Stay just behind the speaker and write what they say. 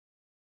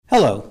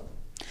Hello.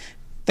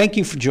 Thank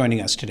you for joining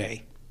us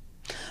today.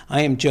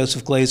 I am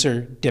Joseph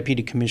Glazer,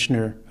 Deputy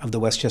Commissioner of the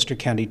Westchester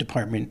County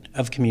Department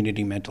of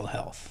Community Mental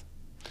Health.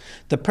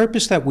 The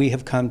purpose that we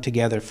have come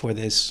together for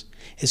this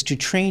is to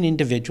train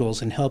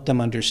individuals and help them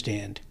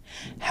understand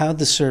how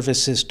the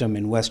service system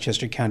in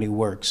Westchester County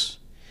works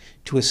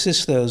to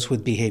assist those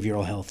with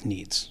behavioral health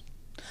needs.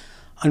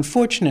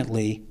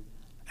 Unfortunately,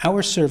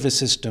 our service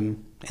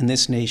system in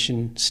this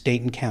nation,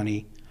 state, and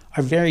county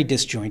are very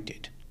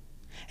disjointed.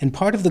 And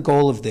part of the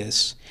goal of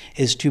this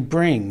is to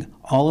bring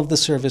all of the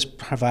service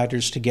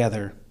providers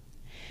together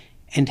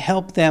and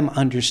help them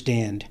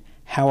understand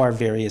how our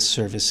various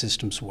service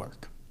systems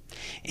work.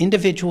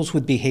 Individuals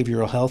with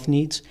behavioral health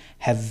needs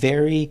have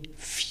very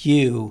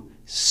few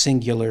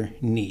singular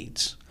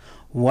needs.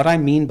 What I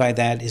mean by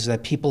that is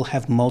that people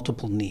have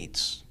multiple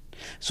needs.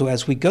 So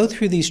as we go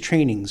through these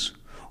trainings,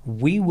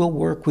 we will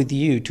work with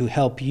you to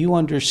help you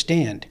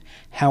understand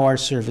how our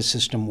service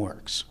system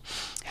works,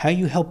 how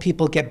you help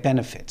people get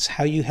benefits,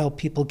 how you help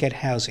people get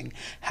housing,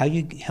 how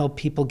you help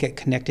people get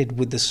connected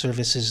with the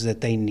services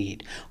that they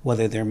need,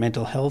 whether they're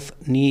mental health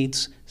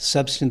needs,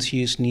 substance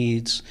use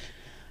needs,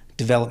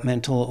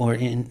 developmental or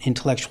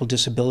intellectual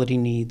disability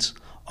needs,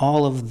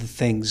 all of the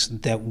things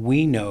that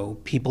we know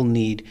people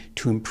need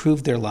to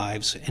improve their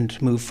lives and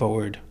to move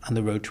forward on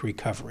the road to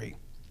recovery.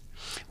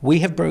 We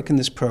have broken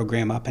this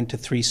program up into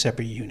 3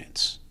 separate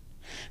units.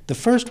 The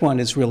first one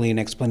is really an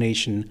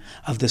explanation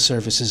of the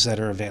services that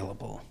are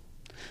available.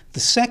 The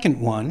second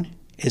one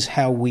is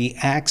how we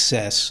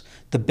access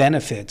the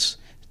benefits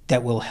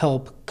that will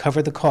help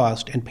cover the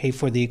cost and pay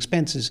for the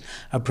expenses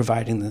of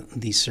providing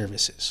these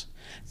services.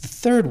 The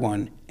third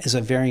one is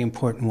a very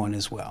important one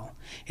as well.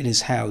 It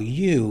is how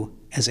you,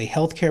 as a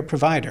healthcare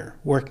provider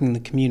working in the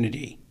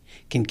community,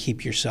 can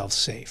keep yourself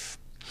safe.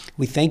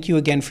 We thank you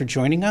again for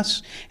joining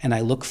us, and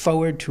I look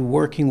forward to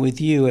working with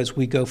you as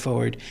we go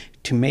forward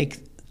to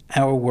make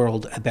our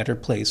world a better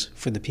place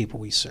for the people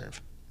we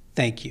serve.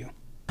 Thank you.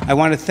 I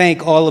want to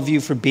thank all of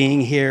you for being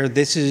here.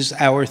 This is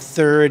our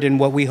third and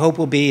what we hope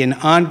will be an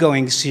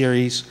ongoing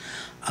series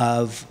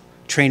of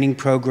training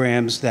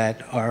programs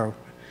that are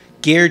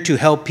geared to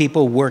help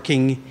people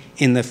working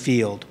in the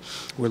field.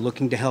 We're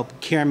looking to help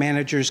care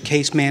managers,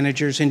 case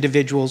managers,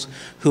 individuals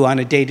who on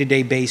a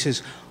day-to-day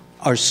basis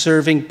are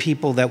serving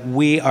people that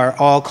we are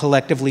all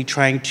collectively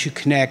trying to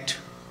connect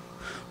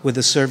with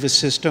a service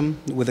system,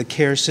 with a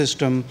care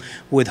system,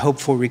 with hope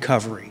for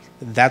recovery.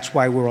 That's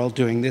why we're all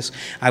doing this.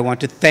 I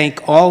want to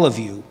thank all of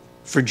you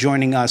for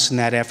joining us in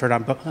that effort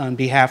on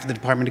behalf of the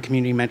Department of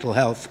Community Mental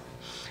Health.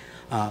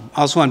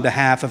 Also on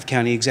behalf of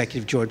County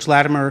Executive George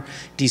Latimer,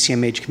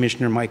 DCMH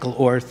Commissioner Michael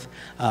Orth,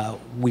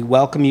 we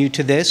welcome you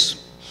to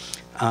this.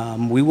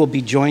 We will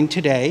be joined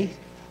today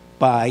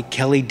by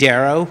Kelly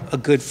Darrow, a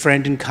good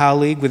friend and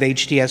colleague with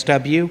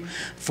HDSW,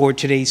 for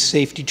today's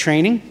safety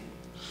training.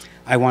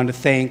 I want to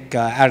thank,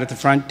 out at the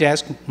front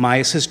desk, my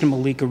assistant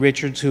Malika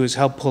Richards, who has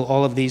helped pull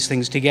all of these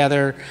things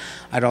together.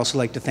 I'd also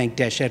like to thank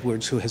Desh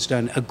Edwards, who has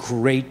done a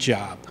great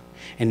job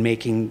in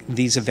making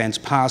these events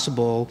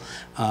possible,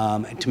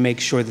 to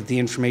make sure that the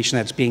information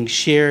that's being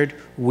shared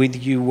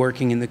with you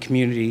working in the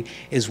community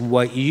is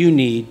what you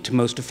need to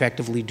most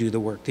effectively do the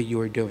work that you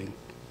are doing.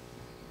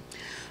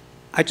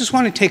 I just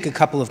want to take a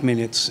couple of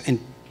minutes and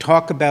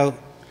talk about,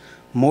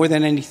 more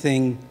than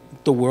anything,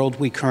 the world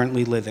we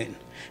currently live in.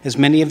 As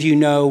many of you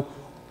know,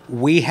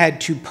 we had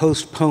to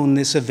postpone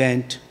this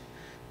event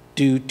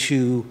due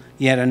to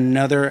yet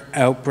another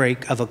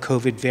outbreak of a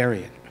COVID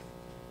variant.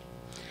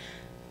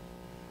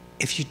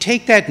 If you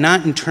take that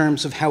not in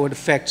terms of how it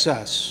affects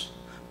us,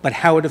 but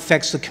how it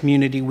affects the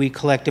community we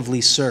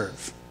collectively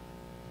serve,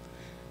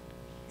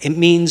 it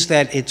means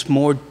that it's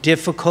more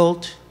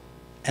difficult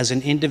as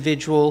an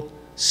individual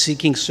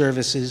seeking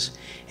services,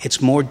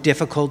 it's more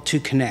difficult to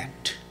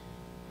connect.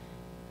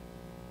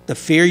 The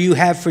fear you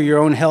have for your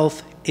own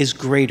health is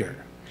greater.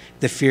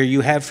 The fear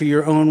you have for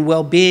your own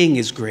well-being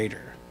is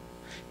greater.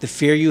 The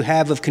fear you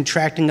have of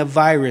contracting a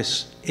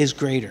virus is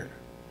greater.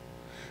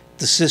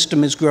 The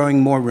system is growing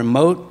more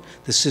remote.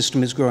 The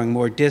system is growing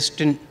more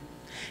distant.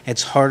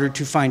 It's harder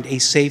to find a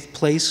safe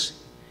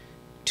place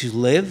to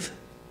live,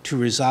 to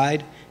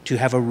reside, to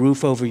have a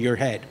roof over your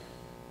head.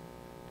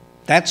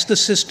 That's the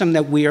system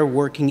that we are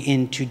working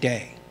in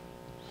today.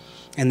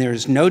 And there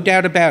is no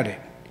doubt about it.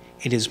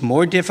 It is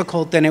more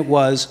difficult than it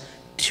was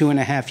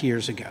 2.5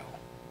 years ago.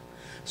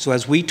 So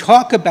as we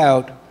talk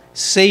about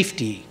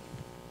safety,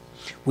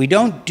 we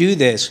don't do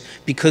this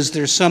because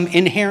there's some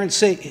inherent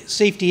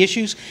safety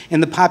issues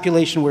in the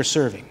population we're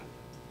serving.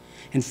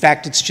 In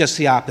fact, it's just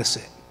the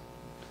opposite.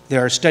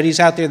 There are studies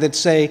out there that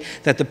say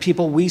that the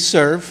people we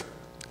serve,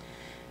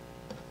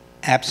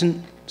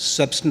 absent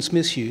substance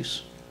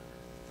misuse,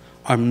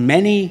 are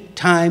many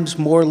times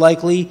more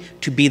likely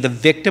to be the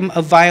victim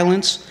of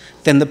violence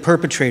than the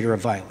perpetrator of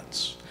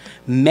violence.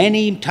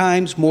 Many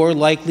times more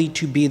likely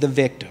to be the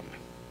victim.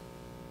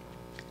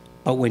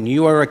 But when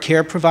you are a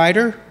care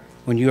provider,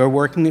 when you are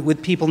working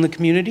with people in the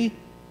community,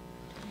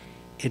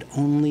 it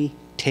only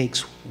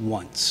takes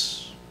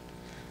once.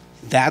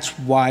 That's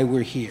why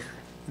we're here.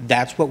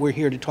 That's what we're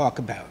here to talk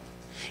about.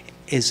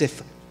 is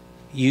if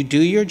you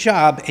do your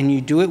job and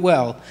you do it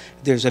well,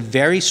 there's a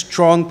very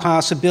strong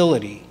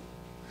possibility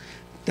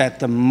that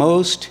the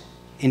most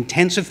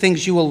intensive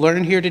things you will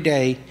learn here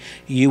today,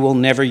 you will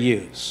never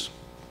use.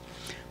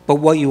 But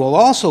what you will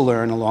also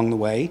learn along the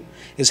way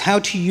is how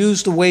to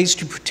use the ways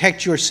to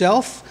protect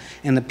yourself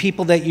and the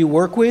people that you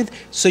work with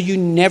so you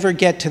never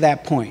get to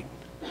that point.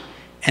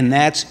 And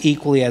that's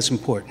equally as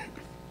important.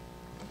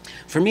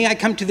 For me, I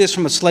come to this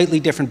from a slightly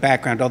different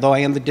background. Although I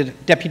am the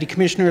Deputy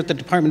Commissioner at the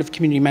Department of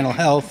Community Mental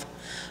Health,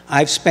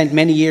 I've spent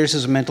many years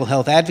as a mental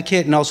health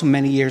advocate and also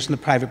many years in the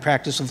private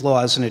practice of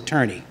law as an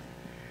attorney.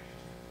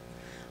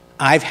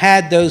 I've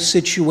had those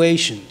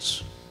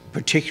situations,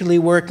 particularly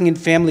working in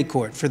family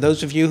court. For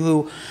those of you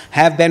who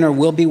have been or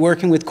will be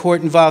working with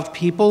court-involved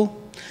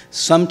people,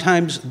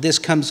 sometimes this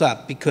comes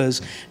up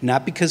because,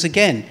 not because,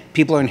 again,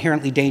 people are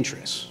inherently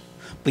dangerous,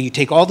 but you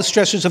take all the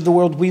stressors of the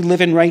world we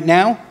live in right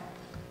now,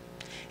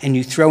 and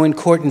you throw in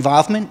court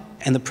involvement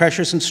and the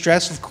pressures and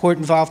stress of court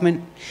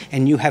involvement,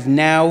 and you have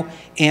now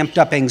amped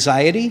up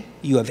anxiety,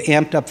 you have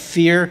amped up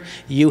fear,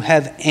 you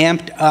have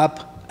amped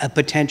up a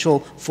potential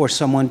for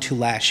someone to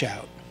lash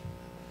out.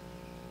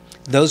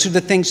 Those are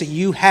the things that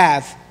you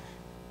have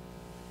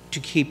to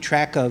keep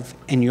track of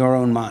in your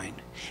own mind,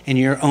 and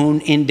your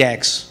own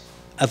index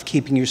of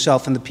keeping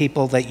yourself and the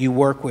people that you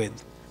work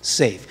with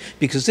safe.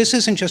 Because this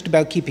isn't just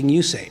about keeping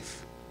you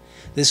safe.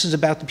 This is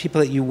about the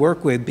people that you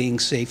work with being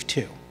safe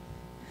too.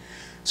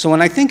 So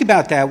when I think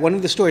about that, one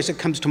of the stories that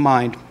comes to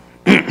mind,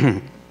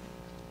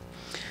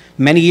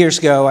 many years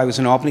ago, I was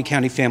in Albany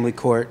County Family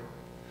Court.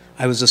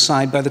 I was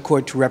assigned by the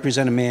court to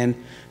represent a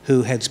man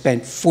who had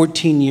spent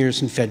 14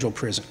 years in federal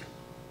prison.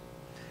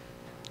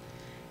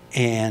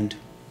 And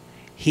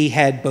he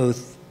had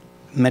both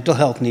mental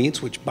health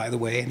needs, which, by the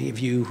way, any of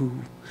you who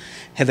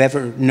have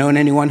ever known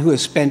anyone who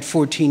has spent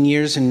 14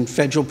 years in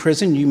federal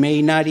prison, you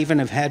may not even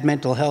have had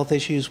mental health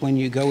issues when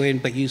you go in,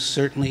 but you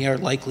certainly are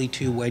likely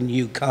to when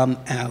you come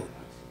out.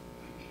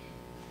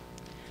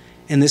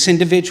 And this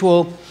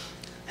individual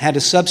had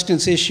a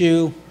substance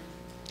issue,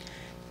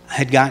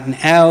 had gotten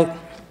out,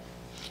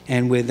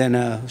 and within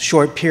a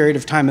short period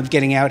of time of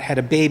getting out had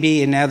a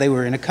baby, and now they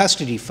were in a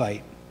custody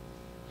fight.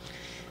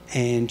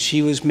 And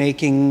she was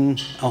making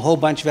a whole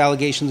bunch of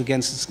allegations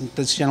against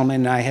this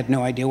gentleman, and I had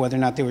no idea whether or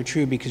not they were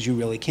true because you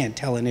really can't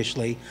tell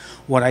initially.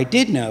 What I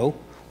did know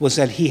was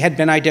that he had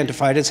been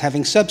identified as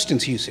having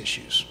substance use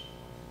issues.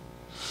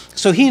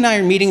 So he and I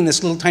are meeting in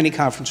this little tiny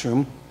conference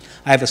room.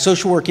 I have a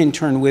social work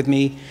intern with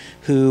me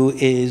who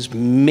is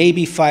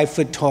maybe 5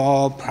 foot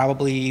tall,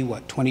 probably,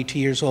 22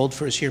 years old,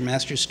 first-year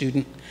master's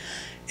student.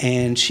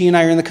 And she and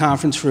I are in the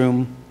conference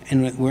room,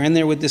 and we're in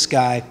there with this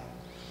guy,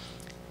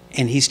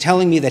 and he's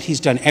telling me that he's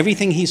done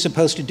everything he's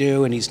supposed to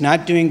do, and he's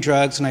not doing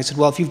drugs. And I said,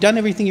 well, if you've done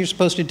everything you're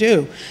supposed to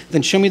do,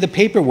 then show me the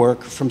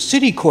paperwork from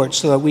city court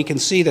so that we can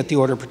see that the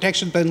order of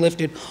protection's been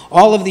lifted,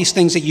 all of these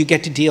things that you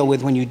get to deal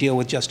with when you deal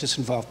with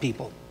justice-involved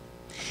people.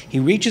 He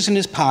reaches in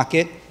his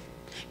pocket,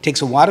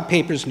 takes a wad of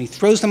papers, and he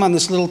throws them on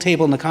this little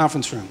table in the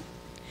conference room.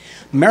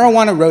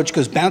 Marijuana roach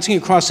goes bouncing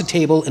across the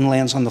table and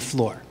lands on the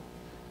floor,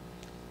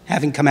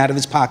 having come out of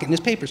his pocket in his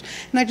papers.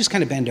 And I just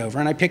kind of bend over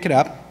and I pick it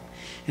up.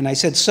 And I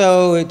said,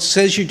 so it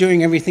says you're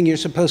doing everything you're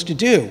supposed to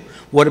do.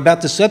 What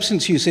about the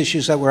substance use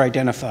issues that were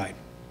identified?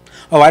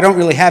 Oh, I don't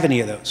really have any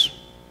of those.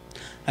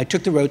 I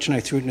took the roach and I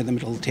threw it into the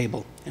middle of the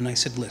table. And I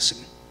said,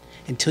 listen,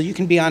 until you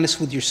can be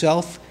honest with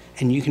yourself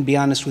and you can be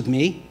honest with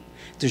me,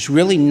 there's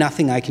really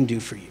nothing I can do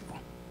for you.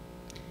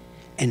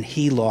 And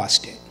he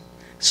lost it.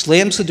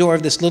 Slams the door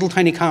of this little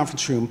tiny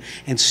conference room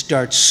and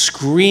starts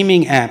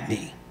screaming at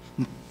me.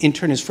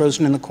 Intern is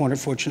frozen in the corner,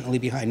 fortunately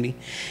behind me.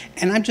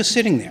 And I'm just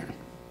sitting there.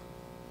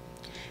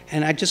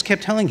 And I just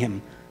kept telling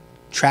him,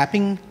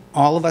 trapping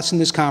all of us in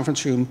this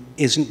conference room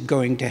isn't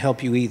going to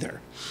help you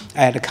either.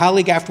 I had a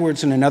colleague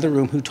afterwards in another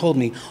room who told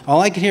me,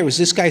 all I could hear was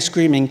this guy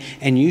screaming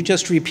and you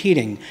just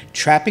repeating,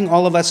 trapping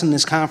all of us in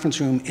this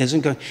conference room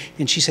isn't going,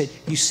 and she said,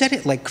 you said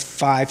it like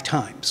 5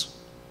 times.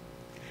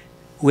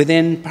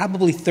 Within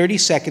probably 30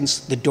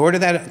 seconds, the door to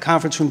that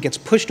conference room gets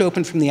pushed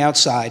open from the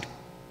outside.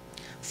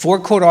 4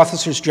 court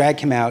officers drag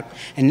him out,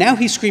 and now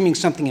he's screaming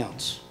something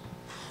else.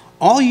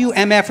 All you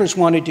MFers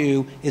want to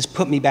do is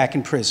put me back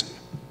in prison.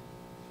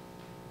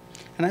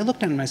 And I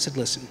looked at him and I said,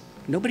 listen,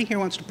 nobody here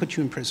wants to put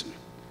you in prison.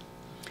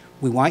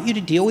 We want you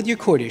to deal with your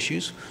court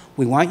issues.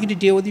 We want you to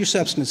deal with your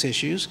substance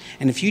issues.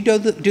 And if you do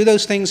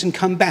those things and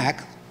come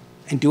back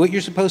and do what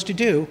you're supposed to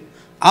do,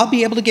 I'll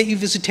be able to get you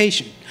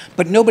visitation.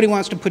 But nobody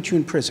wants to put you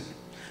in prison.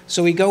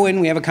 So we go in,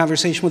 we have a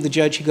conversation with the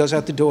judge, he goes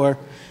out the door.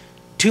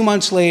 2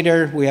 months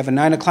later, we have a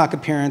 9 o'clock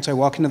appearance. I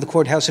walk into the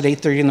courthouse at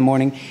 8:30 in the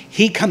morning.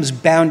 He comes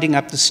bounding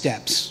up the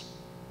steps,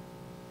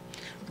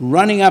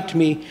 running up to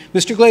me,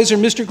 Mr.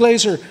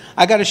 Glazer,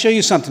 I got to show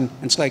you something.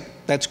 And it's like,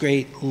 that's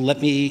great.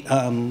 Let me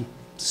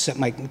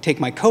take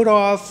my coat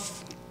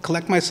off,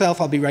 collect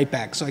myself. I'll be right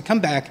back. So I come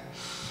back,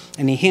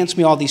 and he hands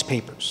me all these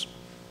papers.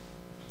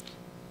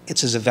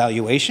 It's his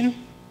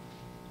evaluation.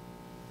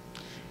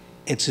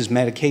 It's his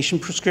medication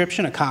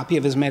prescription, a copy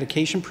of his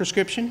medication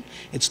prescription.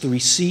 It's the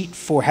receipt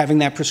for having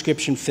that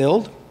prescription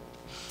filled.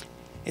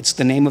 It's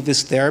the name of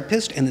his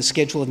therapist and the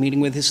schedule of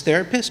meeting with his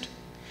therapist.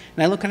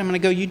 And I look at him and I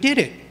go, you did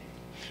it.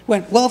 He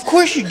went, well, of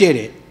course you did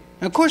it.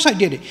 Of course I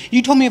did it.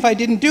 You told me if I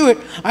didn't do it,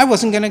 I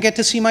wasn't going to get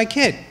to see my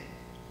kid.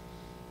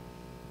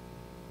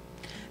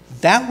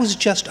 That was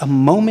just a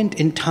moment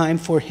in time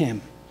for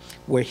him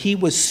where he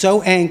was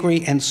so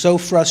angry and so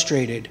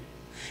frustrated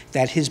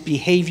that his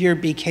behavior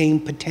became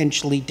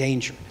potentially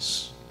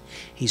dangerous.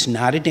 He's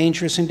not a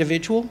dangerous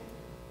individual.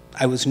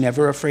 I was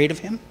never afraid of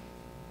him.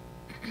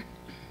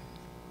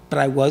 But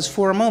I was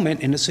for a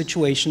moment in a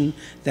situation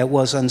that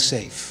was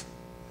unsafe.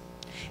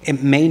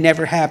 It may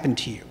never happen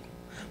to you.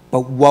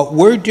 But what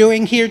we're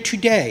doing here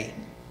today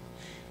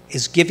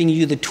is giving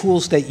you the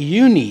tools that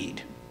you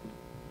need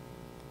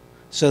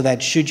so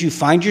that should you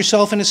find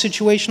yourself in a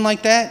situation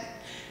like that,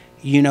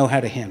 you know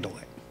how to handle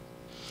it.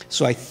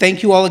 So I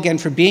thank you all again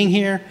for being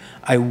here.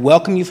 I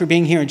welcome you for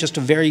being here. And just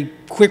a very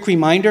quick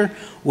reminder,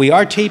 we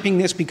are taping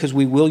this because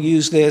we will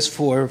use this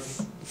for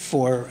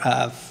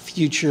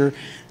future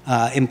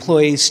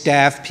employees,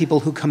 staff, people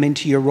who come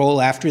into your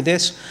role after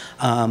this.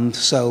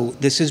 So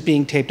this is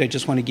being taped. I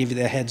just want to give you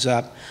the heads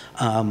up.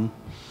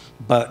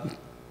 But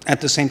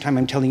at the same time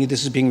I'm telling you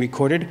this is being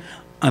recorded,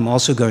 I'm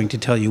also going to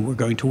tell you we're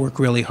going to work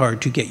really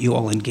hard to get you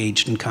all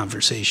engaged in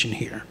conversation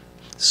here.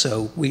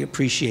 So we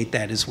appreciate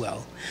that as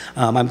well.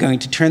 I'm going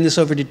to turn this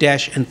over to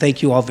Desh, and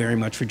thank you all very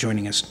much for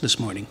joining us this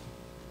morning.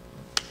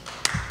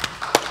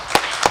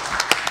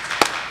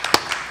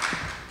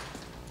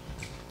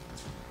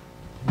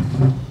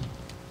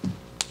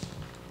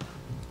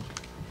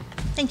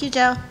 Thank you,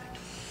 Joe.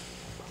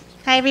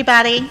 Hi,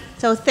 everybody.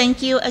 So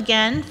thank you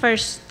again for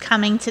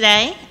coming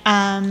today.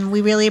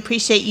 We really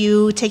appreciate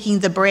you taking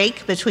the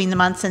break between the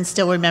months and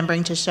still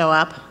remembering to show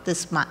up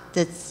this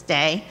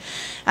day.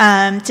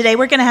 Today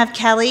we're going to have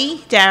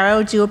Kelly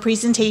Darrow do a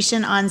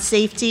presentation on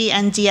safety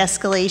and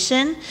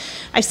de-escalation.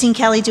 I've seen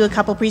Kelly do a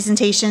couple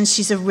presentations.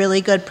 She's a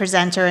really good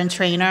presenter and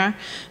trainer.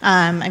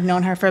 I've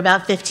known her for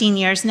about 15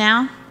 years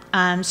now.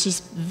 She's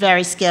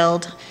very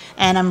skilled,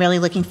 and I'm really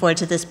looking forward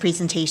to this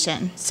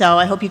presentation. So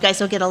I hope you guys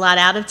will get a lot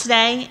out of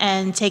today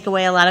and take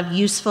away a lot of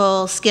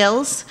useful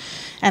skills.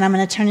 And I'm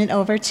going to turn it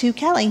over to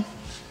Kelly.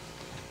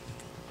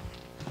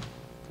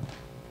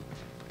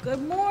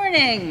 Good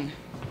morning.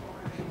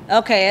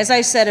 Okay, as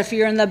I said, if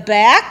you're in the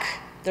back,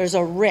 there's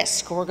a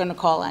risk we're going to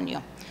call on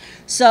you.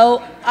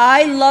 So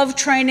I love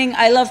training,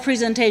 I love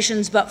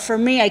presentations, but for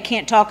me, I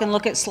can't talk and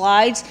look at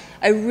slides.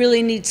 I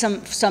really need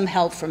some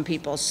help from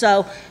people.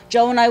 So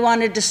Joe and I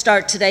wanted to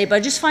start today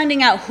by just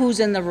finding out who's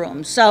in the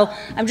room. So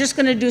I'm just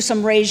going to do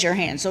some raise your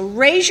hand. So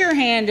raise your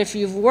hand if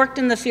you've worked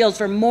in the field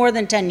for more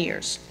than 10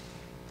 years.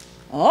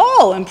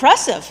 Oh,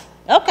 impressive.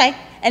 Okay.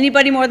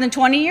 Anybody more than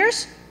 20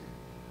 years?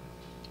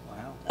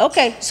 Wow.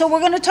 Okay, so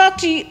we're going to talk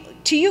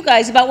to you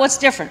guys about what's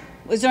different.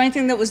 Was there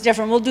anything that was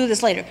different? We'll do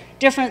this later.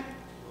 Different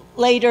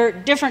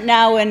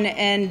now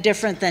and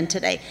different than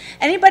today.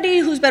 Anybody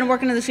who's been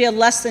working in the field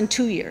less than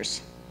 2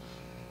 years?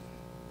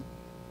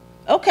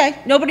 Okay,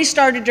 nobody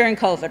started during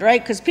COVID,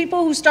 right? Because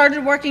people who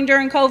started working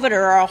during COVID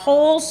are a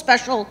whole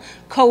special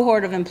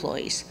cohort of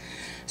employees.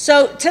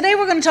 So today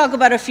we're going to talk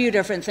about a few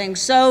different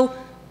things. So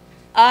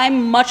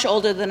I'm much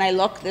older than I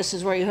look. This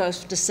is where you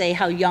have to say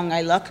how young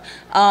I look.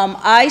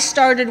 I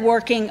started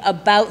working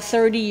about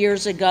 30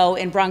 years ago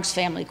in Bronx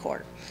Family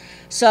Court.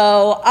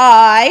 So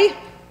I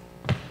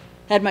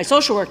had my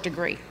social work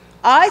degree.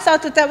 I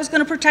thought that that was going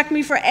to protect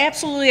me for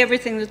absolutely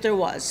everything that there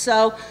was.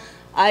 So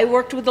I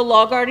worked with the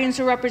law guardians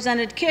who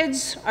represented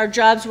kids. Our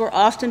jobs were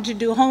often to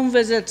do home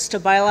visits to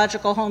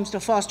biological homes, to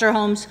foster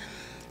homes.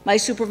 My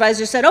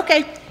supervisor said,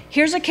 okay,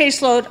 here's a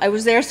caseload. I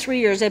was there 3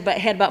 years. I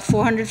had about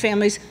 400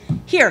 families.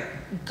 Here,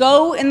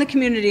 go in the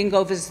community and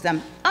go visit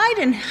them. I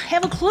didn't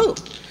have a clue.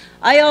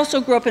 I also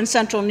grew up in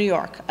central New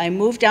York. I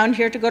moved down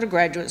here to go to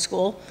graduate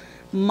school.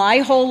 My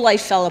whole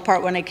life fell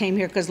apart when I came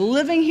here because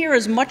living here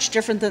is much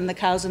different than the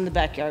cows in the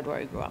backyard where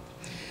I grew up.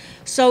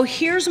 So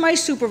here's my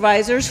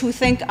supervisors who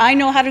think I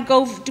know how to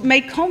go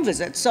make home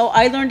visits. So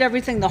I learned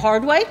everything the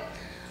hard way,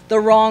 the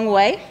wrong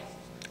way,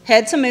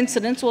 had some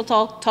incidents we'll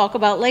talk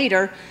about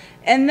later,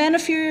 and then a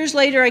few years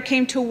later I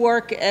came to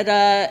work at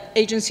an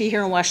agency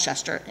here in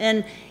Westchester.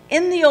 And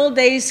in the old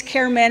days,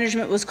 care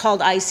management was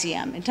called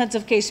ICM,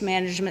 intensive case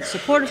management,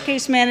 supportive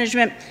case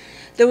management.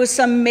 There was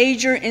some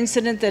major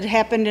incident that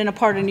happened in a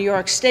part of New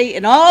York State,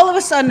 and all of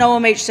a sudden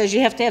OMH says you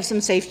have to have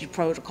some safety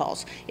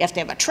protocols. You have to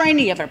have a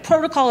training, you have a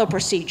protocol or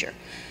procedure.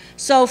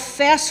 So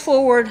fast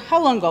forward,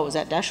 how long ago was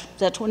that, Desh? Was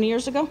that 20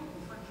 years ago?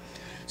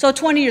 So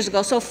 20 years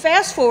ago. So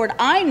fast forward,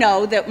 I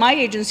know that my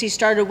agency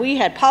started, we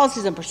had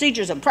policies and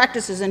procedures and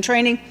practices and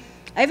training.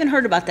 I haven't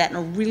heard about that in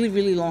a really,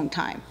 really long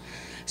time.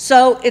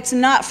 So it's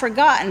not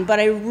forgotten, but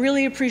I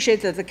really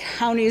appreciate that the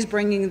county is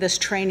bringing this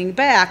training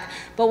back.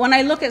 But when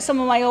I look at some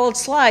of my old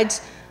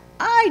slides,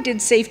 I did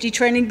safety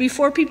training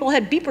before people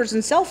had beepers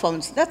and cell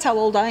phones. That's how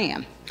old I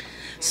am.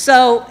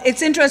 So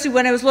it's interesting,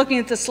 when I was looking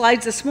at the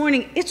slides this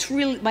morning, it's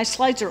really, my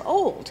slides are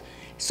old.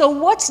 So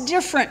what's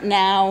different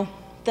now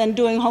than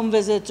doing home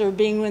visits or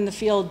being in the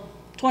field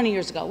 20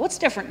 years ago? What's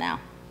different now?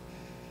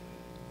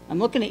 I'm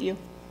looking at you.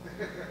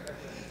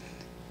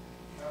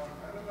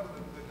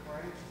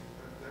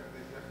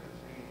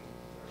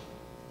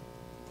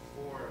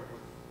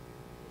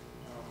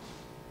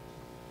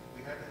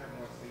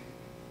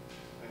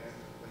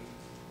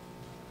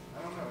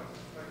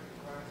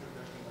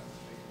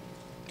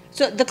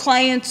 So the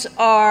clients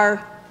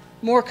are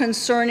more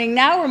concerning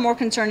now or more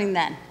concerning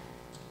then?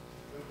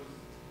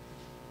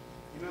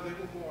 They were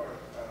more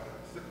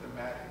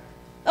symptomatic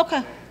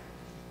Okay.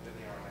 than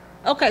they are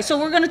now. Okay, so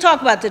we're going to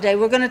talk about today.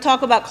 We're going to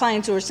talk about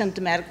clients who are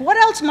symptomatic. What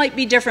else might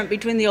be different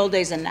between the old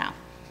days and now?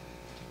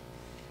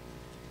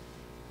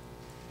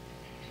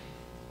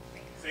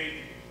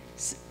 Safety.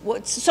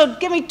 So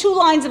give me 2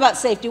 lines about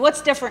safety.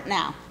 What's different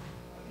now? I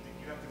think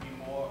you have to be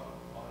more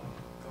on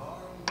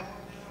guard more now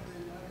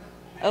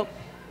than Oh,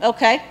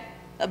 okay.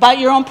 About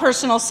your own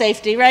personal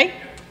safety, right?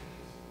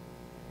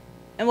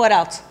 And what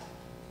else? I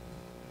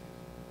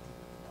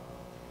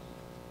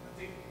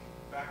think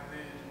back then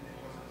it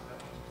wasn't that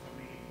much for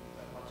me,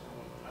 that much going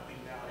on. I think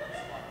now it's a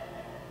lot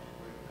more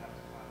where you have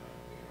to kind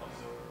of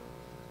observe,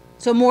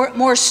 So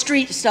more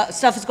street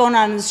stuff is going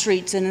on in the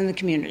streets and in the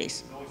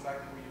communities. know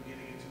exactly where you're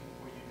getting into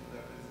before you do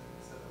that visit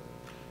instead of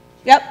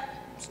Yep.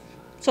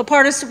 So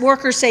part of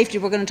worker safety,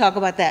 we're going to talk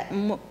about that.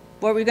 And what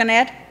were we going to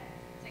add?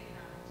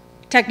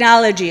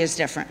 Technology is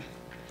different.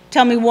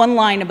 Tell me 1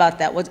 line about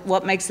that.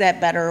 What makes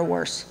that better or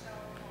worse?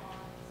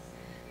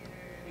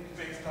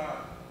 FaceTime.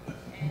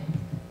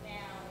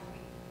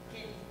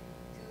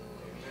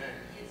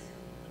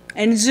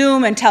 And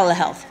Zoom and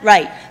telehealth,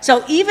 right.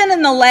 So even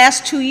in the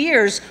last 2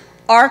 years,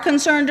 our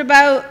concerned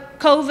about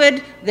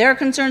COVID, their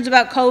concerns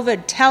about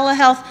COVID,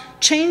 telehealth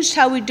changed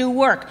how we do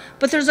work.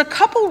 But there's a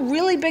couple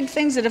really big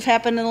things that have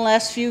happened in the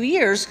last few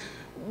years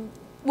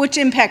which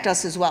impact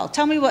us as well.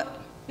 Tell me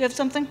what, you have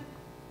something?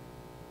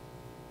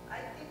 I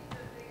think the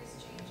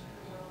biggest change in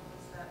the world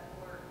is that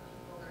more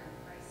people are in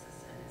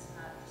crisis, and it's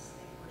not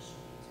distinguished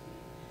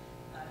between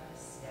the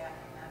staff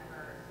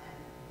member and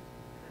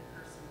the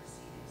person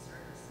receiving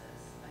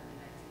services. I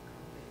mean, I think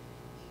COVID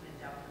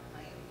evened out the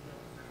playing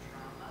field for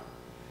trauma,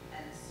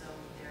 and so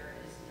there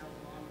is no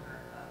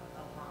longer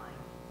a line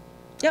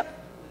Yep.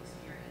 who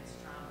experienced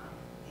trauma.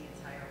 The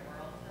entire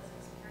world has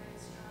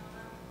experienced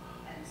trauma,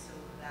 and so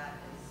that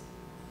is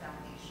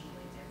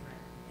foundationally different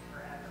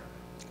forever.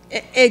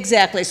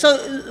 Exactly.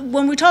 So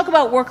when we talk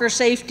about worker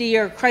safety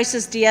or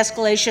crisis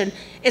de-escalation,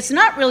 it's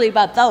not really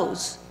about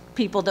those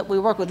people that we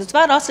work with. It's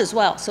about us as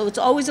well. So it's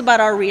always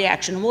about our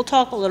reaction. And we'll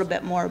talk a little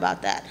bit more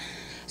about that.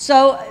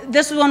 So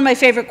this is one of my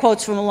favorite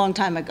quotes from a long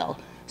time ago.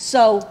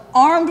 So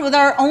armed with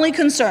our only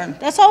concern.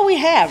 That's all we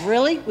have,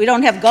 really. We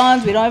don't have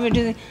guns. We don't have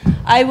anything.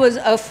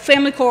 A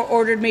family court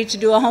ordered me to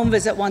do a home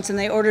visit once, and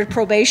they ordered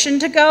probation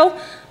to go.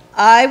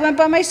 I went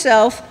by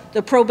myself.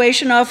 The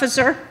probation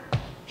officer,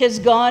 his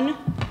gun,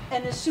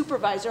 and his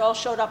supervisor all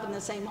showed up in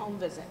the same home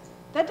visit.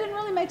 That didn't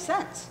really make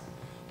sense.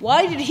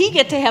 Why did he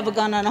get to have a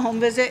gun on a home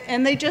visit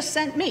and they just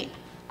sent me?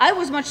 I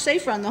was much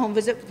safer on the home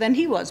visit than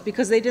he was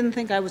because they didn't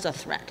think I was a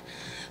threat.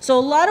 So a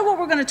lot of what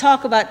we're going to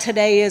talk about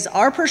today is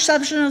our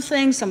perception of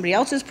things, somebody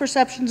else's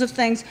perceptions of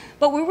things,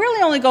 but we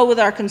really only go with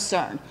our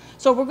concern.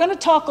 So we're going to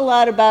talk a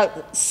lot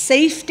about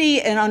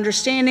safety and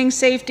understanding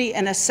safety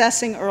and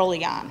assessing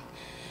early on.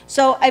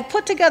 So I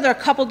put together a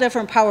couple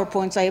different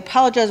PowerPoints. I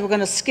apologize, we're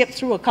going to skip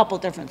through a couple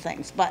different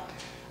things, but,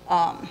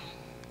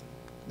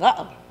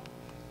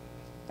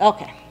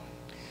 okay.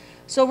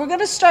 So we're going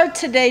to start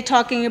today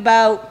talking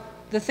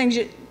about the things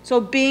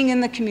so being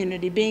in the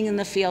community, being in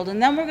the field,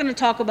 and then we're going to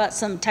talk about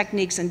some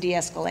techniques in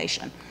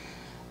de-escalation.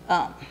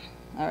 All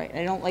right,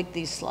 I don't like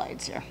these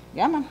slides here.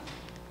 Yeah, man.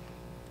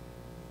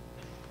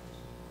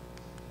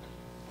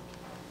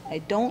 I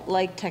don't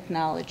like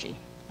technology.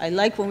 I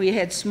like when we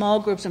had small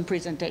groups and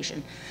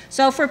presentation.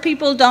 So for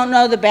people who don't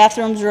know, the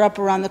bathrooms are up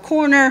around the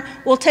corner.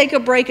 We'll take a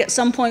break at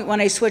some point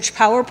when I switch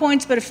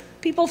PowerPoints, but if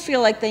people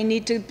feel like they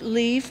need to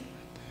leave,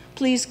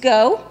 please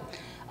go.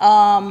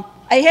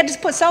 I had to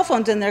put cell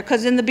phones in there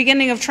because in the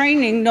beginning of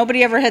training,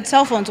 nobody ever had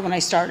cell phones when I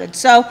started.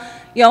 So,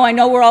 you know, I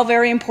know we're all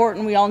very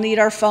important. We all need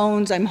our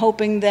phones. I'm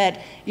hoping that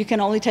you can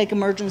only take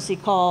emergency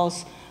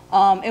calls.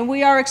 And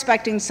we are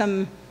expecting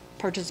some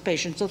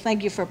participation, so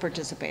thank you for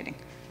participating.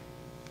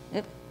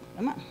 Yep,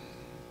 come on.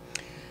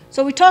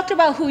 So we talked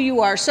about who you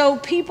are. So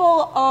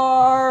people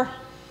are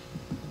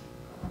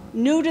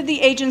new to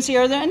the agency.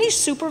 Are there any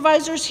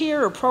supervisors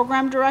here or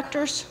program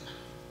directors?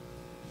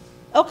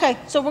 Okay,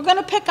 so we're going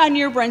to pick on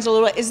your brains a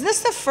little bit. Is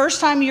this the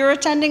first time you're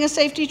attending a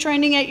safety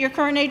training at your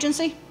current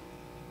agency?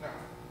 No.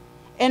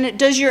 And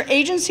does your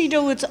agency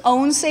do its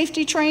own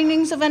safety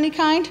trainings of any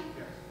kind?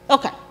 Yes.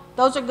 Okay,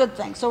 those are good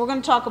things. So we're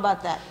going to talk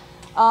about that.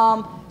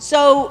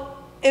 So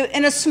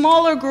in a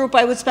smaller group,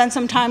 I would spend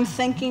some time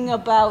thinking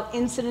about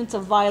incidents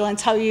of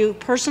violence, how you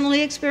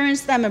personally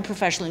experience them and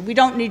professionally. We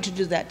don't need to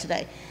do that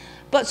today.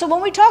 But so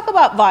when we talk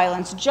about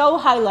violence, Joe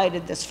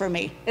highlighted this for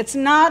me. It's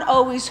not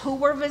always who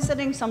we're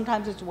visiting,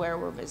 sometimes it's where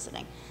we're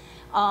visiting.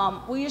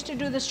 We used to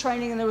do this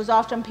training and there was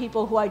often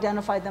people who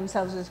identified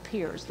themselves as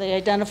peers. They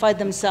identified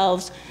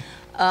themselves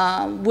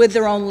with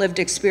their own lived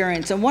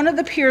experience. And one of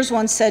the peers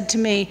once said to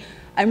me,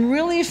 "I'm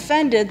really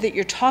offended that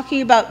you're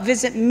talking about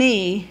visit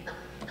me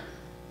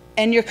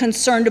and you're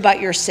concerned about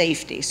your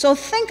safety." So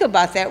think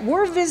about that.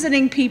 We're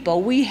visiting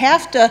people. We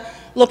have to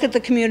look at the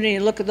community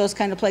and look at those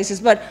kind of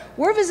places, but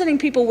we're visiting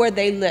people where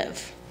they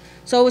live.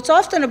 So it's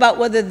often about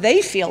whether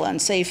they feel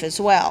unsafe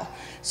as well.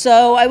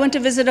 So I went to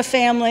visit a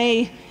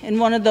family in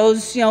one of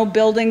those,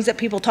 buildings that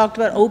people talked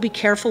about, oh, be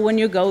careful when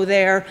you go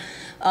there.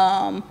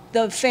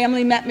 The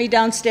family met me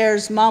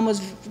downstairs.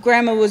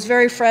 Grandma was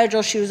very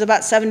fragile. She was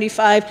about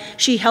 75.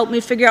 She helped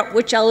me figure out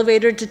which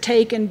elevator to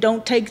take and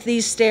don't take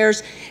these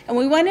stairs. And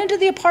we went into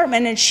the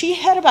apartment, and she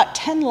had about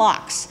 10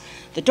 locks.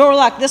 The door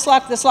lock, this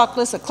lock, this lock,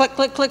 this, a click,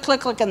 click, click, click,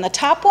 click, and the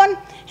top one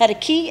had a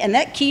key, and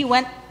that key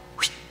went.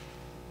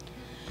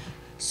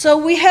 So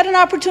we had an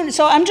opportunity.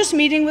 So I'm just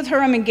meeting with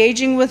her. I'm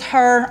engaging with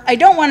her. I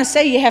don't want to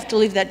say you have to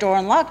leave that door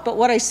unlocked, but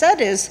what I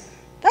said is,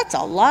 that's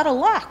a lot of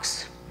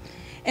locks.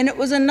 And it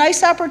was a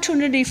nice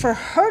opportunity for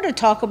her to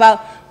talk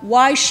about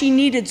why she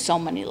needed so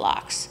many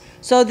locks.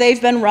 So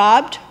they've been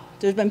robbed.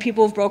 There's been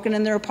people who've broken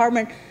in their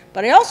apartment.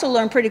 But I also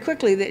learned pretty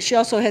quickly that she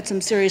also had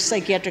some serious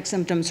psychiatric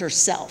symptoms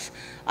herself.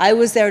 I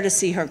was there to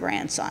see her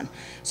grandson.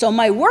 So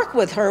my work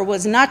with her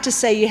was not to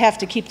say you have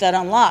to keep that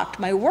unlocked.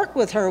 My work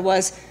with her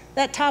was,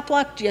 that top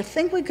lock, do you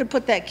think we could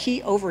put that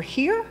key over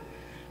here?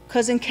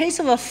 Because in case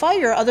of a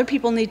fire, other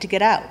people need to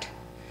get out.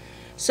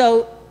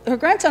 So her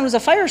grandson was a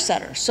fire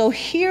setter. So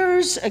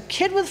here's a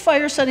kid with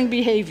fire setting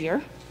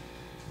behavior,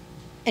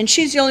 and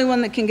she's the only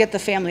one that can get the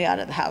family out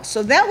of the house.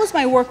 So that was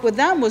my work with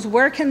them, was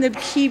where can the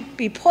key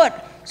be put?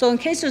 So in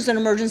case there's an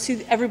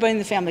emergency, everybody in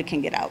the family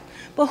can get out.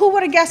 But who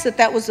would have guessed that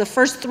that was the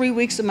first 3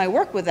 weeks of my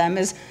work with them,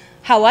 is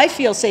how I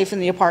feel safe in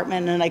the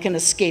apartment and I can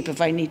escape if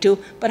I need to,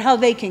 but how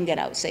they can get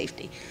out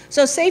safety.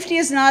 So safety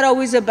is not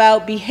always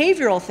about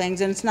behavioral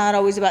things, and it's not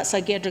always about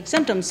psychiatric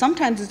symptoms.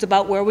 Sometimes it's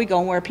about where we go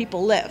and where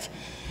people live.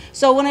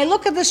 So when I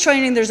look at this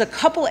training, there's a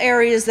couple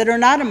areas that are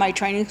not in my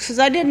training because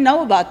I didn't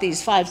know about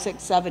these 5,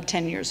 6, 7,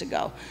 10 years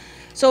ago.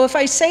 So if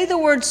I say the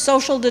word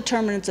social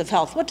determinants of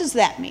health, what does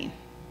that mean?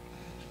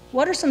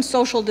 What are some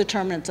social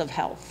determinants of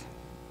health?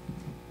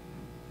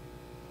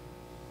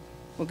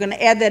 We're going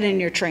to add that in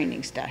your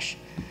training stash.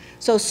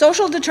 So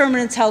social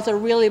determinants of health are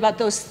really about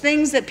those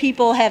things that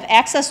people have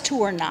access to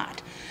or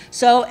not.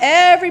 So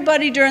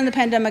everybody during the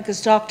pandemic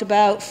has talked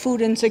about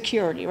food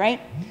insecurity, right?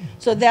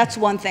 So that's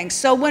one thing.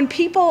 So when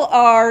people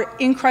are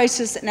in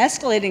crisis and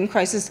escalating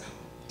crisis,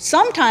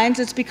 sometimes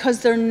it's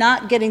because they're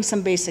not getting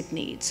some basic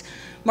needs.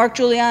 Mark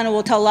Giuliano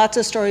will tell lots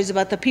of stories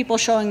about the people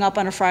showing up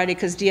on a Friday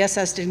because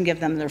DSS didn't give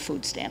them their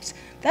food stamps.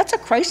 That's a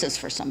crisis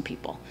for some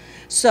people.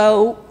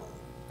 So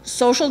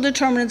social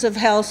determinants of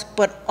health,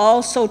 but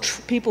also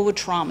people with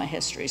trauma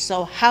history.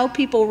 So how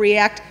people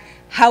react,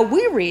 how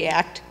we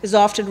react is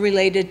often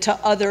related to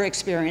other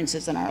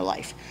experiences in our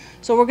life.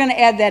 So we're going to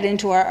add that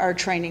into our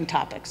training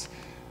topics.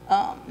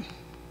 Come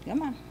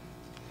on.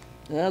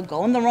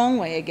 Going the wrong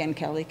way again,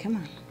 Kelly. Come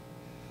on.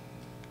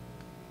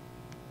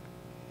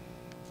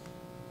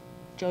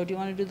 Joe, do you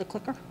want to do the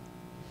clicker?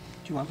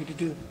 Do you want me to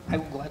do it? I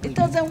will gladly. It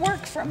doesn't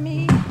work for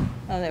me.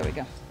 Oh, there we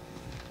go.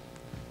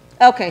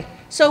 Okay,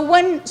 so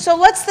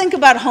let's think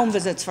about home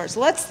visits first.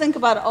 Let's think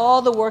about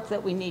all the work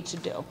that we need to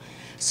do.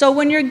 So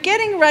when you're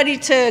getting ready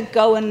to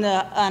go on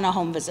a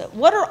home visit,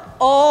 what are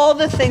all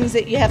the things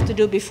that you have to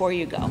do before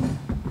you go?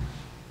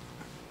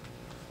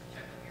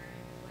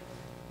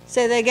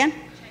 Say that again?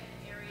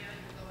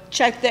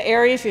 Check the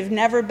area if you've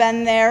never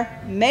been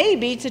there.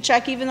 Maybe to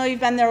check even though you've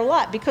been there a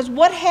lot. Because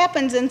what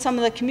happens in some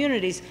of the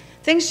communities,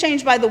 things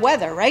change by the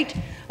weather, right?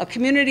 A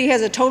community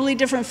has a totally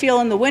different feel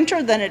in the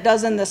winter than it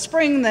does in the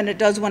spring, than it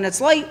does when it's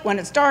light, when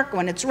it's dark,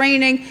 when it's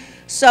raining.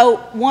 So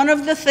one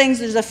of the things,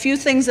 there's a few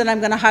things that I'm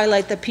going to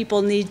highlight that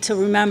people need to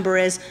remember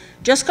is,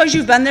 just because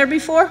you've been there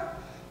before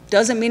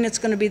doesn't mean it's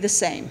going to be the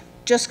same.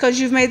 Just because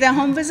you've made that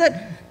home visit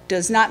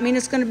does not mean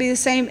it's going to be the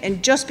same.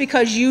 And just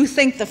because you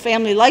think the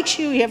family likes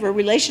you, you have a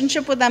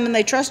relationship with them and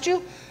they trust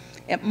you,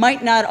 it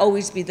might not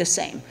always be the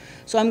same.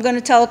 So I'm going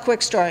to tell a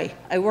quick story.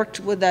 I worked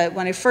with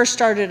when I first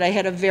started, I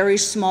had a very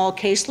small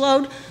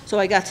caseload, so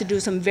I got to do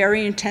some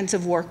very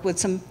intensive work with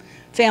some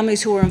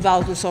families who were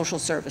involved with social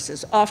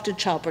services, often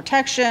child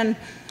protection,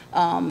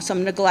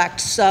 some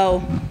neglect.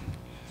 So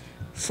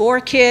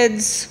 4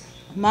 kids,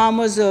 mom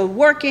was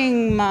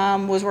working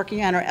on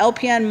her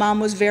LPN, mom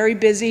was very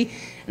busy,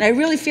 and I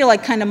really feel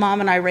like kind of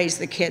mom and I raised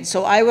the kids.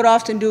 So I would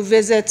often do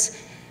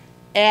visits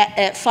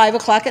at 5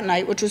 o'clock at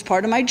night, which was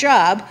part of my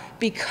job,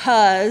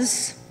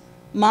 because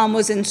mom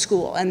was in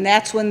school, and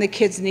that's when the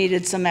kids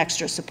needed some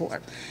extra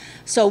support.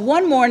 So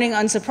one morning,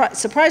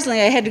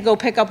 surprisingly, I had to go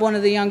pick up one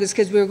of the youngest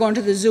kids. We were going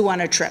to the zoo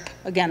on a trip.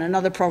 Again,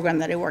 another program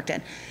that I worked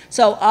in.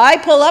 So I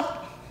pull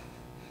up,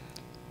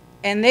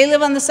 and they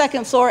live on the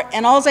 2nd floor,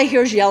 and all I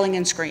hear is yelling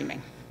and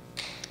screaming.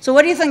 So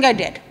what do you think I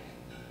did?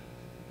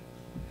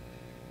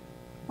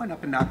 Went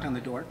up and knocked on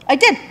the door. I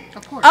did.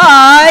 Of course.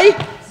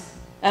 I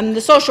am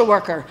the social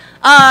worker.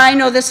 I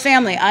know this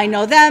family. I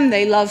know them.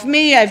 They love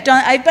me. I've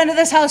been to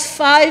this house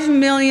 5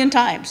 million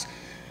times.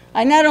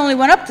 I not only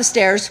went up the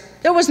stairs,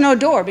 there was no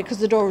door because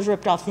the door was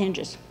ripped off the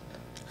hinges.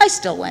 I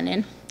still went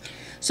in.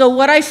 So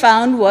what I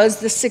found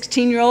was the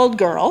 16-year-old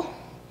girl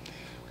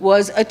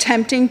was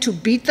attempting to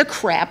beat the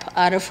crap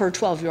out of her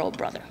 12-year-old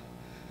brother.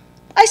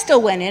 I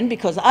still went in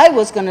because I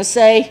was going to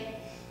say,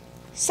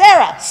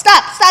 Sarah,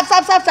 stop, stop,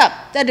 stop, stop, stop.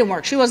 That didn't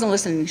work. She wasn't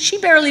listening. She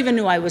barely even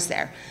knew I was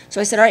there. So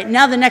I said, all right,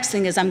 now the next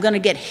thing is I'm going to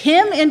get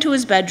him into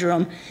his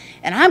bedroom,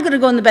 and I'm going to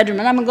go in the bedroom,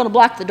 and I'm going to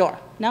block the door.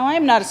 Now, I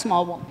am not a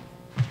small woman.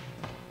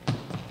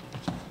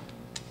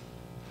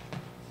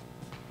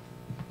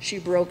 She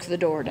broke the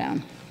door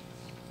down.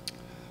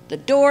 The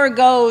door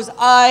goes,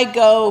 I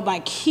go, my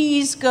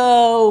keys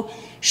go.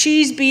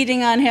 She's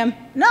beating on him.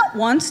 Not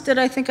once did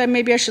I think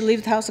maybe I should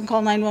leave the house and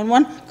call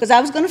 911, because I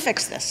was going to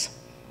fix this.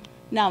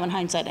 Now, in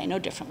hindsight, I know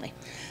differently.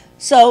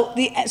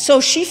 So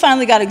she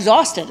finally got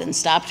exhausted and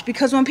stopped,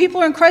 because when people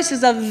are in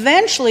crisis,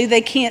 eventually they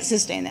can't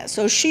sustain that.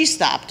 So she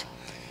stopped.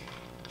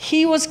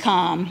 He was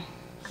calm,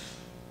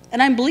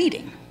 and I'm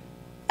bleeding.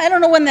 I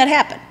don't know when that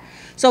happened.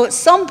 So at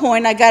some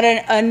point, I got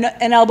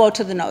an elbow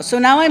to the nose. So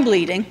now I'm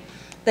bleeding.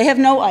 They have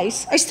no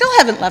ice. I still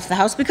haven't left the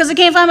house because I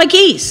can't find my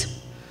keys.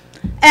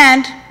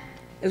 And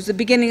it was the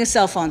beginning of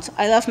cell phones.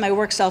 I left my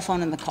work cell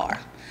phone in the car.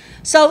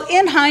 So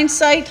in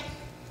hindsight,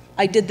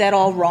 I did that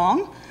all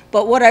wrong,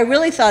 but what I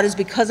really thought is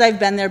because I've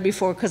been there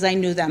before, because I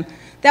knew them,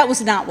 that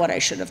was not what I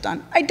should have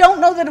done. I don't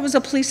know that it was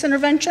a police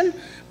intervention,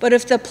 but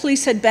if the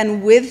police had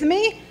been with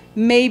me,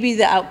 maybe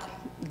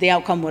the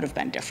outcome would have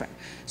been different.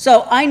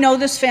 So I know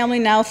this family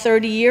now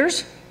 30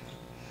 years.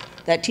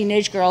 That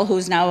teenage girl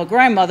who's now a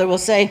grandmother will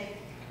say,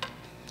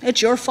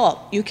 it's your fault,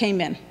 you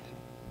came in.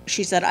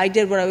 She said, I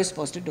did what I was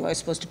supposed to do. I was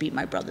supposed to beat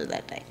my brother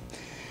that day.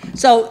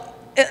 So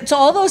it's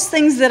all those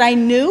things that I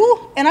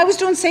knew, and I was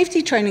doing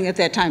safety training at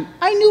that time.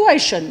 I knew I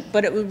shouldn't,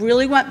 but it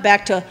really went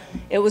back to,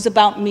 it was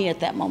about me at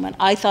that moment.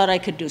 I thought I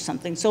could do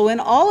something. So in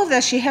all of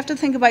this, you have to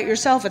think about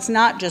yourself. It's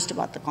not just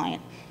about the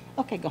client.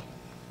 Okay, go.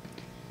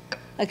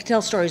 I could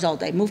tell stories all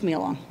day. Move me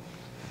along.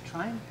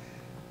 Trying?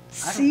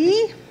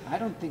 See? I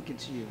don't think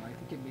it's you. I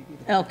think it may be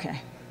the...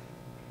 Okay.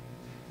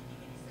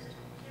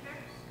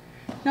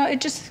 No,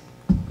 it just,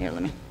 here,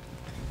 let me.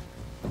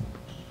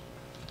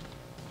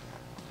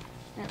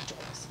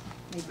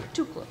 Maybe you're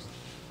too close.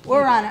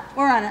 We're on it,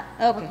 we're on it.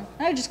 Okay,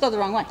 I just go the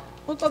wrong way.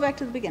 We'll go back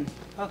to the beginning.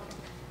 Okay.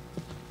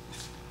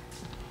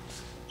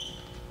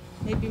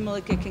 Maybe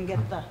Malika can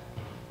get the.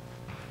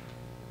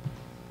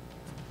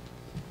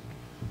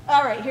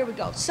 All right, here we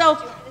go. So,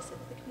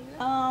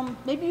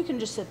 maybe you can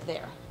just sit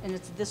there, and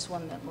it's this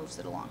one that moves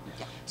it along.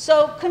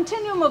 So,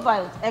 continuum of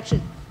violence.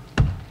 Actually,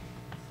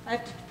 I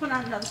have to put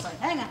on another slide.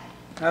 Hang on.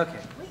 Okay.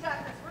 We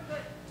got this. We're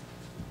good.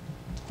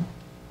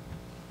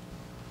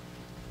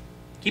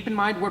 Keep in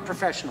mind, we're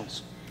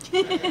professionals.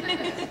 So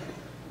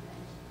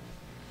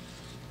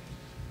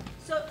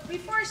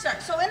before I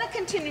start, so in a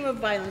continuum of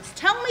violence,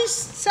 tell me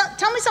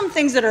some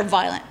things that are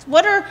violent.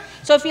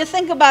 So if you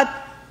think about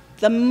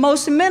the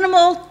most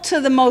minimal to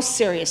the most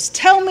serious,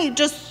 tell me,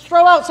 just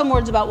throw out some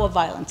words about what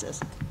violence is.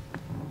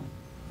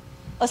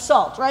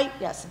 Assault, right?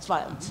 Yes, it's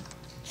violence.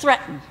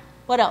 Threaten.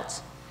 What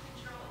else?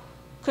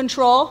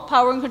 Control,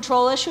 power and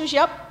control issues,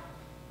 yep.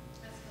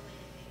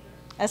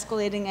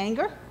 Escalating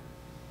anger.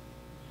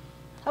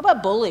 How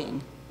about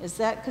bullying? Is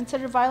that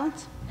considered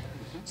violence?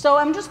 So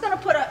I'm just going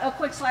to put a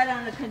quick slide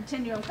on the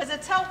continuum because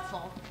it's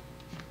helpful.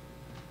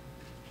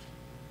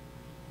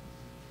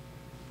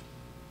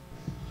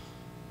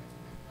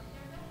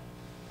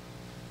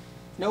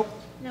 Nope.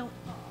 No.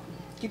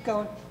 Keep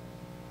going.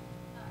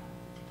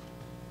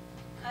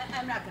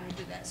 I'm not going to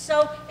do that.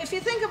 So if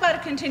you think about a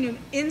continuum,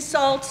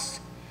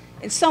 insults,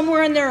 and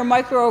somewhere in there are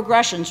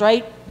microaggressions,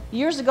 right?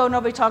 Years ago,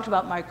 nobody talked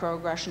about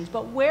microaggressions,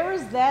 but where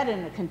is that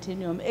in a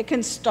continuum? It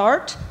can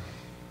start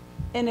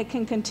and it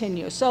can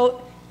continue.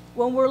 So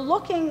when we're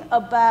looking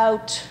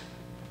about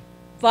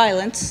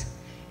violence,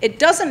 it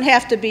doesn't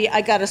have to be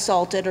I got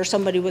assaulted or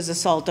somebody was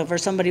assaultive or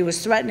somebody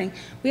was threatening.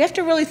 We have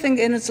to really think,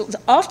 and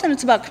often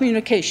it's about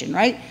communication,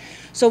 right?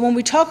 So when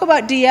we talk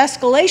about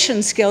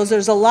de-escalation skills,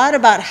 there's a lot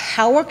about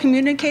how we're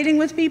communicating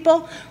with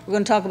people. We're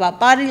going to talk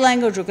about body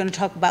language, we're going to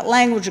talk about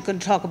language, we're going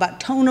to talk about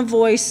tone of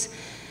voice.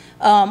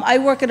 I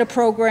work at a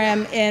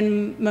program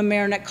in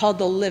Mamaroneck called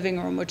the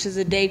Living Room, which is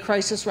a day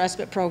crisis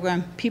respite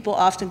program. People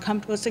often come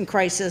to us in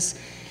crisis,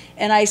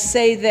 and I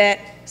say that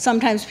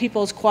sometimes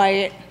people's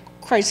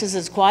crisis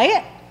is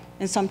quiet,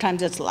 and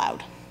sometimes it's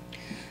loud.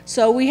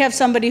 So we have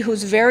somebody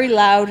who's very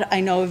loud, I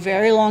know a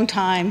very long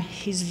time,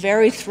 he's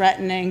very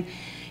threatening,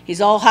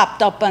 he's all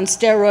hopped up on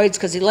steroids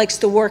because he likes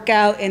to work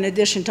out in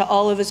addition to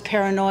all of his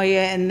paranoia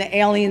and the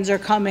aliens are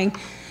coming.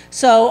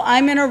 So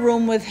I'm in a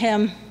room with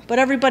him, but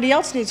everybody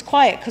else needs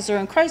quiet because they're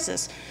in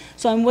crisis.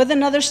 So I'm with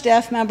another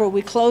staff member,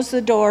 we close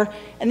the door,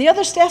 and the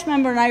other staff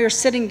member and I are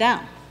sitting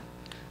down.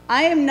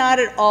 I am not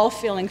at all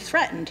feeling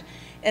threatened.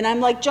 And I'm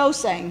like Joe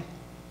saying,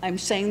 I'm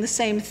saying the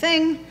same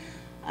thing.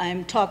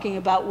 I'm talking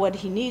about what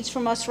he needs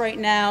from us right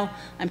now.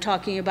 I'm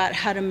talking about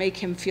how to make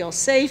him feel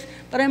safe,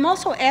 but I'm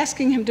also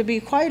asking him to be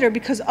quieter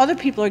because other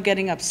people are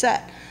getting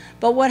upset.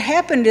 But what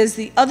happened is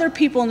the other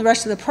people in the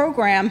rest of the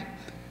program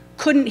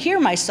couldn't hear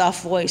my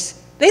soft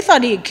voice. They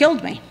thought he had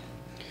killed me.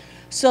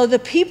 So the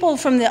people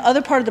from the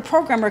other part of the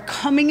program are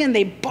coming in,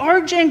 they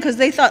barge in because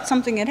they thought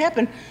something had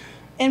happened.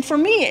 And for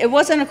me, it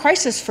wasn't a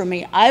crisis for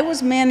me. I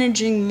was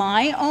managing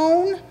my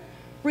own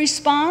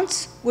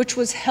response, which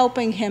was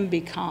helping him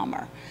be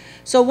calmer.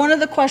 So one of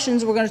the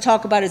questions we're going to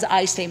talk about is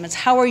I statements.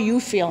 How are you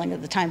feeling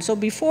at the time? So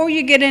before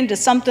you get into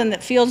something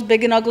that feels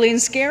big and ugly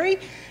and scary,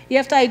 you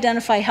have to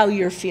identify how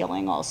you're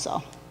feeling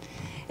also.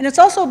 And it's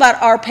also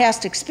about our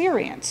past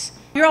experience.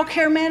 You're all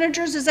care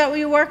managers, is that where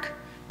you work?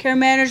 Care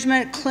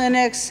management,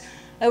 clinics,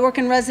 I work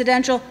in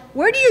residential.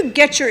 Where do you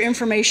get your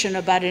information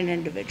about an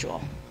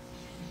individual?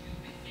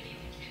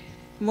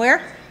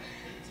 Where?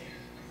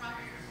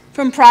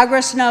 From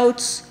progress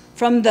notes,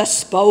 from the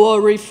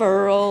SPOA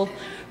referral,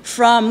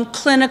 from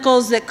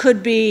clinicals that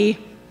could be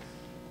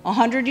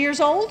 100 years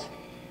old,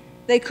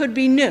 they could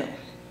be new.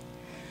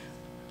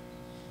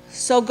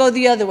 So go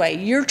the other way.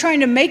 You're trying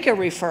to make a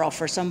referral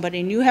for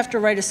somebody and you have to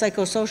write a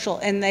psychosocial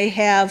and they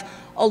have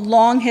a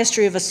long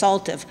history of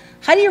assaultive.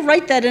 How do you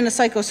write that in a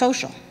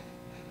psychosocial?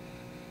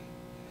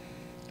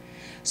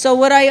 So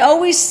what I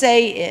always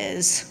say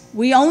is,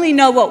 we only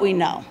know what we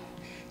know.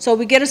 So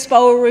we get a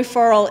SPOA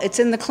referral, it's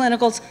in the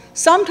clinicals.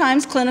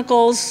 Sometimes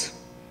clinicals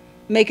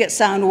make it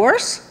sound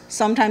worse,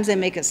 sometimes they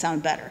make it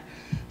sound better.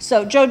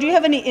 So Joe, do you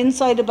have any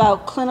insight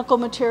about clinical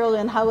material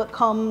and how it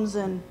comes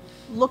and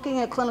looking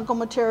at clinical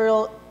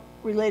material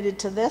related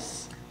to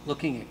this?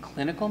 Looking at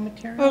clinical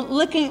material? Or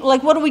looking,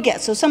 like what do we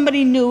get? So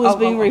somebody new is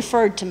being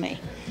referred to me.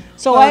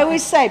 So Well, I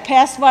always say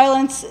past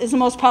violence is the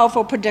most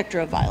powerful predictor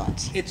of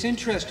violence. It's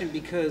interesting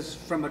because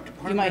from a have to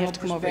come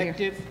departmental over here.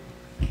 perspective,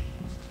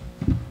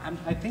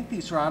 I think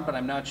these are on, but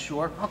I'm not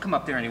sure. I'll come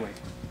up there anyway.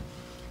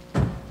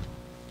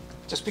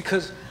 Just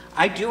because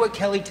I do what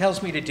Kelly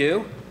tells me to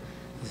do.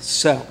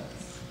 So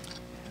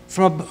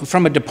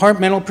from a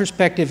departmental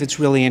perspective, it's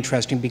really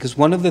interesting because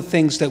one of the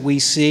things that we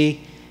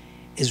see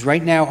is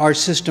right now our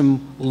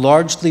system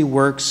largely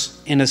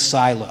works in a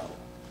silo.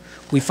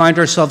 We find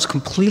ourselves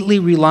completely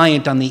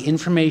reliant on the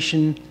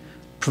information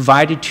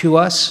provided to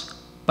us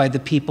by the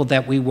people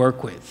that we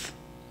work with.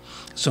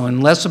 So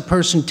unless a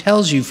person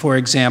tells you, for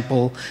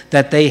example,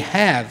 that they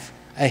have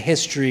a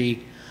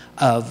history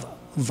of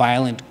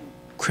violent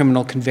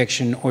criminal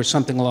conviction or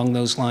something along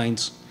those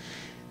lines,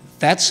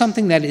 that's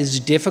something that is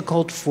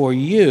difficult for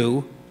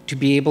you to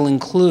be able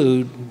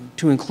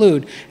to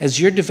include as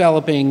you're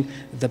developing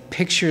the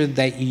picture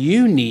that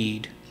you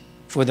need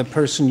for the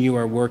person you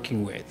are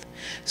working with.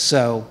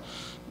 So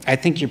I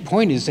think your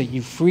point is that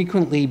you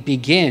frequently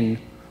begin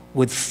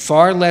with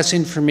far less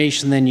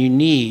information than you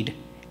need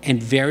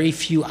and very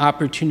few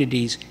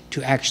opportunities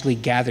to actually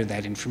gather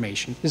that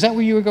information. Is that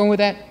where you were going with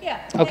that?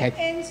 Yeah. Okay.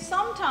 And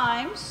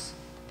sometimes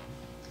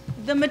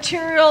the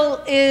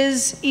material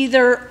is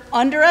either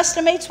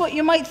underestimates what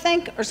you might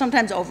think or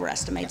sometimes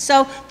overestimates.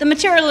 So the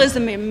material is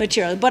the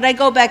material. But I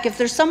go back, if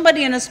there's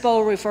somebody in a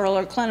SPOA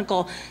referral or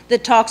clinical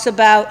that talks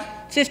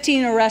about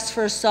 15 arrests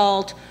for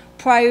assault,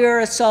 prior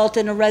assault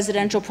in a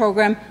residential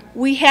program,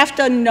 we have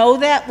to know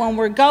that when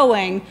we're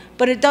going,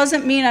 but it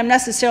doesn't mean I'm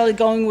necessarily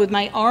going with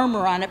my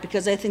armor on it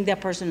because I think that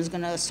person is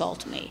going to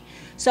assault me.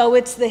 So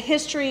it's the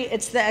history,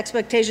 it's the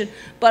expectation,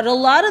 but a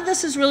lot of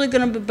this is really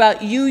going to be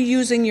about you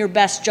using your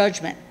best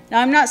judgment. Now,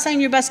 I'm not saying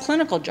your best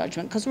clinical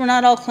judgment because we're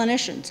not all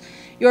clinicians.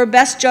 Your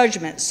best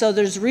judgment. So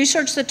there's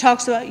research that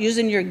talks about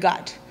using your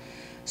gut.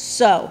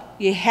 So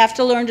you have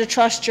to learn to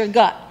trust your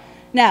gut.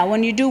 Now,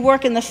 when you do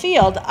work in the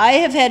field, I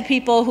have had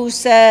people who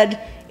said,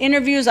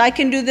 interviews, I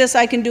can do this,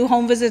 I can do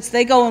home visits.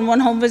 They go in one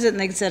home visit and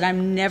they said,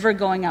 I'm never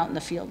going out in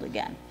the field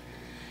again.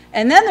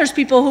 And then there's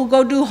people who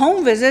go do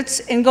home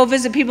visits and go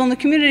visit people in the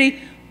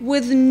community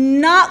with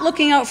not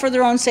looking out for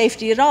their own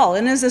safety at all.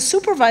 And as a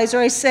supervisor,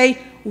 I say,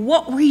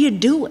 what were you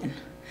doing?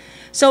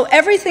 So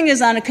everything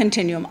is on a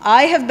continuum.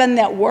 I have been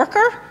that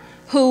worker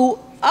who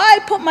I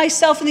put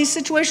myself in these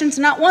situations,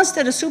 not once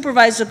did a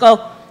supervisor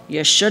go,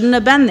 you shouldn't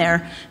have been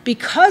there,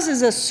 because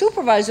as a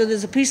supervisor,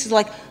 there's a piece of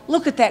like,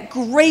 look at that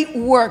great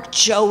work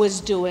Joe is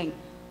doing.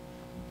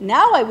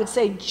 Now I would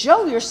say,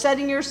 Joe, you're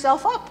setting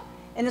yourself up,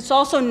 and it's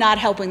also not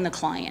helping the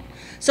client.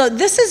 So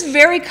this is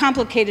very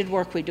complicated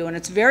work we do, and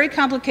it's very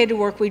complicated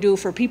work we do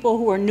for people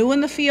who are new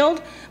in the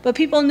field, but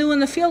people new in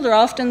the field are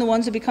often the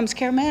ones that becomes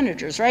care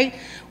managers, right?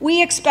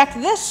 We expect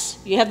this,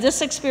 you have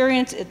this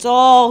experience, it's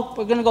all,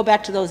 we're gonna go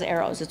back to those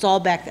arrows, it's all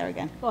back there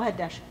again. Go ahead,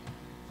 Desh.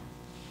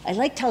 I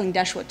like telling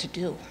Desh what to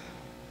do.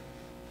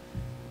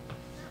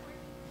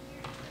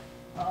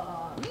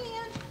 Man.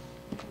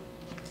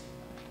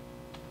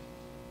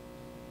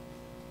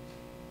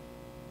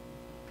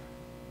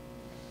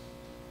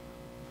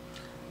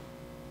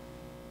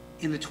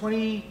 In the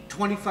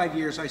 25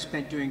 years I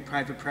spent doing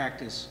private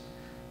practice,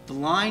 the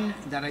line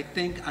that I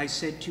think I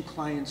said to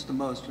clients the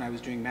most when I was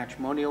doing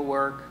matrimonial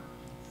work,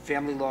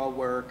 family law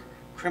work,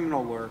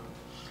 criminal work,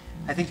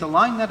 I think the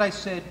line that I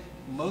said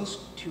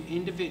most to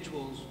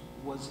individuals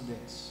was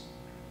this: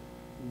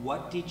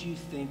 what did you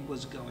think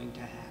was going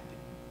to happen?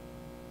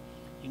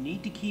 You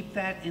need to keep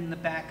that in the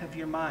back of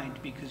your mind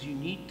because you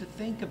need to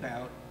think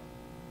about,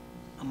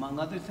 among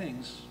other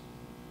things,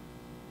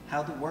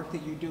 how the work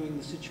that you're doing,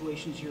 the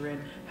situations you're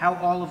in, how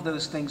all of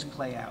those things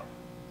play out.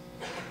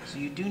 So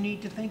you do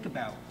need to think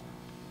about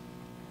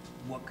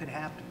what could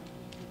happen.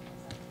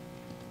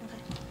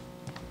 Okay.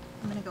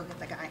 I'm gonna go get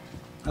the guy.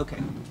 Okay.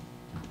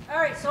 All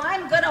right, so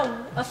I'm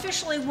gonna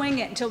officially wing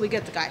it until we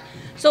get the guy.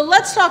 So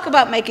let's talk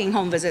about making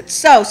home visits.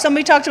 So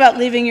somebody talked about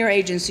leaving your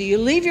agency. You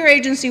leave your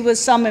agency with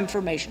some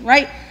information,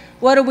 right?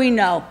 What do we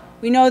know?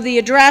 We know the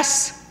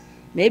address.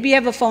 Maybe you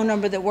have a phone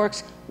number that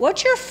works.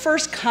 What's your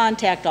first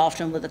contact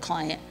often with a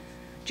client?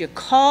 Do you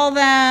call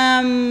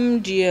them?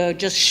 Do you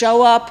just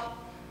show up?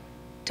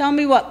 Tell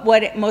me what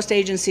most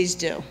agencies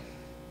do.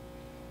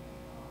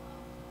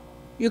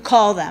 You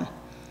call them.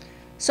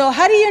 So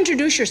how do you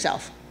introduce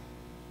yourself?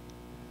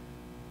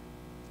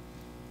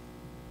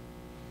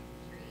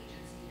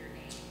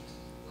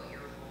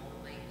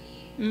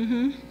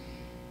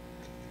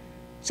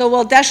 So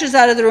while Desh is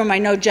out of the room, I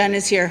know Jen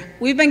is here.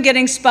 We've been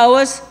getting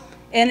SPOAs,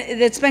 and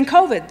it's been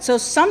COVID. So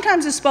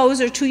sometimes the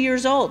SPOAs are 2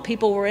 years old.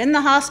 People were in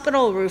the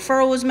hospital, a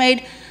referral was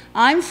made.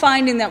 I'm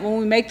finding that when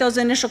we make those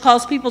initial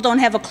calls, people don't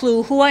have a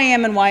clue who I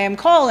am and why I'm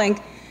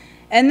calling.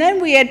 And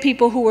then we had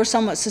people who were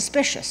somewhat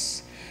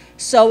suspicious.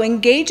 So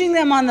engaging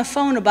them on the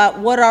phone about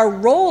what our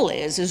role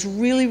is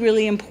really,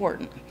 really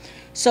important.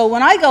 So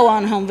when I go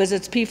on home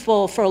visits,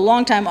 people for a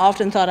long time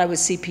often thought I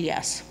was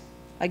CPS.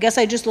 I guess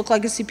I just look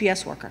like a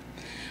CPS worker.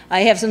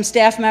 I have some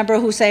staff member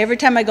who say every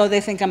time I go,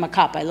 they think I'm a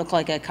cop. I look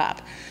like a cop.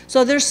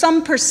 So there's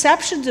some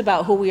perceptions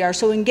about who we are.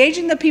 So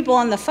engaging the people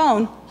on the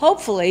phone,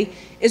 hopefully,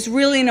 is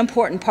really an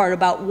important part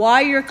about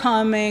why you're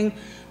coming,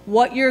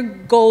 what your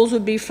goals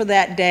would be for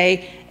that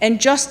day,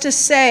 and just to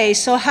say,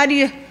 so how do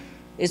you,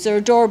 is there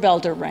a doorbell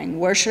to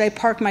ring? Where should I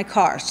park my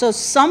car? So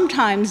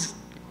sometimes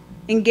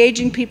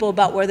engaging people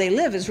about where they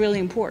live is really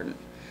important.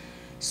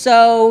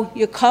 So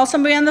you call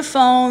somebody on the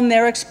phone,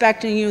 they're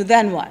expecting you,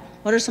 then what?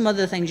 What are some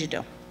other things you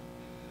do?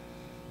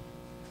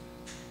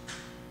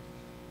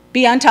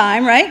 Be on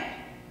time, right?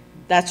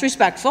 That's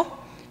respectful.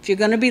 If you're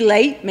going to be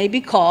late,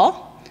 maybe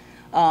call.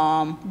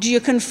 Do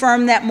you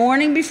confirm that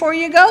morning before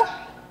you go?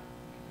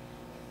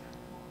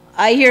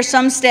 I hear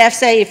some staff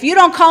say, if you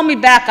don't call me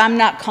back, I'm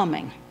not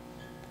coming.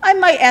 I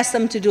might ask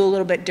them to do a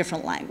little bit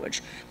different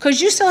language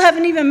because you still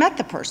haven't even met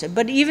the person.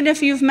 But even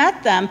if you've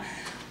met them,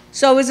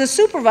 so as a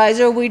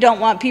supervisor, we don't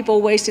want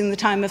people wasting the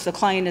time if the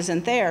client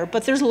isn't there,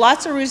 but there's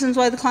lots of reasons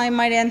why the client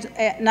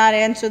might not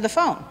answer the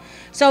phone.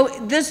 So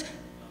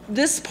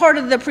this part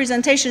of the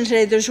presentation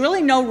today, there's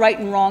really no right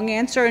and wrong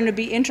answer, and it'd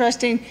be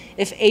interesting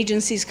if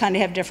agencies kind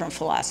of have different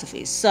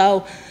philosophies.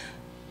 So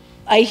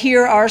I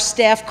hear our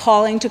staff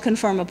calling to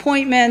confirm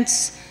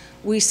appointments.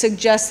 We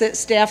suggest that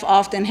staff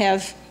often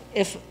have,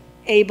 if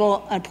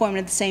able, an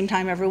appointment at the same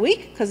time every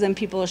week, because then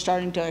people are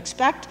starting to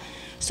expect.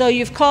 So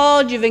you've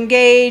called, you've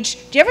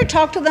engaged. Do you ever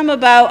talk to them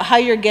about how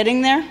you're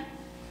getting there?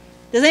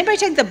 Does anybody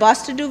take the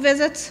bus to do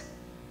visits?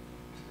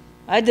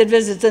 I did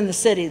visits in the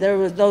city. There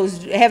was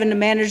those, having to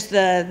manage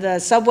the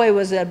subway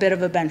was a bit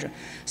of a bender.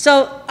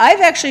 So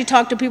I've actually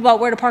talked to people about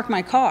where to park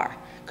my car,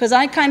 because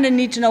I kind of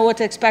need to know what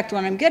to expect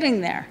when I'm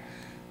getting there.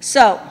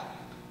 So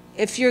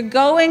if you're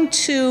going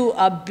to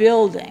a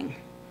building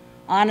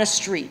on a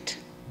street,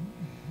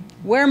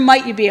 where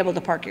might you be able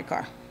to park your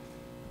car?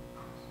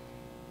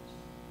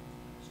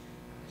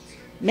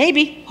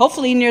 Maybe,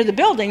 hopefully near the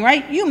building,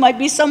 right? You might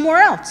be somewhere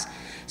else.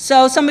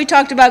 So somebody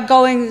talked about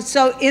going,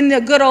 so in the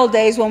good old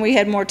days when we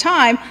had more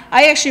time,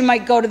 I actually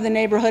might go to the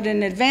neighborhood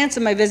in advance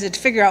of my visit to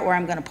figure out where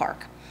I'm going to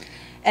park.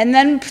 And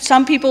then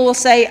some people will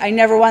say, I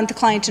never want the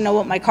client to know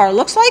what my car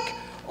looks like,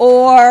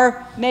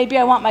 or maybe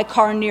I want my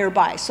car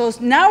nearby. So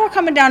now we're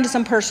coming down to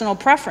some personal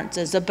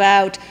preferences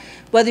about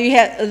whether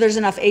there's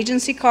enough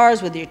agency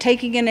cars, whether you're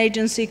taking an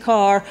agency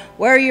car,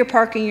 where you're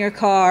parking your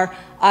car.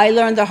 I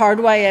learned the hard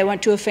way. I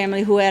went to a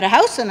family who had a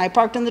house, and I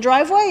parked in the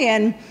driveway,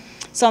 and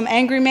some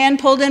angry man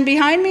pulled in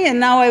behind me, and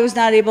now I was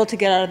not able to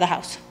get out of the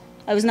house.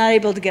 I was not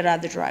able to get out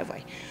of the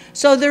driveway.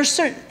 So there's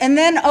certain, and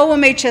then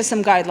OMH has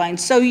some guidelines.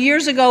 So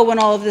years ago when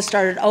all of this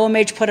started,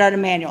 OMH put out a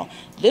manual.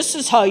 This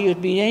is how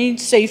you'd need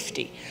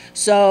safety.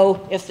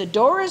 So if the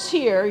door is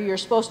here, you're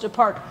supposed to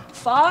park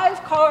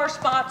 5 car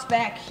spots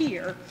back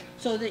here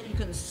so that you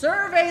can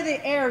survey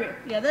the area.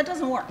 Yeah, that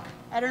doesn't work.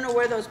 I don't know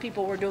where those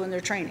people were doing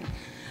their training.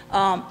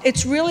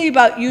 It's really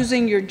about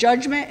using your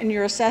judgment and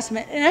your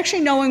assessment and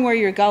actually knowing where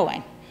you're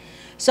going.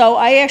 So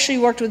I actually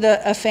worked with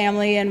a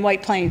family in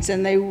White Plains,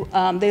 and they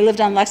lived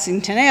on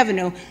Lexington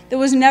Avenue. There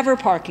was never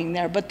parking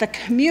there, but the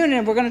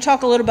community, we're going to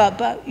talk a little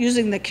about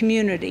using the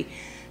community.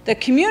 The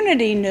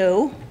community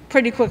knew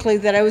pretty quickly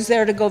that I was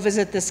there to go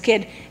visit this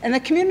kid, and the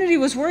community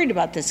was worried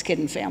about this kid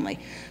and family.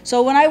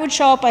 So when I would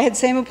show up, I had the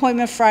same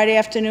appointment Friday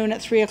afternoon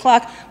at 3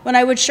 o'clock. When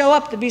I would show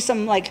up, there'd be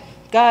some like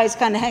guys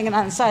kind of hanging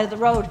on the side of the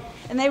road,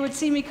 and they would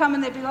see me come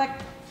and they'd be like,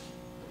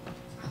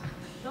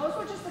 those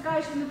were just the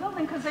guys in the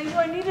building because they knew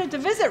I needed to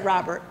visit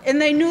Robert.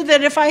 And they knew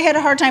that if I had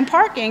a hard time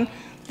parking,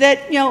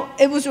 that, you know,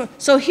 it was,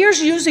 so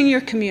here's using your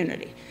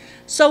community.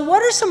 So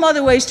what are some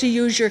other ways to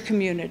use your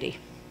community?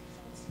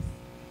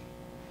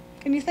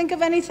 Can you think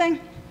of anything?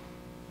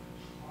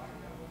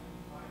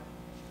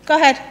 Go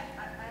ahead. I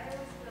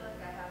always feel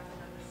like I have to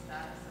know the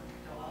status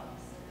of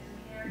dogs in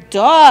the area.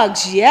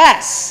 Dogs,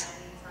 yes.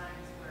 Many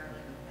times where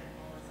like a pit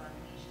bull is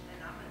unleashed,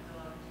 and I'm a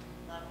dog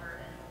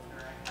lover and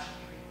owner. I have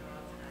 3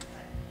 dogs and I've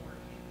had 4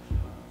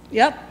 huge dogs.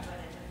 Yep. But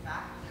in the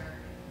factor,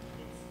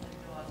 it's the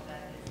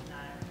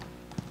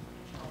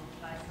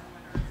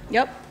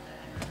Yep.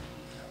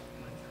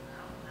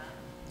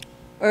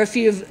 Or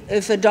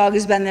if a dog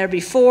has been there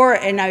before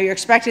and now you're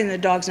expecting the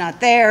dog's not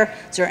there,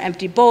 is there an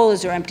empty bowl,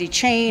 is there an empty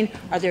chain,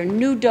 are there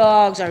new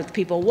dogs, are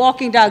people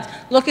walking dogs?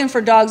 Looking for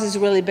dogs is a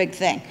really big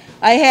thing.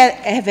 I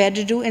have had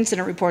to do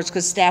incident reports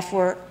because staff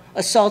were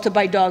assaulted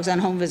by dogs on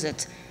home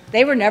visits.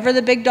 They were never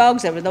the big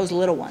dogs, they were those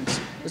little ones,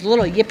 those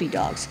little yippy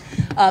dogs.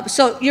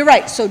 So you're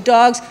right, so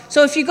dogs,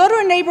 so if you go to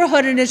a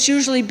neighborhood and it's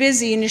usually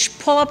busy and you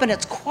pull up and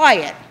it's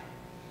quiet,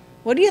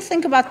 what do you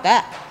think about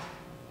that?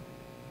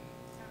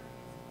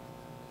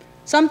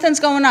 Something's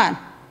going on,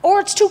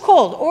 or it's too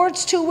cold, or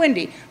it's too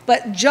windy.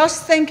 But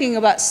just thinking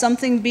about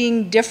something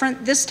being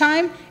different this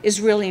time is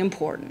really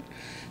important.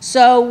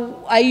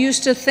 So I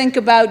used to think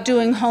about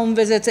doing home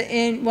visits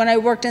when I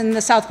worked in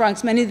the South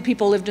Bronx. Many of the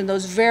people lived in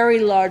those very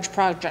large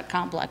project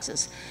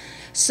complexes.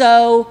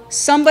 So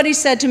somebody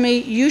said to me,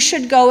 you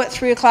should go at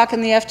 3 o'clock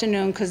in the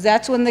afternoon because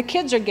that's when the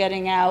kids are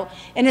getting out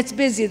and it's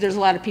busy, there's a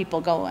lot of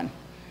people going.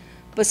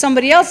 But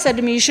somebody else said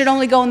to me, you should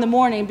only go in the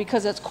morning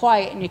because it's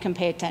quiet and you can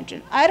pay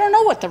attention. I don't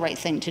know what the right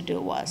thing to do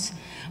was.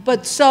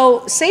 But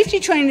so safety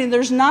training,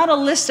 there's not a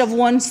list of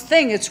one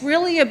thing. It's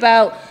really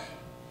about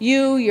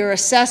you, your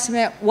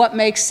assessment, what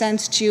makes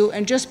sense to you,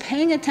 and just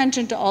paying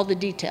attention to all the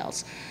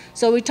details.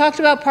 So we talked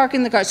about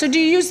parking the car. So do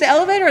you use the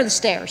elevator or the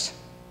stairs?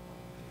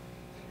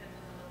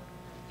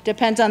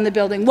 Depends on the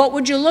building. What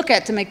would you look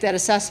at to make that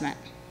assessment?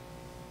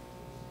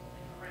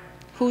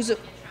 Who's...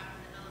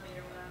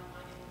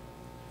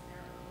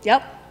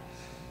 Yep,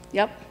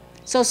 yep.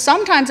 So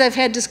sometimes I've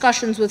had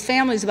discussions with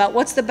families about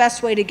what's the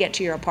best way to get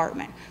to your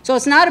apartment. So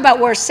it's not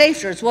about where's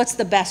safer, it's what's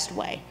the best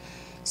way.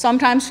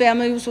 Sometimes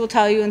families will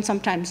tell you and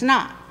sometimes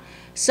not.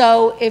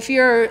 So if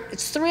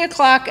it's 3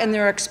 o'clock and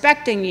they're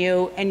expecting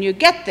you and you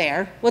get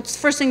there, what's the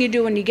first thing you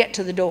do when you get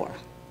to the door?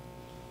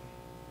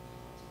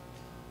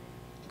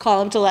 Call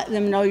them to let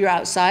them know you're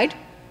outside.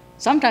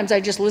 Sometimes I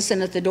just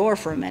listen at the door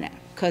for a minute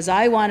because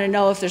I want to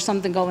know if there's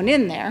something going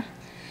in there.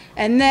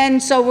 And then,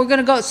 so we're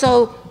going to go,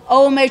 so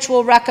OMH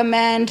will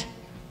recommend,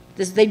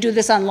 they do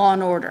this on Law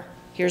and Order.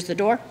 Here's the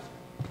door.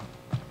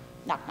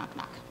 Knock, knock,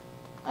 knock.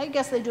 I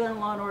guess they do it in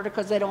Law and Order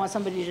because they don't want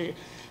somebody to.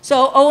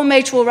 So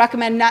OMH will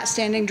recommend not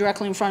standing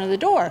directly in front of the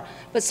door.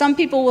 But some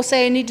people will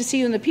say, I need to see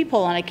you in the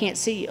peephole and I can't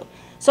see you.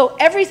 So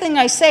everything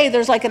I say,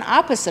 there's like an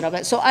opposite of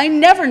it. So I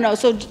never know.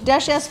 So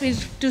Dash asked me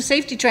to do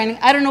safety training.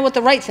 I don't know what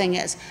the right thing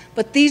is.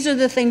 But these are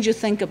the things you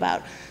think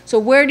about. So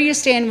where do you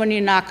stand when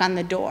you knock on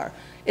the door?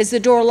 Is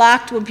the door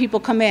locked when people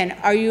come in?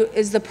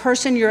 Is the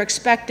person you're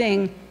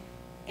expecting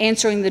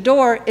answering the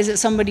door, is it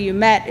somebody you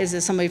met? Is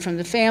it somebody from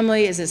the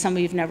family? Is it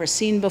somebody you've never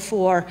seen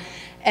before?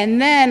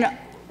 And then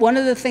one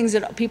of the things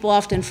that people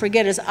often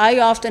forget is I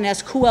often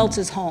ask who else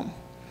is home?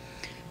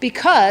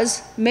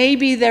 Because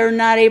maybe they're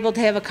not able to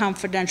have a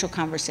confidential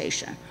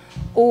conversation.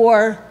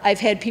 Or I've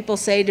had people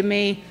say to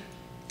me,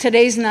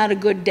 today's not a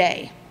good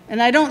day.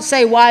 And I don't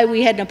say why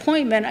we had an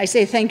appointment, I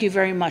say thank you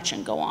very much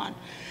and go on.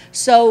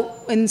 So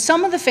in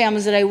some of the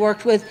families that I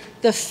worked with,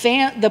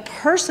 the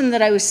person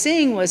that I was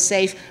seeing was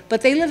safe,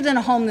 but they lived in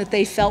a home that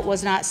they felt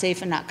was not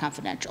safe and not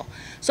confidential.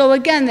 So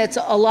again, that's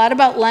a lot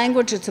about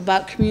language, it's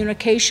about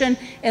communication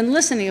and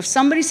listening. If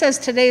somebody says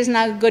today is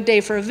not a good day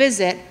for a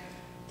visit,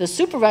 the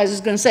supervisor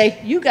is going to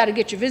say, you got to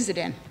get your visit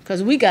in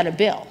because we got a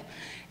bill.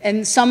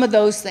 And some of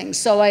those things.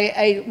 So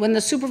when the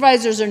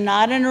supervisors are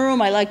not in a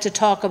room, I like to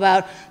talk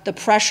about the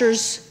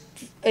pressures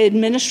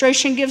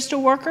administration gives to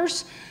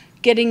workers.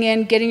 Getting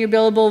in, getting your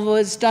billable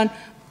was done,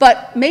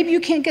 but maybe you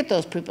can't get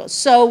those people.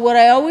 So what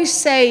I always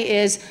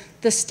say is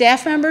the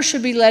staff members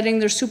should be letting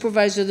their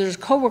supervisor, their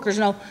coworkers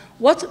know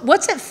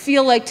what's it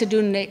feel like to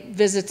do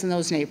visits in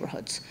those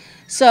neighborhoods.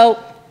 So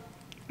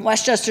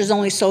Westchester's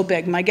only so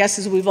big. My guess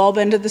is we've all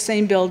been to the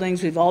same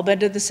buildings, we've all been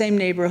to the same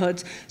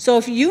neighborhoods. So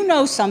if you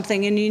know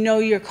something and you know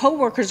your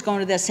coworker's going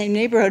to that same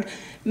neighborhood,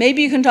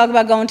 maybe you can talk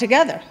about going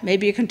together.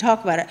 Maybe you can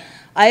talk about it.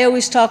 I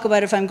always talk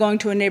about if I'm going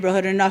to a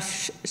neighborhood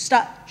enough,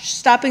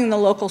 stopping in the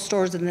local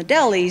stores and the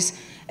delis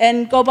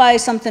and go buy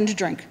something to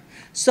drink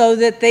so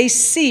that they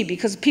see,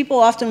 because people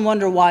often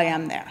wonder why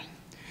I'm there.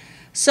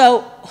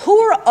 So who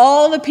are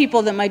all the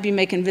people that might be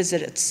making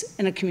visits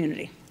in a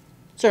community?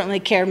 Certainly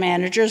care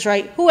managers,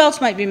 right? Who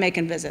else might be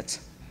making visits?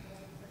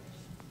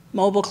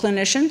 Mobile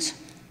clinicians.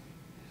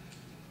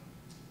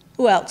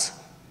 Who else?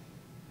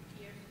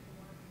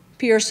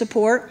 Peer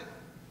support.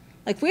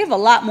 Like we have a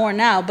lot more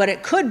now, but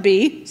it could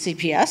be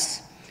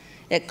CPS,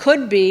 it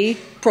could be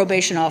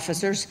probation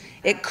officers,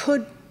 it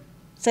could,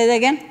 say that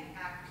again?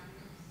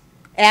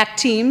 ACT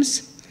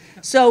teams.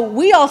 So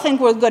we all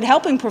think we're good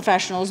helping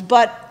professionals,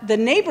 but the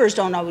neighbors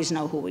don't always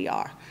know who we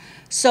are.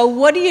 So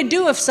what do you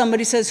do if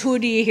somebody says, who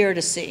do you here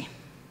to see?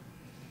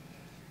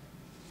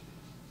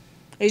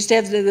 I used to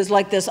have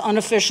this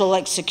unofficial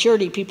like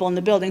security people in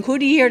the building. Who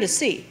do you here to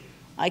see?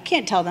 I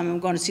can't tell them I'm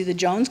going to see the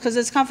Jones because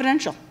it's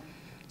confidential.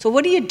 So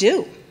what do you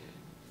do?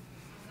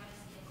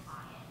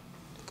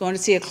 Going to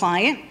see a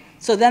client.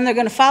 So then they're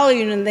going to follow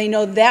you and they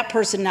know that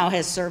person now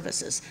has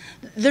services.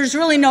 There's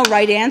really no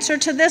right answer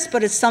to this,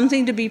 but it's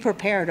something to be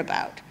prepared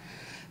about.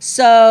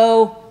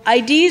 So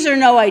IDs or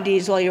no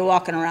IDs while you're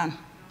walking around?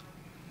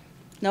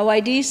 No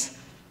IDs?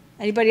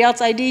 Anybody else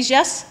IDs,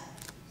 yes?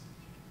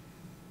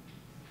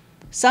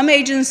 Some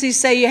agencies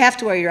say you have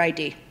to wear your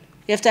ID.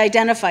 You have to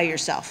identify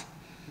yourself.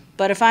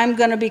 But if I'm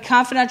going to be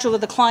confidential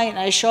with a client and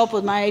I show up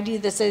with my ID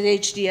that says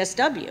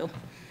HDSW.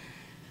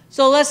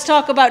 So let's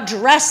talk about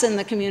dress in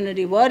the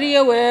community. What do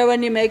you wear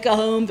when you make a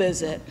home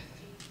visit?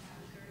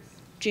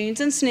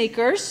 Jeans and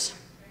sneakers.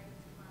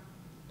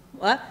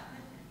 What?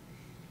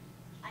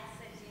 I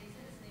said jeans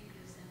and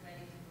sneakers and ready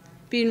to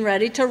run. Being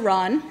ready to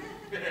run.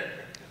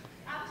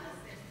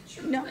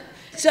 No.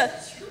 So,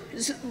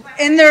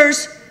 and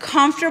there's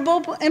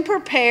comfortable and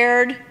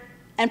prepared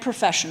and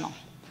professional.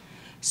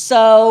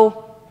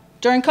 So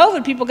during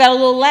COVID, people got a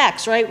little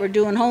lax, right? We're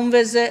doing home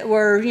visit,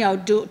 we're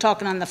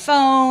talking on the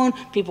phone,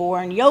 people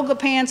wearing yoga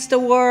pants to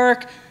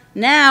work.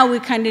 Now we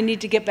kind of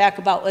need to get back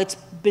about it's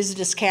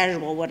business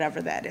casual,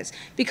 whatever that is.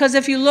 Because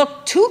if you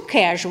look too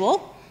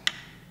casual,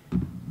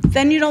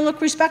 then you don't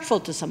look respectful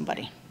to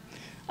somebody.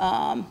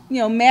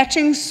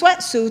 Matching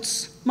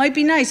sweatsuits might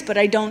be nice, but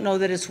I don't know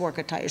that it's work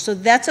attire. So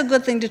that's a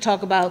good thing to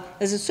talk about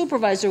as a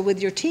supervisor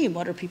with your team.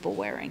 What are people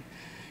wearing?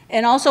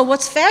 And also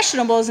what's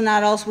fashionable is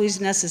not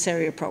always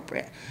necessarily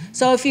appropriate.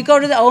 So if you go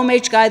to the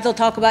OMH guide, they'll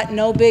talk about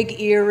no big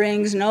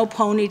earrings, no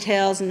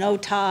ponytails, no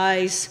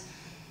ties.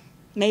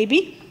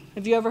 Maybe.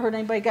 Have you ever heard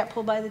anybody get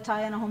pulled by the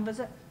tie on a home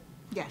visit?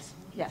 Yes.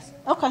 Yes.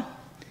 Okay.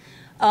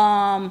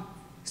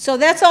 So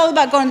that's all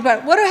about going to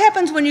bed. What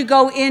happens when you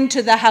go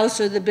into the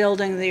house or the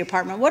building or the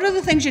apartment? What are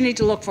the things you need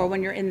to look for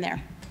when you're in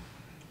there?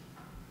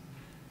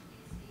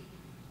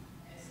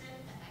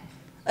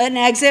 An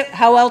exit,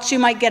 how else you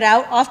might get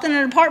out. Often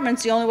in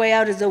apartments, the only way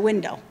out is a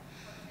window.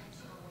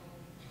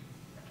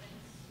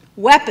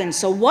 Weapons.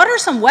 So what are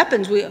some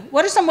weapons?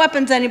 What are some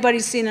weapons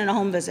anybody's seen in a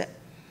home visit?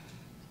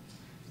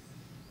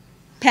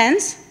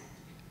 Pens?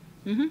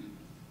 Mm-hmm.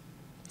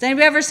 Has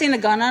anybody ever seen a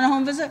gun on a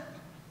home visit?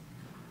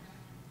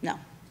 No.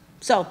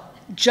 So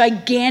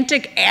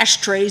gigantic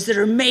ashtrays that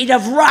are made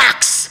of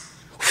rocks.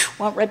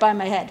 Whew, went right by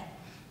my head.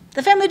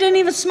 The family didn't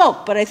even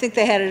smoke, but I think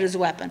they had it as a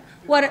weapon.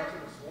 What?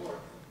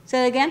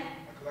 Say that again?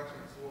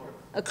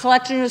 A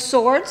collection of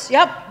swords,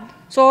 yep.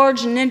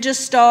 Swords, ninja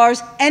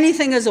stars,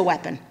 anything is a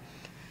weapon.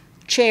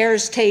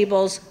 Chairs,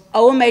 tables.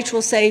 OMH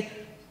will say,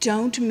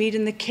 don't meet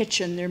in the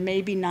kitchen. There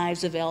may be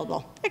knives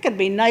available. There could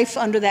be a knife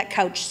under that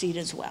couch seat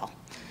as well.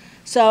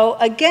 So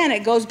again,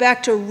 it goes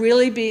back to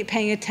really be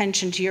paying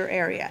attention to your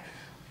area.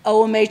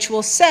 OMH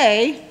will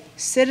say,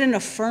 sit in a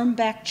firm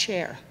back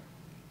chair.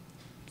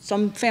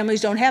 Some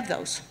families don't have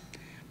those.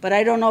 But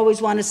I don't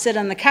always want to sit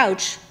on the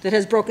couch that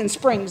has broken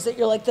springs that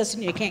you're like this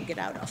and you can't get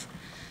out of.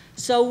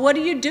 So what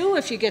do you do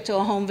if you get to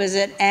a home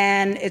visit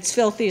and it's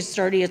filthy, it's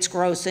dirty, it's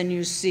gross, and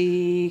you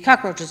see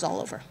cockroaches all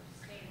over?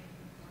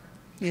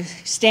 You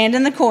stand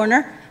in the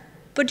corner,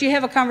 but do you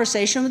have a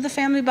conversation with the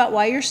family about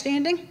why you're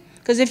standing?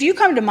 Because if you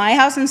come to my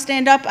house and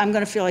stand up, I'm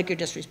going to feel like you're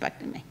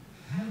disrespecting me.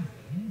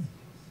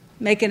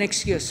 Make an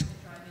excuse.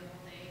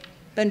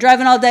 Been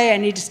driving all day, I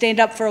need to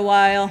stand up for a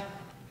while.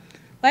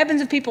 What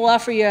happens if people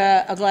offer you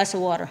a glass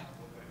of water?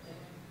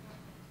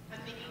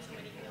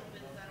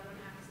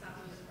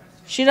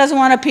 She doesn't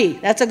want to pee.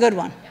 That's a good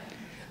one.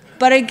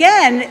 But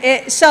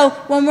again, so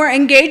when we're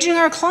engaging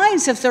our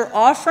clients, if they're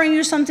offering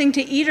you something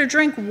to eat or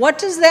drink, what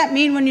does that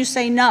mean when you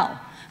say no?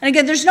 And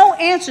again, there's no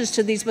answers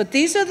to these, but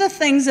these are the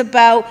things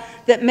about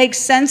that make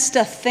sense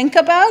to think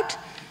about.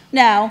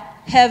 Now,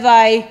 have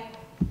I,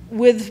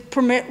 with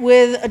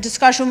a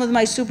discussion with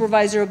my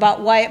supervisor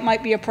about why it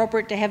might be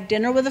appropriate to have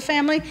dinner with a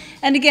family?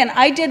 And again,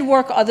 I did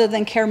work other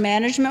than care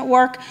management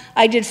work.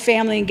 I did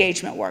family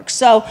engagement work.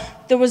 So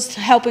there was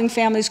helping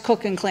families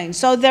cook and clean.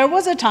 So there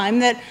was a time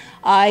that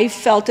I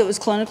felt it was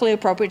clinically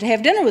appropriate to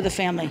have dinner with a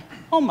family.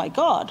 Oh my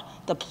God,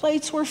 the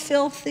plates were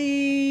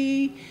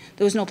filthy.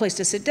 There was no place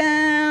to sit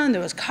down.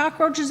 There was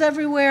cockroaches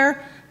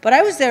everywhere. But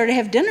I was there to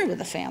have dinner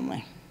with a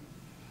family.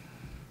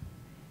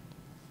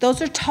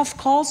 Those are tough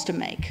calls to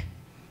make.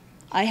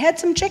 I had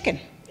some chicken.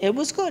 It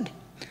was good.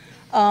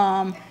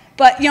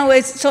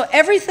 But, so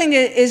everything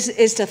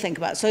is to think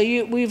about. So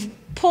we've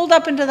pulled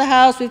up into the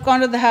house. We've gone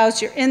to the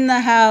house. You're in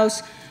the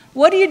house.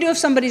 What do you do if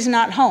somebody's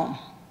not home?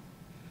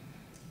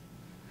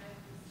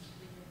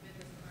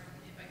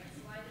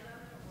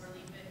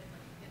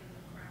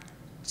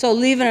 So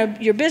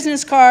leaving your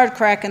business card,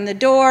 cracking the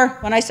door.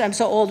 When I'm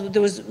so old,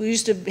 we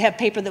used to have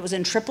paper that was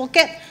in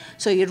triplicate.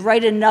 So you'd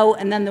write a note,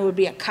 and then there would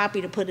be a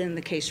copy to put in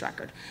the case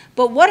record.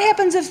 But what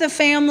happens if the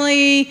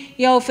family,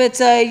 if it's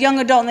a young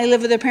adult and they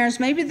live with their parents,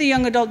 maybe the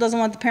young adult doesn't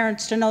want the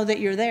parents to know that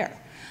you're there.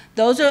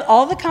 Those are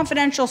all the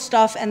confidential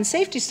stuff and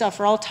safety stuff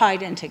are all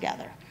tied in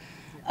together.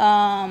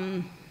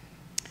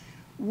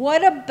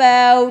 What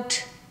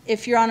about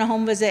if you're on a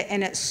home visit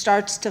and it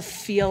starts to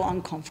feel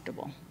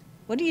uncomfortable?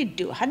 What do you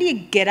do? How do you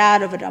get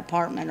out of an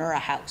apartment or a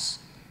house?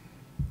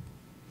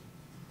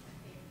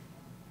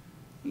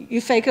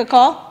 You fake a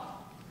call?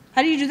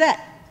 How do you do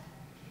that?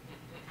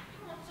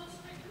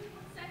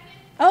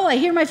 Oh, I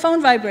hear my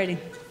phone vibrating.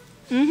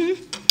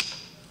 Mm-hmm.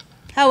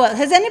 How else?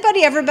 Has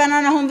anybody ever been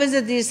on a home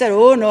visit that you said,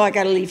 oh, no, I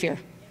got to leave here?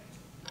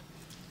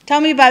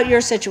 Tell me about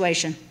your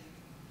situation.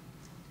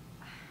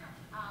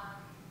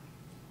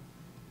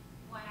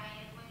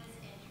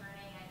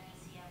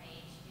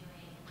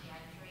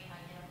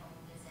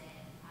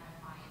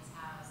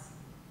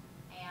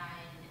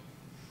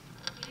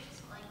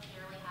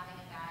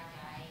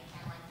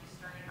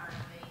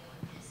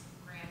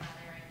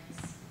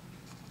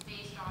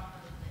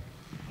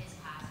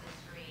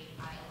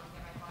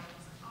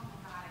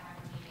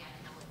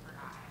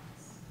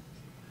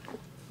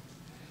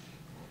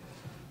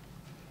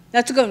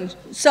 That's a good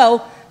one.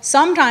 So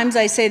sometimes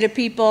I say to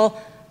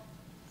people,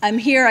 I'm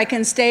here, I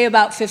can stay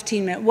about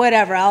 15 minutes,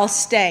 whatever, I'll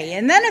stay.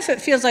 And then if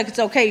it feels like it's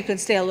okay, you can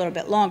stay a little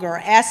bit longer, or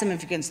ask them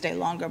if you can stay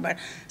longer. But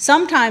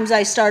sometimes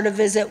I start a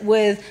visit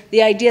with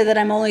the idea that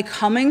I'm only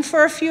coming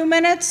for a few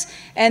minutes,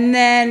 and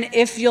then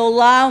if you'll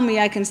allow me,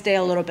 I can stay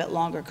a little bit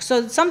longer.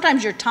 So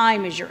sometimes your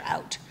time is your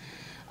out.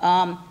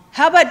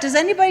 How about, does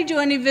anybody do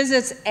any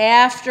visits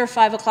after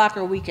 5 o'clock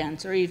or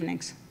weekends or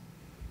evenings?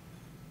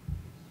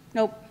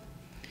 Nope.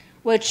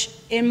 Which,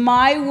 in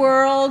my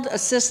world, a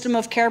system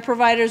of care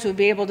providers would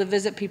be able to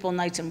visit people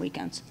nights and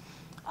weekends.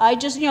 I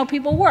just,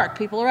 people work,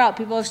 people are out,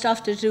 people have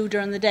stuff to do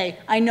during the day.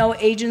 I know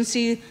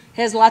agency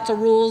has lots of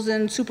rules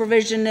and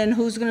supervision and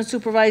who's going to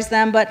supervise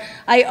them, but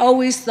I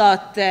always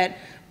thought that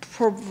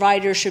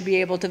providers should be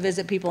able to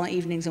visit people on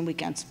evenings and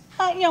weekends.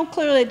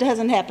 Clearly it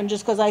hasn't happened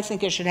just because I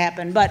think it should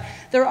happen, but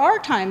there are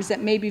times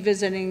that maybe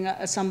visiting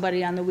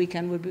somebody on the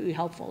weekend would be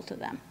helpful to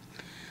them.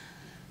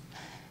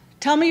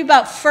 Tell me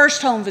about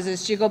first home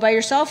visits. Do you go by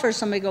yourself or does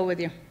somebody go with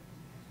you?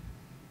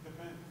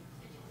 Depends.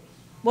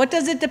 What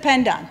does it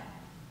depend on?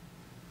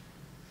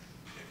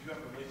 If you have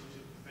a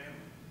relationship with the family.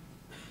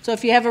 So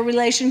if you have a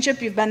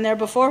relationship, you've been there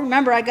before.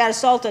 Remember, I got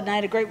assaulted and I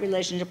had a great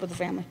relationship with the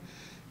family.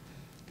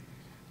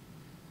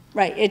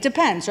 Right, it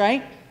depends,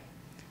 right?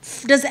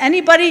 Does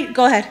anybody,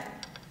 go ahead.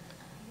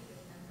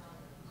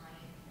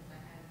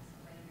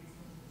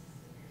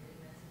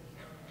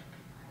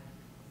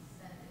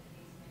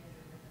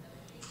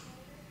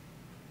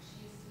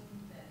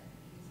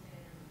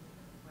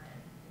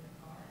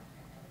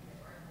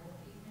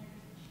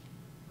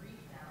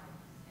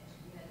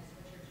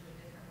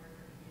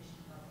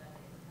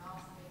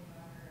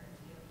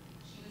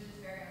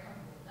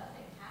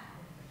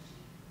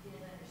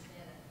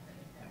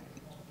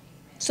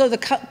 So the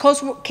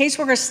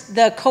caseworker,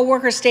 the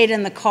co-worker stayed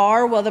in the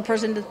car while the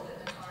person did?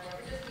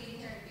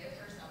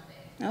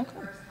 Okay.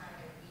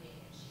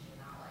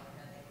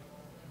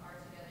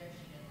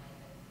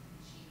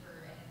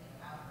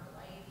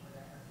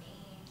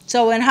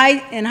 So in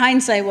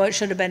hindsight, what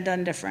should have been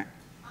done different?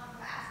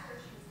 Asked her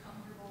if she was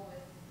comfortable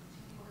with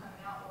people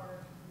coming out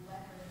or let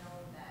her know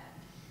that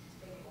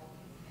they were both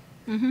case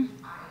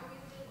managers. I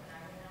always did when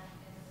I went out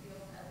in the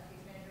field as a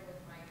case manager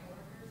with my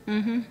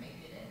coworkers. They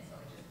didn't, so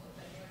it just looked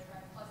like they were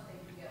friends. Plus, they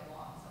do get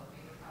along, so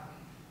they were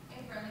probably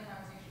in friendly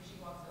conversation. She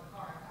walks to the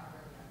car and got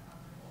really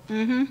uncomfortable.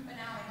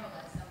 But now I know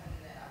that's somebody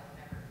that I would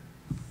never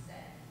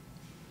send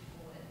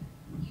people with.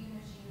 Even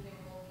if she knew they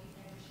were both case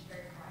managers, she's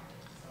very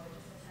private, so it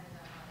just depends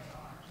on how they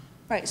are.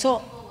 Right,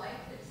 so, People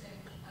like this and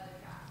other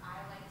guys.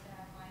 I like to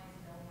have clients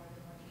know more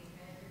than one case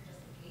manager just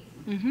in case,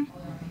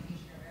 while they're on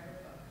vacation or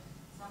whatever, but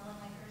someone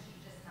like her,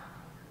 she's just not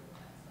comfortable with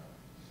that,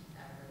 so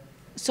that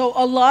really is. so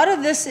a lot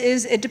of this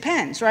is, it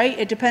depends, right?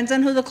 It depends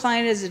on who the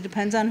client is, it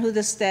depends on who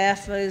the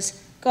staff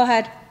is. Go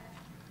ahead.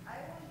 I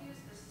will use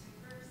the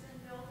supers in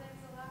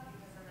buildings a lot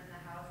because I'm in the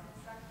housing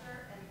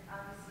sector, and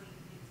obviously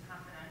it's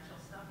confidential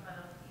stuff,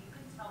 but you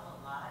can tell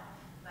a lot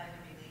by the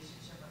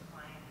relationship a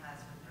client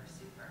has with their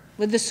super.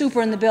 With the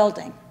super in the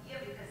building. Yeah,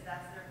 because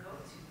that's their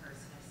go-to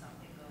person if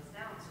something goes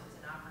down, so it's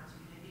an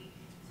opportunity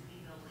to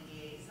be the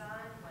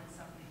liaison when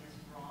something is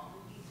wrong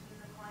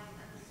between the client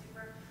and the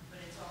super,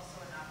 but it's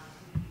also an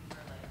opportunity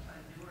for like a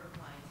newer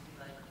client to be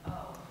like,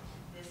 oh,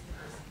 this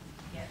person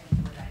can get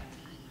me what I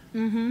need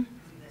through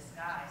this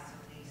guy, so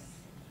they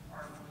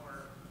are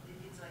more,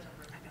 it's like a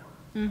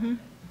rapport.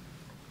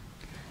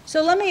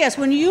 So let me ask,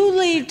 when you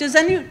leave,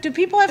 do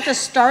people have to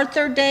start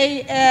their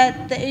day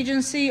at the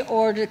agency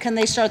or can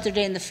they start their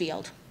day in the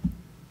field?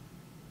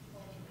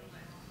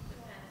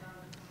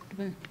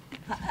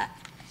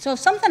 So if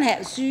something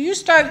happens, so you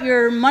start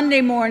your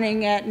Monday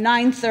morning at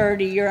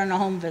 9:30, you're on a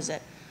home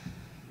visit,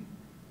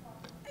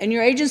 and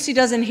your agency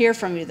doesn't hear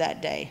from you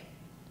that day,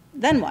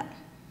 then what?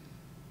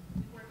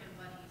 Working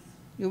buddies.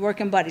 You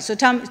work in buddies. So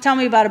tell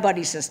me about a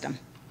buddy system.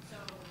 So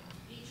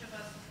each of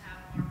us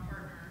have our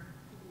partner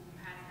who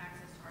has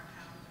access to our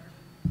calendar.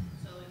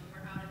 So if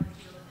we're out in the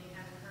field and they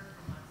haven't heard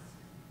from us,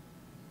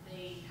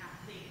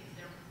 it's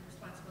their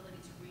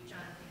responsibility to reach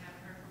out. If they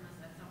haven't heard from us,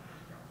 that's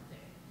something throughout the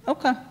day.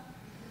 Okay.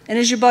 And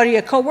is your buddy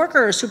a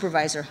coworker or a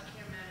supervisor? Care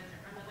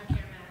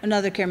manager,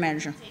 Another care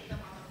manager. take them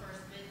on the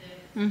first visit.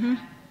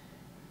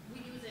 We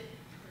use it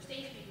for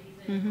safety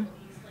reasons. But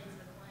we explain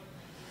to the client,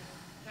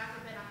 like, God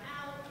forbid I'm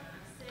out,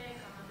 I'm sick,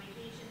 I'm on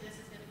vacation,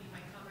 this is going to be my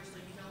coverage, so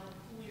you know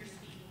who you're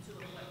speaking to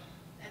and what,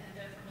 and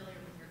they're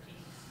familiar with your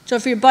case. So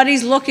if your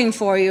buddy's looking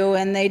for you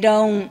and they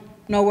don't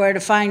know where to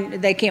find,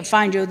 they can't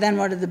find you, then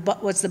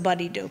what's the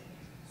buddy do?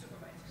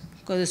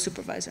 Supervisor. Go to the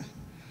supervisor.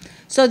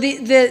 So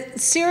the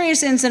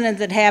serious incident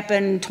that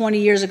happened 20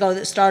 years ago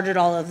that started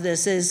all of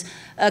this is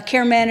a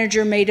care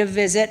manager made a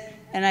visit,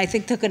 and I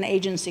think took an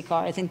agency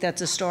car. I think that's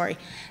a story.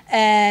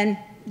 And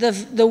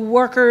the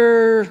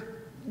worker,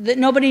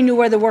 nobody knew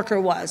where the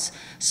worker was.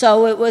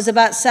 So it was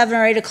about 7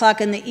 or 8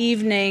 o'clock in the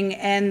evening,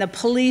 and the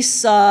police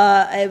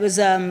saw, it was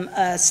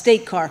a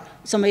state car.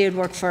 Somebody had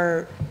worked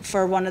for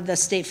one of the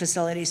state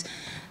facilities.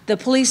 the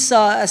police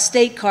saw a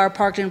state car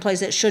parked in a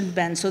place it shouldn't have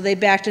been, so they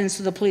backed in,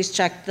 so the police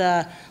checked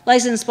the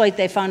license plate,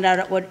 they found out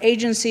at what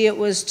agency it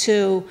was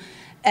to,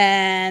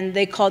 and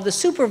they called the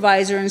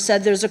supervisor and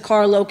said there's a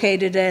car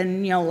located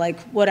in, you know, like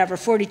whatever,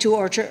 42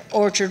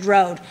 Orchard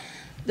Road.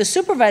 The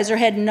supervisor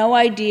had no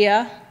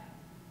idea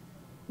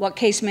what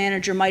case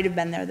manager might have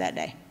been there that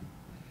day.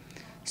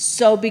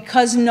 So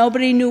because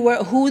nobody knew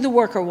who the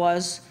worker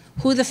was,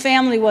 who the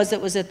family was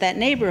that was at that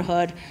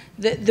neighborhood,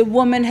 the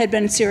woman had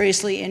been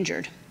seriously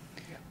injured.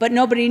 But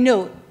nobody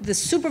knew. The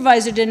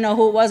supervisor didn't know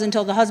who it was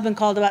until the husband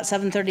called about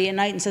 7:30 at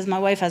night and says, my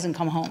wife hasn't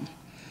come home.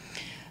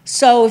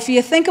 So if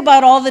you think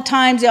about all the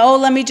times, oh,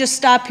 let me just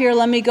stop here,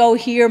 let me go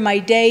here, my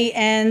day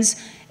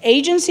ends.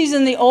 Agencies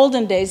in the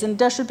olden days, and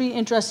that should be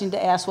interesting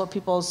to ask what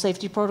people's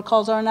safety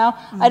protocols are now.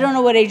 I don't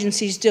know what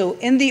agencies do.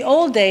 In the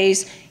old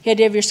days, you had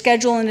to have your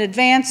schedule in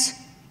advance,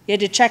 you had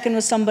to check in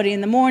with somebody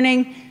in the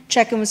morning,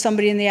 check in with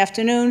somebody in the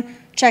afternoon,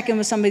 check in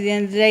with somebody at the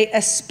end of the day,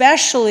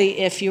 especially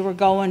if you were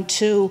going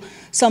to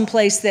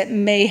someplace that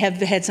may have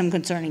had some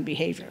concerning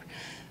behavior.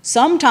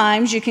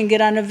 Sometimes you can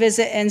get on a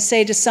visit and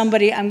say to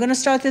somebody, I'm going to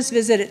start this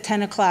visit at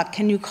 10 o'clock.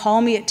 Can you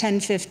call me at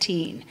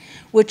 10:15?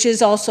 Which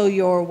is also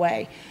your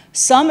way.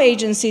 Some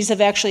agencies have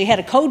actually had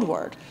a code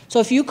word. So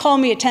if you call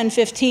me at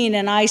 10:15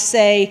 and I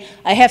say,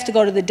 I have to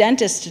go to the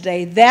dentist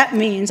today, that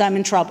means I'm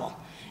in trouble,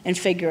 and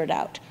figure it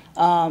out.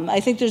 I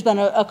think there's been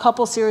a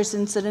couple serious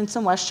incidents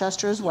in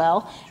Westchester as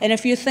well. And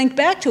if you think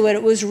back to it,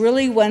 it was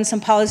really when some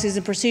policies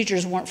and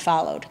procedures weren't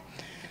followed.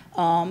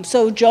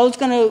 So Joe's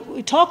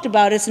we talked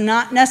about it's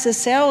not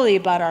necessarily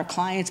about our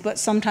clients, but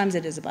sometimes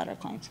it is about our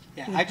clients.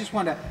 Yeah, I just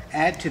want to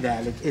add to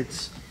that.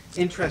 It's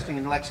interesting,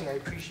 and Lexi, I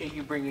appreciate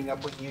you bringing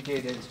up what you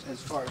did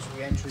as far as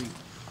reentry.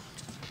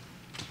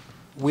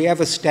 We have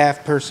a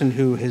staff person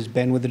who has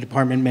been with the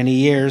department many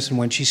years, and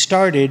when she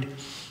started,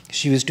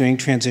 she was doing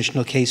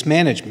transitional case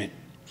management.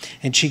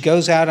 And she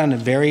goes out on a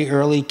very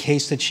early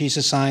case that she's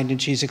assigned,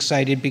 and she's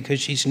excited because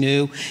she's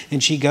new,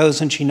 and she goes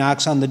and she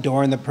knocks on the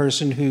door, and the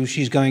person who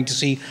she's going to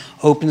see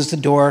opens the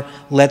door,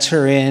 lets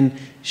her in,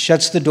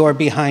 shuts the door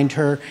behind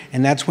her,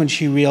 and that's when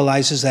she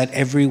realizes that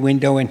every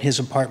window in his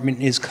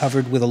apartment is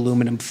covered with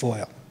aluminum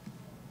foil.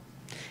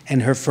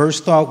 And her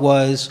first thought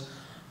was,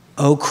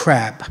 oh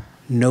crap,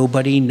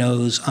 nobody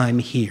knows I'm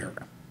here.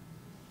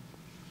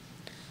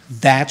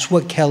 That's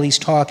what Kelly's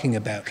talking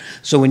about.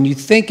 So when you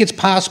think it's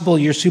possible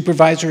your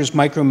supervisor is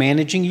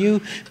micromanaging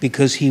you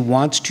because he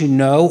wants to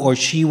know or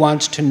she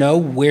wants to know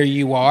where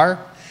you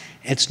are,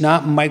 it's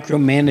not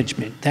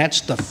micromanagement. That's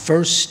the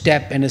first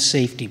step in a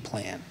safety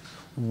plan.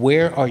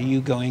 Where are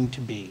you going to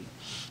be?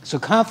 So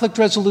conflict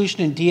resolution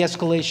and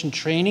de-escalation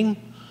training.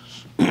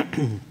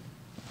 I'm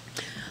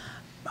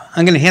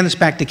going to hand this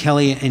back to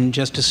Kelly in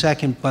just a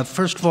second, but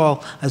first of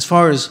all, as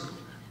far as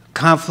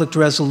conflict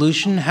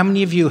resolution, how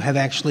many of you have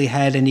actually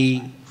had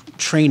any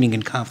training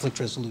in conflict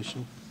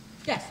resolution?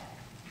 Yes.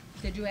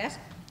 Did you ask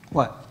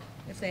What?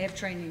 if they have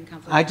training in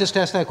conflict? I just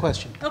asked that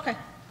question. Okay.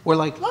 We're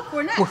like, Look,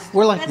 we're next.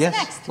 We're like, That's yes.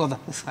 next. Well,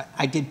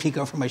 I did peek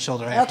over my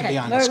shoulder, I have to be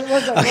honest. We're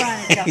good. We're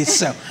on it, Joe.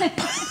 So,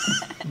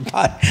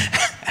 but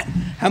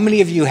how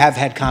many of you have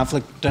had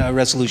conflict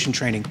resolution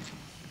training?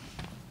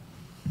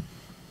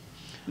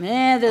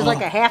 Man, there's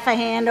like a half a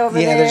hand over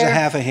there. Yeah, there's a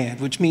half a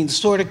hand, which means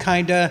sort of,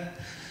 kind of,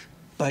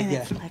 but And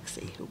yeah. it's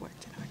Lexi who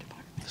worked in our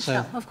department.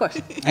 So, Of course.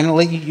 I'm going to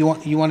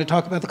let you want to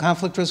talk about the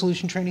conflict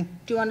resolution training?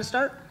 Do you want to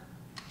start?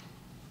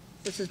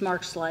 This is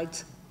Mark's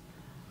slides.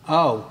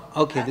 Oh,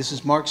 okay, this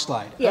is Mark's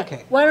slide. Yeah.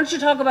 Okay. Why don't you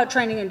talk about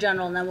training in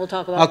general, and then we'll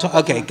talk about...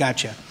 Okay,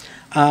 gotcha.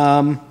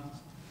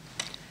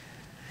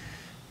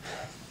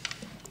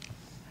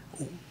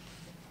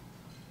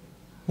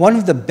 One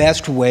of the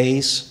best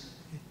ways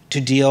to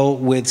deal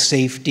with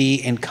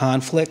safety and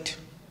conflict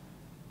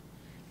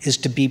is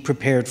to be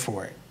prepared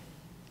for it.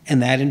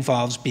 And that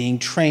involves being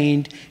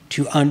trained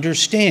to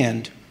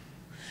understand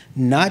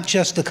not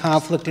just the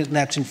conflict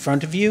that's in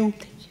front of you,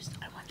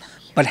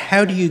 but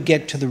how do you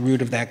get to the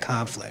root of that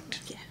conflict?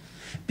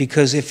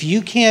 Because if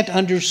you can't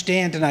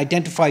understand and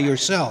identify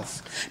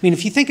yourself, I mean,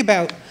 if you think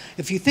about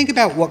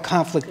what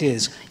conflict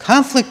is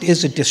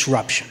a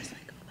disruption,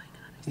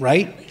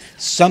 right?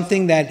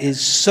 Something that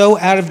is so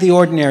out of the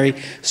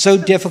ordinary, so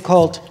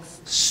difficult,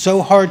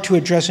 so hard to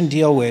address and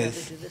deal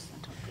with,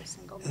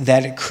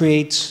 that it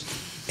creates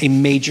a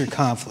major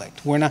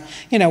conflict. We're not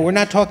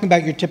talking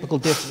about your typical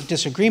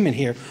disagreement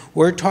here.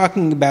 We're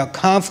talking about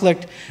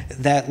conflict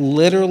that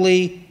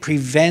literally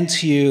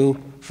prevents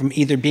you from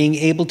either being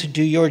able to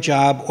do your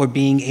job or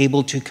being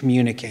able to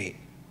communicate.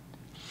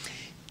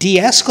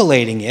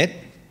 De-escalating it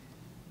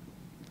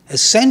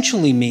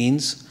essentially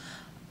means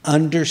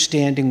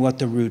understanding what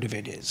the root of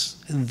it is.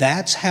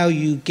 That's how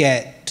you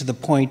get to the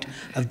point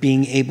of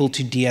being able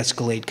to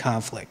de-escalate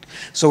conflict.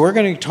 So we're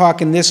going to talk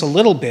in this a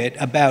little bit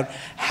about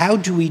how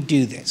do we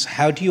do this?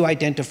 How do you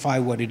identify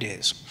what it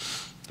is?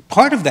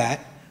 Part of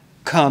that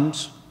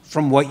comes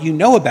from what you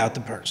know about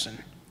the person.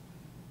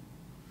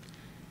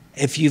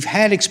 If you've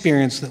had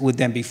experience with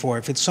them before,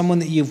 if it's someone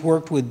that you've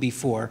worked with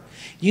before,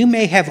 you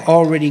may have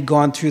already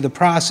gone through the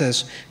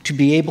process to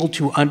be able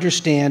to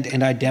understand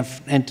and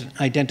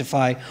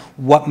identify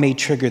what may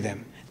trigger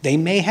them. They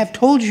may have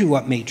told you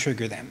what may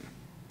trigger them.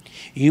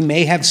 You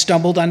may have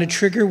stumbled on a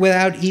trigger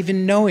without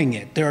even knowing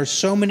it. There are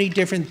so many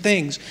different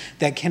things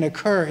that can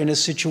occur in a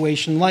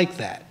situation like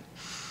that.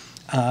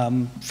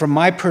 From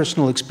my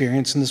personal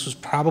experience, and this was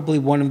probably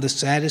one of the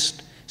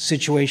saddest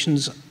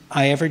situations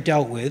I ever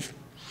dealt with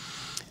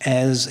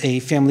as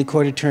a family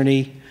court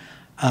attorney,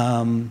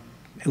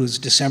 it was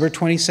December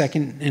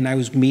 22nd, and I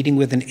was meeting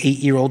with an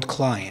 8-year-old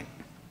client.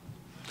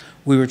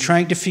 We were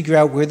trying to figure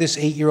out where this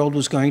 8-year-old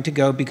was going to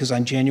go because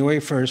on January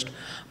 1st,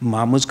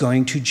 Mom was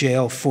going to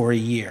jail for a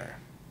year.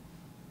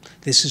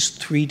 This is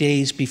 3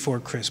 days before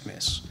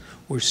Christmas.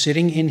 We're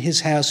sitting in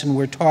his house and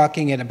we're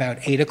talking at about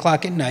 8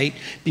 o'clock at night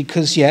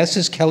because, yes,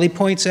 as Kelly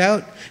points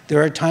out,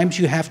 there are times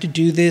you have to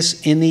do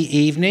this in the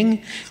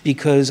evening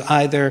because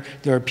either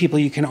there are people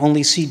you can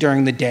only see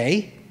during the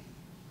day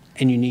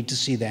and you need to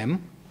see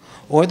them,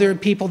 or there are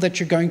people that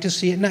you're going to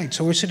see at night.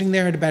 So we're sitting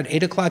there at about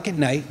 8 o'clock at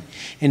night,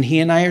 and he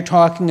and I are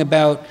talking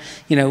about,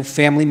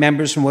 family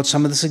members and what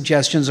some of the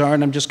suggestions are,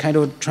 and I'm just kind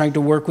of trying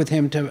to work with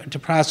him to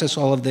process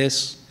all of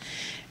this.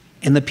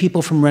 And the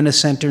people from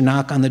Rent-A-Center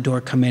knock on the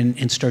door, come in,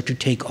 and start to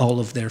take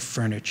all of their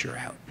furniture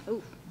out.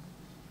 Ooh.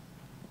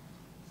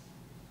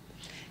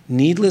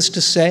 Needless to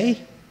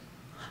say,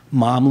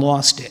 Mom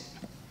lost it.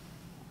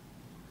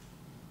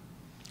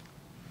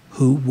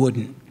 Who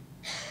wouldn't?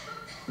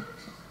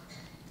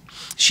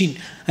 She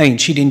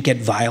didn't get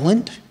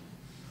violent.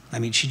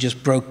 She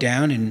just broke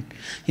down and,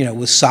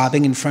 was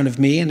sobbing in front of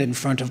me and in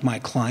front of my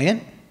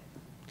client.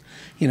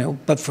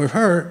 But for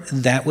her,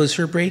 that was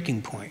her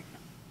breaking point.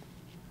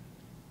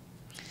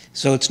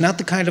 So it's not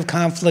the kind of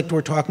conflict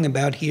we're talking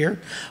about here,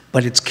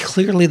 but it's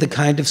clearly the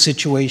kind of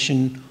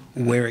situation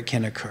where it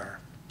can occur.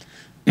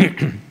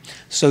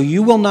 So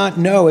you will not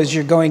know, as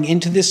you're going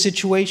into this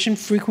situation,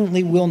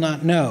 frequently will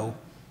not know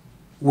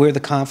where the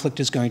conflict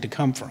is going to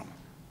come from.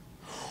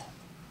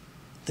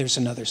 There's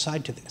another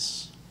side to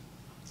this.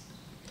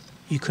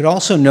 You could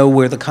also know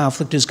where the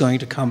conflict is going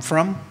to come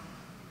from,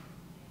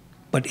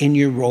 but in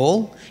your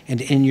role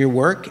and in your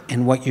work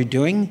and what you're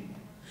doing,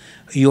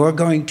 you're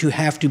going to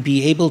have to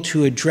be able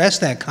to address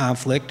that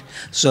conflict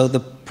so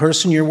the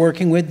person you're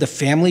working with, the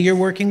family you're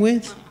working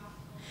with,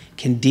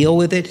 can deal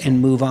with it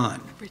and move on.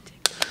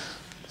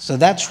 So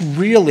that's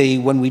really,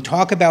 when we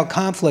talk about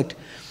conflict,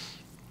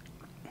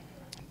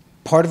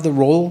 part of the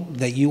role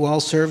that you all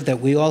serve, that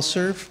we all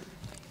serve,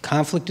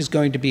 conflict is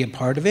going to be a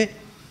part of it,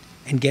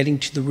 and getting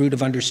to the root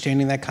of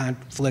understanding that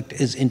conflict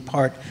is in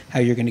part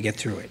how you're going to get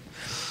through it.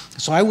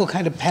 So I will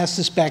kind of pass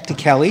this back to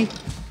Kelly.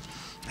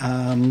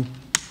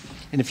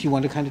 And if you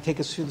want to kind of take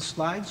us through the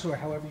slides or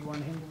however you want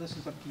to handle this,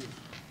 it's up to you.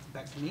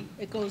 Back to me.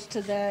 It goes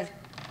to the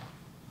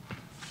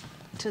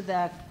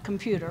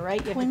computer,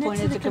 right? You have to point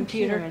at the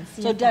computer.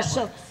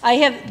 So I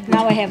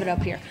have it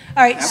up here.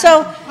 All right,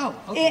 so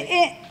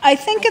I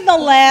think in the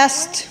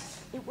last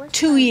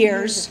 2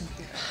 years,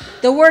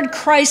 the word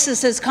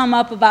crisis has come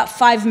up about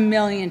 5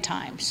 million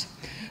times.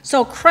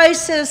 So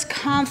crisis,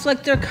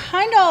 conflict, they're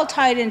kind of all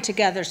tied in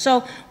together.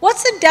 So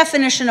what's the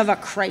definition of a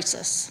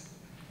crisis?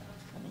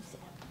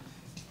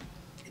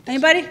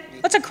 Anybody?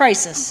 What's a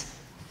crisis?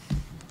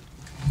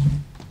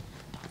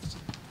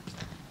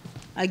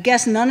 I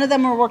guess none of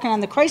them are working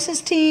on the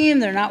crisis team.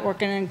 They're not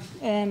working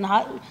in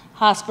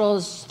hospital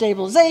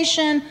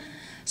stabilization.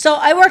 So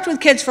I worked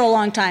with kids for a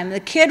long time. The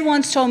kid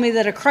once told me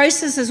that a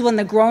crisis is when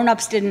the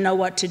grown-ups didn't know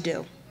what to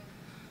do.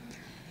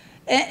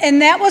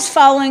 And that was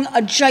following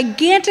a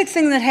gigantic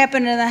thing that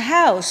happened in the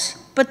house,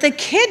 but the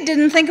kid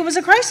didn't think it was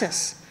a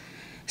crisis.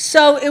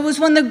 So it was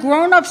when the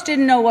grown-ups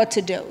didn't know what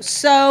to do.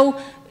 So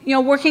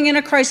working in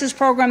a crisis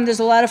program, there's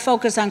a lot of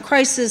focus on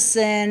crisis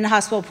and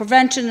hospital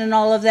prevention and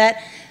all of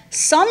that.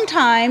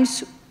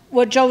 Sometimes,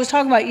 what Joe was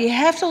talking about, you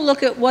have to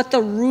look at what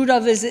the root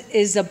of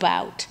is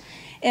about.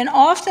 And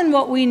often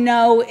what we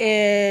know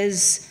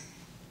is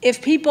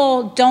if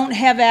people don't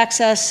have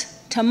access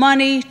to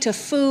money, to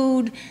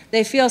food,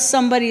 they feel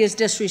somebody has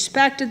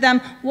disrespected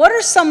them. What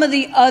are some of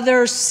the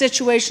other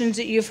situations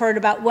that you've heard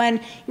about when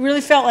you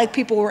really felt like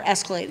people were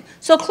escalating?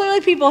 So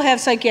clearly people have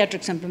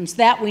psychiatric symptoms,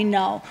 that we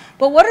know.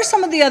 But what are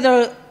some of the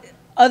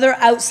other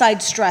outside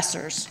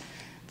stressors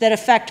that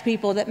affect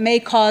people that may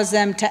cause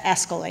them to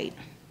escalate?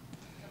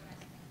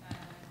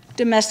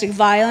 Domestic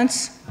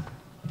violence.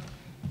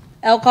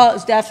 Alcohol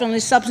is definitely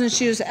substance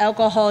use,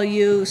 alcohol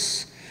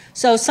use.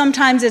 So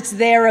sometimes it's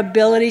their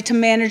ability to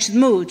manage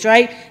moods,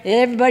 right?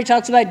 Everybody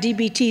talks about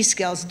DBT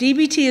skills.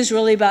 DBT is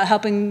really about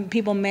helping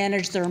people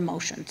manage their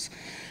emotions.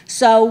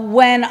 So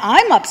when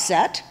I'm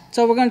upset,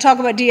 so we're going to talk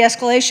about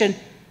de-escalation,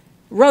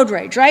 road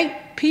rage,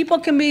 right? People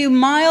can be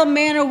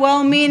mild-mannered,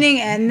 well-meaning,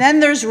 and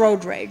then there's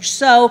road rage.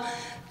 So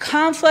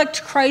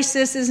conflict,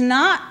 crisis is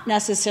not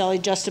necessarily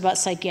just about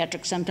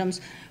psychiatric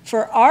symptoms.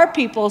 For our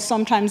people,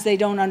 sometimes they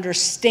don't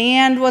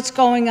understand what's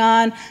going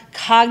on.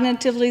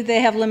 Cognitively,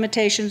 they have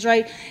limitations,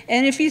 right?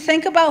 And if you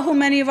think about who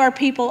many of our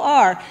people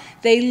are,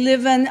 they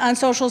live on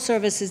social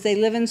services, they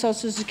live in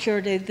Social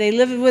Security, they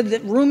live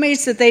with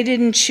roommates that they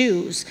didn't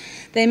choose.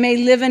 They may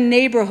live in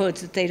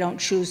neighborhoods that they don't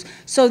choose.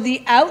 So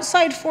the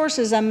outside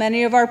forces on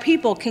many of our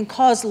people can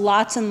cause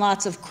lots and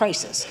lots of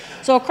crisis.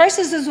 So a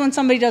crisis is when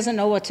somebody doesn't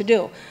know what to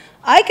do.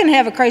 I can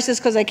have a crisis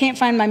because I can't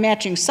find my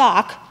matching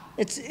sock.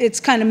 It's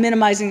kind of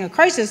minimizing a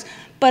crisis.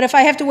 But if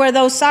I have to wear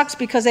those socks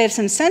because I have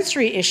some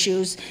sensory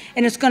issues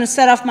and it's going to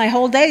set off my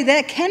whole day,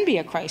 that can be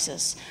a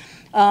crisis.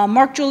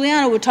 Mark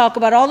Giuliano would talk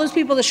about all those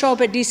people that show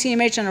up at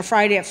DCMH on a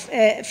Friday at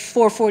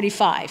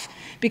 4:45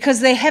 because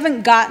they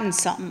haven't gotten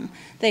something.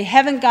 They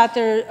haven't got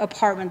their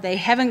apartment. They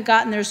haven't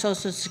gotten their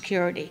Social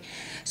Security.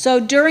 So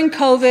during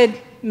COVID,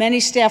 many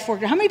staff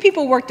worked. How many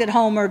people worked at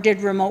home or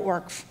did remote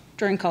work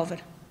during COVID?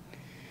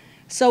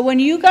 So when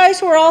you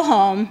guys were all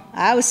home,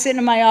 I was sitting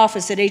in my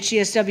office at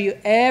HDSW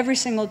every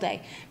single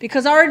day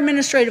because our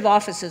administrative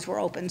offices were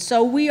open.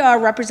 So we are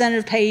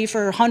representative payee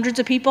for hundreds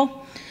of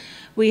people.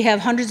 We have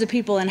hundreds of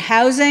people in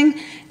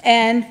housing,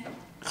 and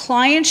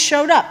clients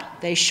showed up.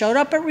 They showed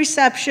up at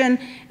reception,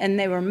 and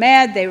they were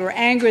mad, they were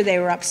angry, they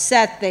were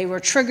upset, they were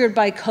triggered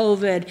by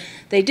COVID.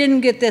 They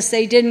didn't get this,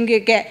 they didn't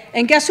get,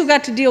 and guess who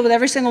got to deal with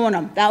every single one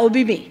of them? That would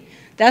be me.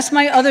 That's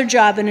my other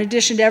job, in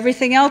addition to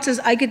everything else, is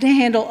I get to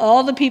handle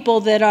all the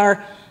people that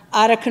are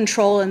out of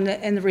control in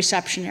the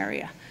reception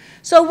area.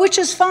 So, which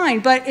is fine,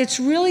 but it's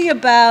really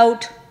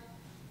about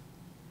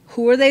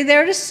who are they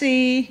there to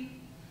see,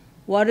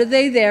 what are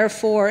they there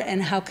for,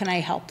 and how can I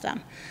help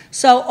them?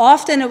 So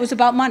often it was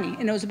about money,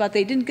 and it was about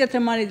they didn't get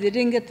their money, they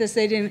didn't get this,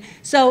 they didn't.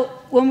 So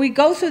when we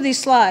go through these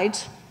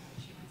slides,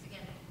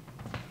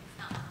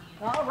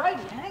 all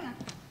righty, hang on.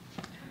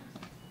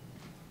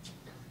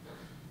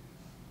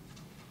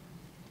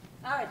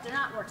 All right, they're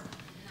not working.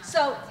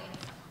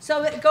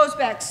 So it goes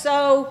back.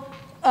 So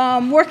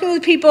working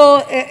with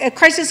people, a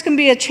crisis can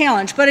be a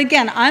challenge. But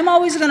again, I'm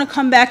always going to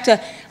come back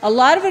to a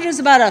lot of it is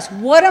about us.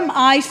 What am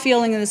I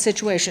feeling in the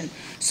situation?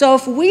 So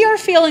if we are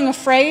feeling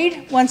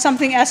afraid when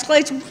something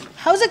escalates,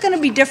 how's it going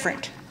to be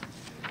different?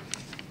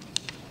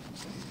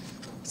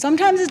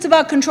 Sometimes it's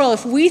about control.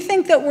 If we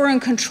think that we're in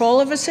control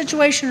of a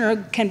situation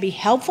or can be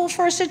helpful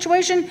for a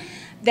situation,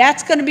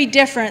 that's going to be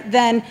different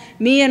than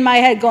me in my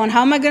head going,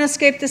 how am I going to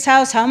escape this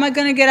house? How am I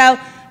going to get out?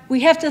 We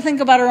have to think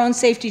about our own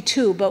safety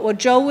too. But what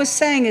Joe was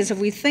saying is if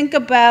we think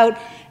about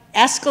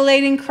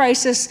escalating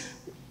crisis,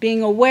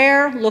 being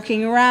aware,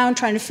 looking around,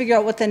 trying to figure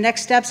out what the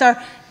next steps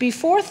are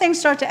before things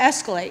start to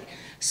escalate.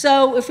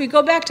 So if we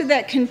go back to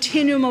that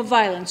continuum of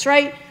violence,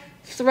 right?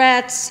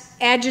 Threats,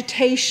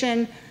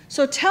 agitation.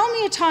 So tell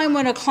me a time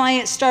when a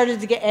client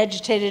started to get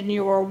agitated and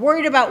you were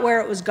worried about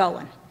where it was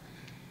going.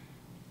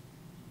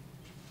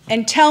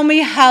 And tell me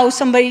how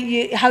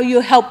how you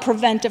help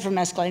prevent it from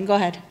escalating. Go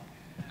ahead.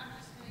 I'm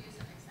just going to use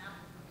an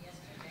example from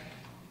yesterday.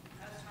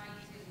 I was trying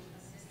to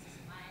assist this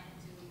client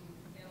to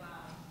fill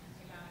out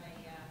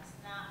a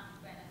SNAP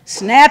benefit.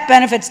 SNAP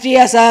benefits,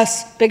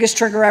 DSS, biggest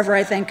trigger ever,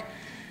 I think.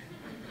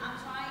 I'm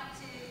trying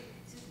to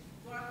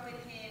work with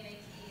him, and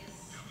he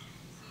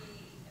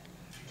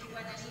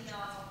went an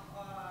email,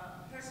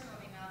 personal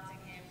email to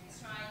him. He's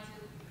trying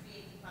to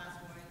create the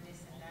password,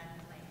 this and that.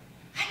 And I'm like,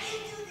 I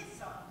can't do this.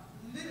 So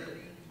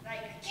literally, like,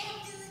 I can't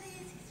do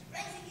this. He's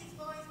raising his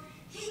voice.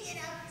 He get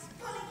out. He's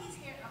pulling his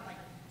hair. I'm like,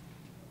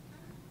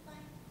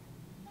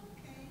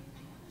 okay,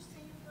 I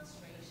understand your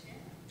frustration.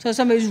 So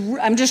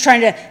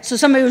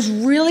somebody was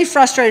really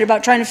frustrated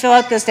about trying to fill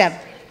out this tab.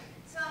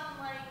 So I'm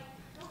like,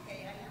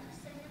 okay, I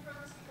understand your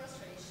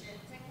frustration.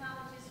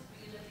 Technology is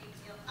really a big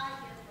deal. I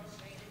get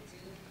frustrated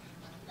too.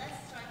 Let's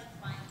try to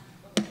find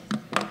what we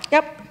can do.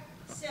 Yep.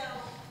 So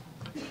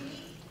you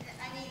need,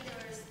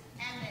 there's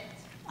Emmett,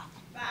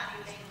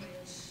 body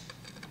language,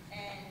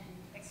 and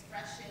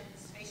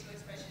expressions, facial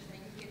expressions,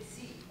 and you can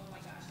see, oh my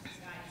gosh, this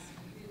guy is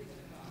really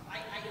gonna go.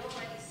 I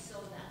already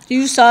saw that.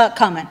 You saw it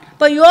coming.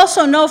 But you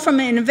also know from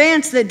in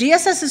advance that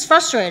DSS is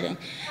frustrating.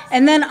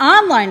 And then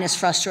online is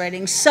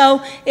frustrating.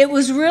 So it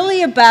was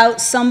really about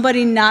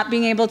somebody not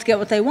being able to get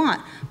what they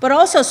want. But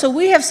also, so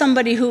we have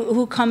somebody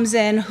who comes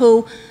in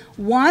who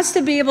wants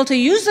to be able to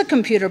use the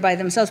computer by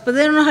themselves, but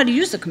they don't know how to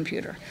use the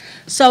computer.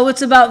 So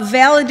it's about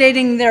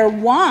validating their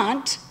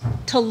want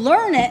to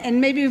learn it and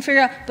maybe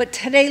figure out, but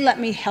today let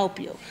me help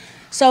you.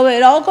 So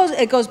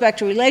it goes back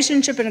to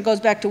relationship and it goes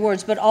back to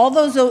words, but all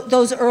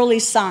those early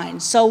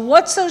signs. So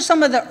what's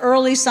some of the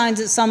early signs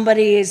that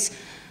somebody is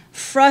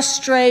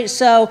frustrated?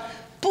 So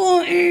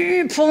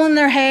pulling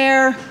their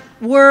hair,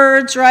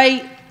 words,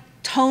 right?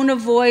 Tone of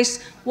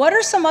voice. What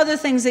are some other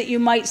things that you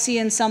might see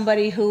in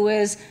somebody who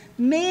is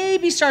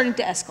maybe starting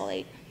to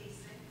escalate?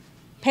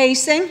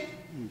 Pacing.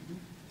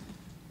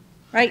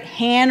 Right?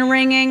 Hand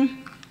wringing.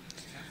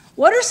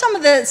 What are some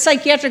of the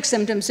psychiatric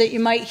symptoms that you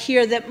might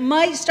hear that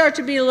might start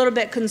to be a little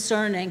bit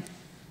concerning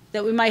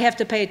that we might have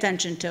to pay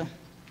attention to?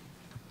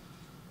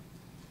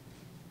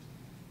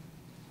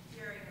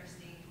 Hearing or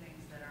seeing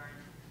things that aren't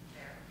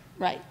there.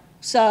 Right.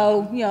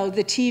 So,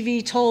 the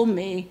TV told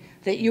me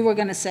that you were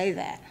going to say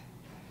that.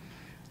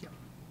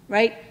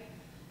 Right?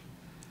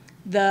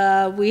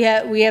 We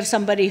have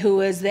somebody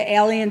who is, the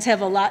aliens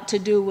have a lot to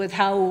do with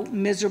how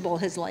miserable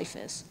his life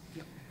is.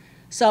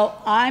 So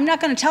I'm not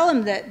going to tell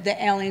him that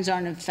the aliens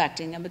aren't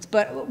infecting him,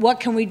 but what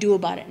can we do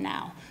about it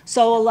now?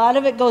 So a lot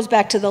of it goes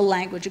back to the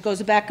language. It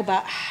goes back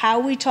about how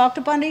we talk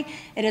to Bundy,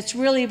 and it's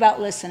really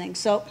about listening.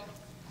 So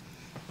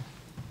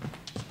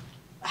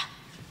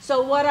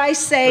what I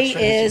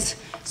say is,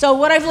 so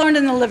what I've learned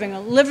in the living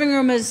room. Living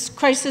room is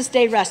crisis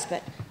day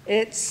respite.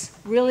 It's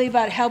really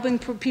about helping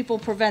people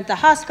prevent the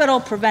hospital,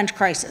 prevent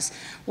crisis.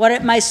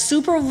 My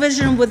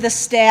supervision with the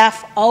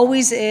staff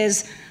always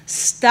is,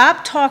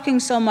 stop talking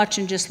so much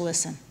and just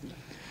listen.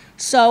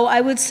 So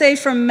I would say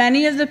for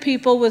many of the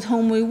people with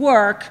whom we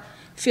work,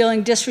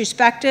 feeling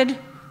disrespected,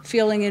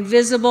 feeling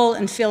invisible,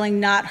 and feeling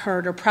not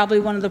heard are probably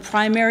one of the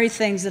primary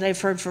things that I've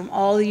heard from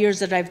all the years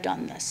that I've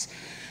done this.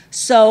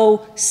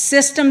 So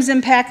systems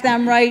impact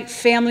them, right?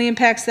 Family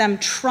impacts them,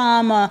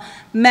 trauma,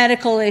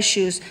 medical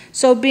issues.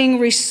 So being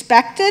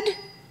respected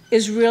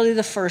is really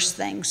the first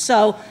thing.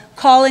 So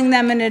calling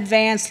them in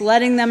advance,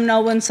 letting them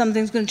know when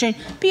something's going to change.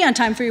 Be on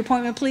time for your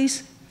appointment,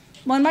 please.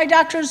 When my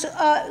doctor's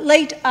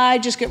late, I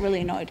just get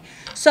really annoyed.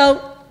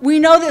 So we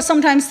know that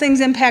sometimes things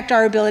impact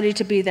our ability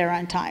to be there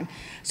on time.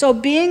 So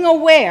being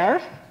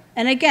aware,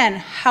 and again,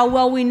 how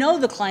well we know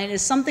the client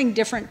is something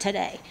different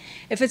today.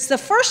 If it's the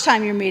first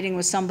time you're meeting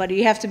with somebody,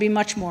 you have to be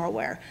much more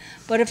aware.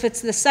 But if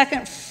it's the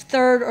second,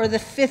 third, or the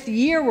fifth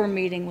year we're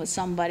meeting with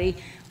somebody,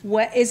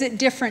 is it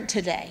different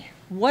today?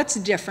 What's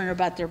different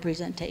about their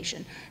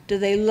presentation? Do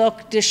they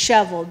look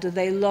disheveled? Do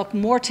they look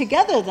more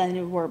together than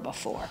they were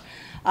before?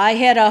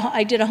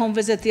 I did a home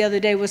visit the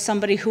other day with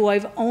somebody who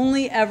I've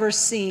only ever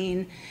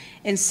seen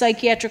in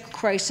psychiatric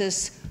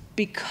crisis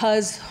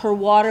because her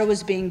water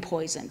was being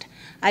poisoned.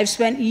 I've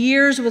spent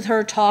years with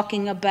her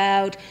talking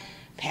about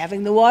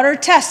having the water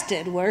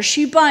tested, where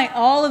she buying,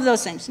 all of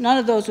those things. None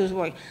of those was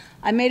working.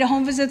 I made a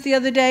home visit the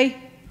other day.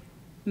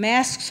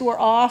 Masks were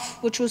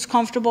off, which was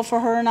comfortable for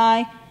her and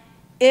I.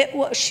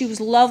 She was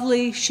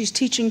lovely. She's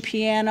teaching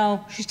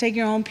piano. She's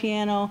taking her own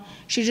piano.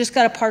 She just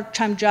got a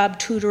part-time job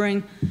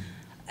tutoring.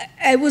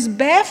 I was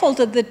baffled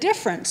at the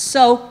difference.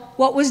 So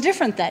what was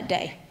different that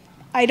day?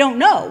 I don't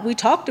know. We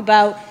talked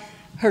about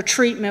her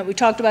treatment. We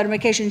talked about her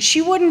medication.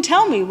 She wouldn't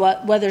tell me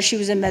whether she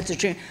was in meds or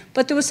treatment,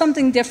 but there was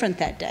something different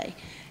that day.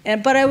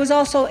 But I was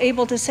also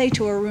able to say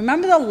to her,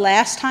 remember the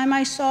last time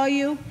I saw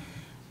you?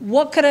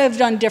 What could I have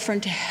done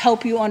different to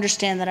help you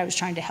understand that I was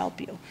trying to help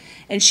you?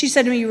 And she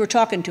said to me, you were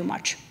talking too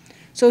much.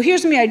 So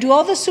here's me. I do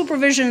all the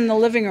supervision in the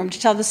living room to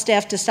tell the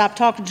staff to stop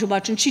talking too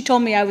much, and she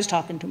told me I was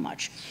talking too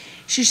much.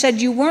 She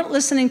said, you weren't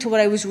listening to what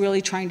I was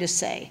really trying to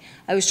say.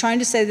 I was trying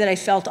to say that I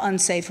felt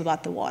unsafe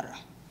about the water.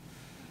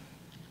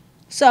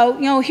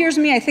 So, here's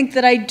me. I think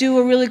that I do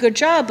a really good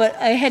job, but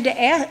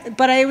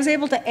I was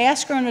able to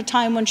ask her in a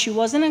time when she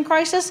wasn't in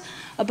crisis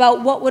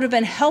about what would have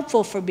been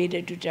helpful for me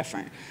to do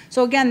different.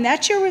 So again,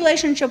 that's your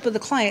relationship with the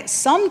client.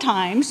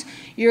 Sometimes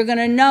you're going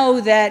to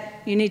know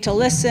that you need to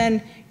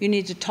listen, you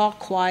need to talk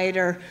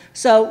quieter.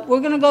 So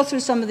we're going to go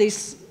through some of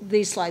these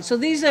slides. So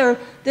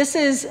this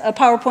is a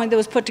PowerPoint that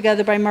was put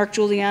together by Mark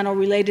Giuliano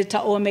related to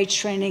OMH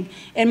training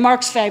and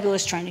Mark's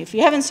fabulous training. If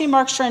you haven't seen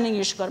Mark's training,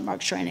 you should go to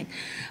Mark's training.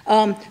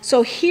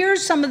 So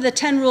here's some of the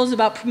 10 rules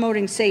about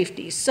promoting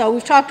safety. So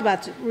we've talked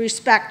about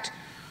respect,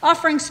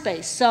 offering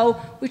space. So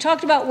we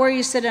talked about where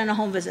you sit in a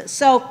home visit.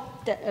 So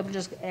I'm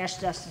just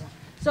ask Desh.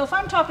 So if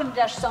I'm talking to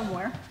Desh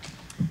somewhere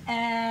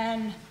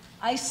and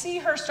I see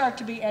her start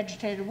to be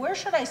agitated, where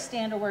should I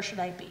stand or where should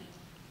I be?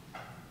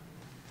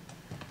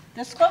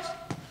 This close?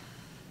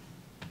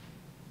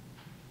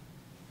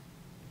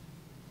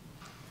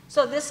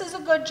 So this is a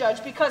good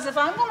judge, because if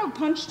I'm going to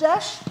punch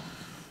Desh,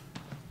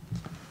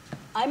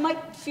 I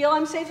might feel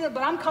I'm safe,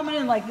 but I'm coming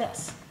in like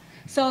this.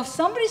 So if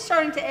somebody's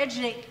starting to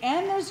agitate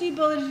and there's the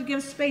ability to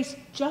give space,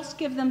 just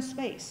give them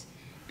space.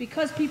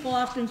 Because people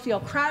often feel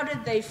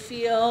crowded, they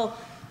feel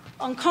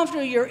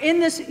uncomfortable. You're in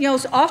this,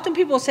 so often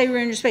people say we're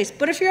in your space.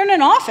 But if you're in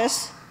an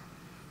office,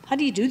 how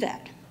do you do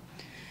that?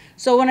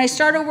 So when I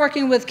started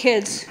working with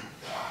kids,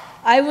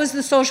 I was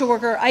the social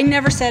worker. I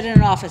never sat in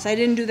an office. I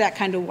didn't do that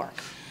kind of work.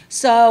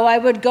 So I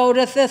would go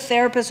to the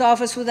therapist's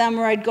office with them,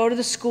 or I'd go to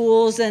the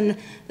schools, and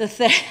the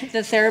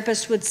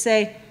therapist would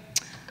say,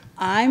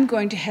 I'm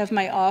going to have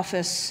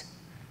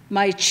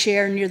my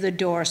chair near the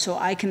door so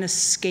I can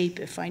escape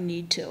if I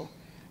need to.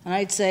 And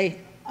I'd say,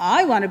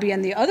 I want to be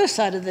on the other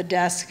side of the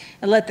desk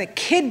and let the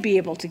kid be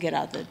able to get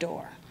out the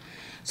door.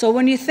 So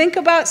when you think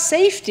about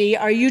safety,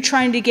 are you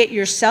trying to get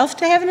yourself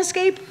to have an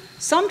escape?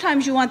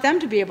 Sometimes you want them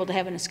to be able to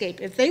have an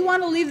escape. If they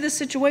want to leave this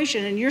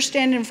situation and you're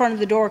standing in front of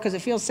the door because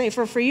it feels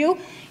safer for you,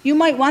 you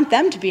might want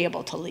them to be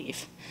able to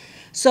leave.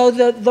 So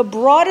the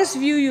broadest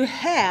view you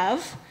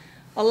have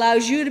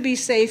allows you to be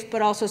safe,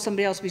 but also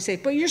somebody else to be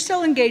safe. But you're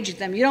still engaging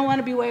them. You don't want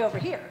to be way over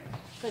here,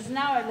 because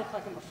now I look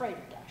like I'm afraid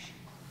of Dash.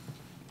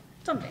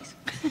 Some days.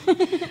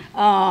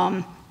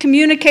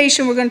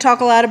 Communication, we're going to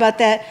talk a lot about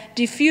that.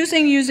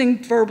 Diffusing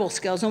using verbal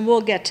skills, and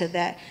we'll get to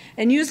that.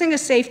 And using a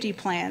safety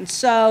plan.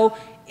 So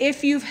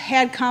if you've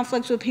had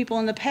conflicts with people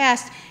in the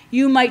past,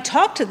 you might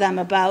talk to them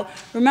about,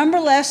 remember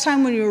last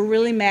time when you were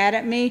really mad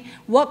at me?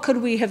 What could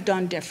we have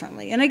done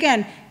differently? And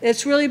again,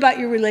 it's really about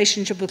your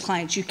relationship with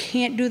clients. You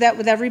can't do that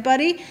with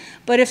everybody,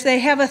 but if they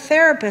have a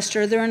therapist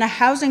or they're in a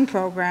housing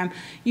program,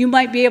 you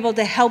might be able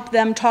to help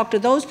them talk to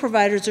those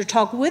providers or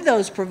talk with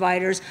those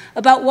providers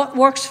about what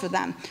works for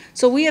them.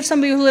 So we have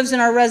somebody who lives in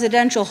our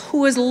residential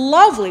who is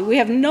lovely. We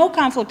have no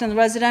conflict in the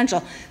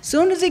residential. As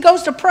soon as he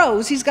goes to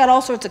pros, he's got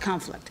all sorts of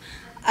conflict.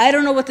 I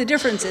don't know what the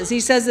difference is. He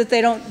says that they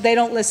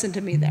don't listen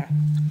to me there.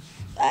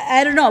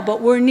 I don't know,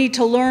 but we need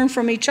to learn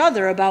from each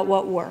other about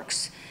what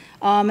works.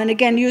 And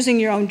again, using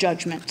your own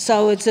judgment.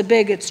 So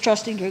it's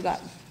trusting your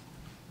gut.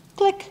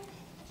 Click.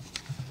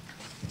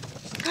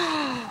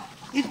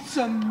 It's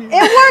a miracle.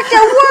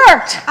 It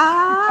worked.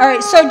 All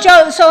right, so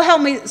Joe, so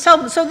help me.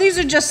 So these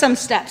are just some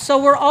steps.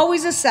 So we're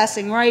always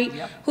assessing, right?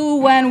 Yep. Who,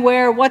 when,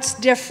 where, what's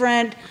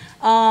different.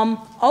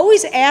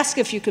 Always ask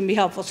if you can be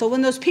helpful. So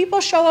when those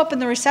people show up in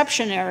the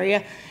reception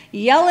area,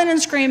 yelling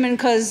and screaming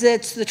because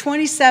it's the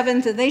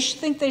 27th and they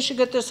think they should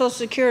get their Social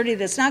Security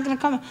that's not going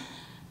to come.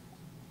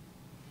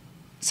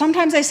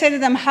 Sometimes I say to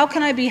them, how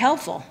can I be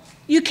helpful?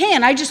 You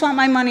can, I just want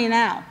my money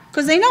now.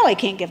 Because they know I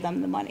can't give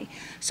them the money.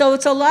 So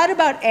it's a lot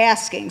about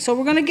asking. So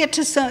we're going to get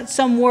to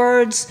some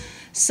words,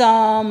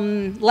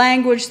 some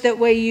language that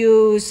we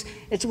use.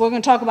 We're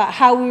going to talk about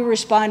how we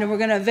respond, and we're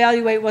going to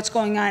evaluate what's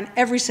going on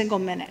every single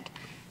minute.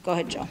 Go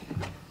ahead, Joe.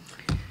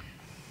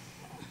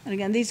 And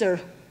again, these are,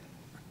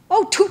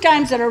 2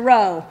 times in a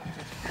row.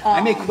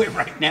 I may quit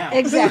right now.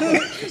 Exactly.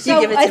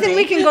 So I think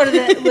we can go to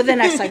the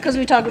next slide, because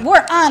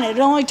we're on it. It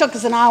only took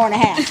us an hour and a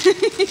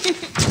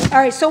half. All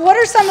right, so what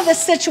are some of the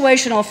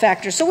situational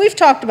factors? So we've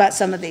talked about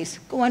some of these.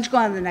 Why don't you go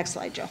on to the next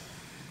slide, Joe?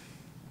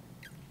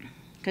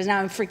 Because now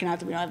I'm freaking out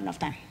that we don't have enough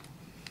time.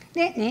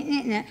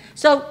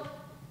 So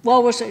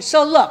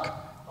look.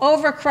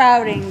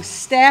 Overcrowding,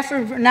 staff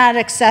are not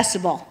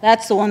accessible.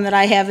 That's the one that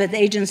I have at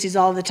agencies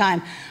all the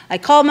time. I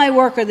called my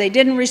worker, they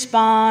didn't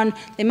respond,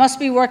 they must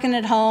be working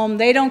at home,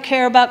 they don't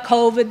care about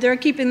COVID, they're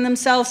keeping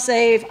themselves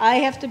safe, I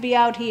have to be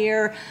out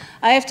here,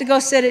 I have to go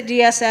sit at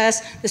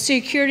DSS, the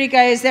security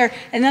guy is there,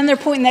 and then they're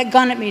pointing that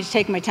gun at me to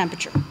take my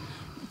temperature.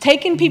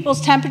 Taking people's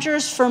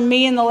temperatures for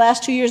me in the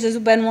last 2 years has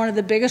been one of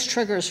the biggest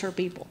triggers for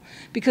people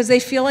because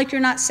they feel like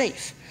you're not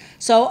safe.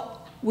 So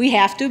we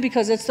have to,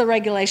 because it's the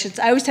regulations.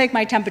 I always take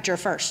my temperature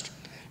first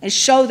and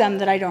show them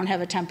that I don't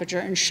have a temperature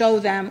and show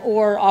them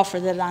or offer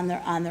that on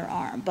their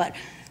arm. But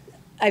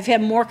I've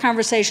had more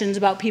conversations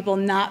about people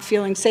not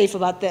feeling safe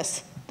about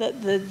this,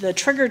 the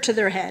trigger to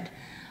their head.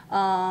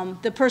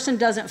 The person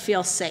doesn't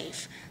feel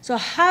safe. So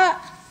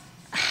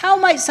how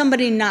might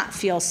somebody not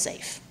feel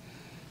safe?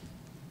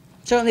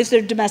 Certainly if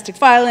they're domestic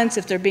violence,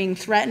 if they're being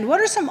threatened,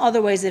 what are some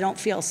other ways they don't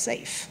feel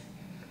safe?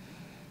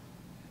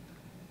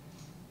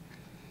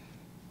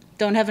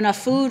 Don't have enough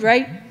food,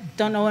 right?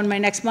 Don't know when my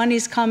next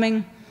money's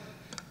coming.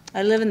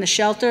 I live in the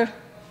shelter.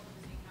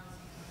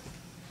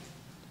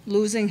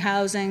 Losing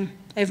housing.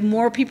 I have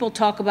more people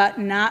talk about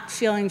not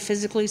feeling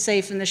physically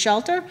safe in the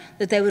shelter,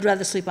 that they would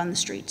rather sleep on the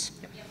streets.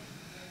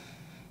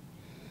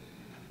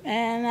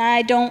 And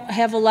I don't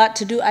have a lot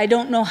to do. I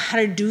don't know how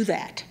to do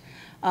that.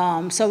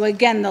 So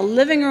again, the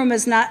living room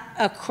is not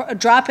a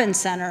drop-in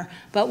center,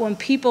 but when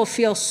people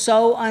feel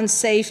so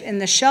unsafe in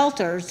the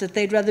shelters that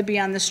they'd rather be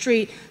on the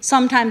street,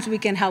 sometimes we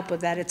can help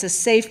with that. It's a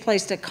safe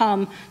place to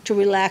come to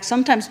relax.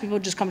 Sometimes people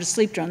just come to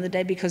sleep during the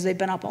day because they've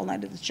been up all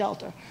night at the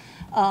shelter.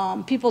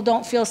 People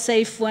don't feel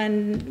safe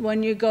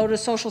when you go to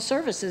social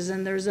services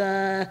and there's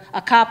a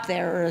cop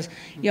there, or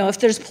if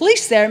there's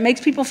police there, it makes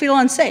people feel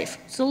unsafe.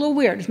 It's a little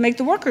weird. It makes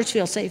the workers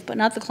feel safe, but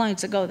not the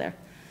clients that go there.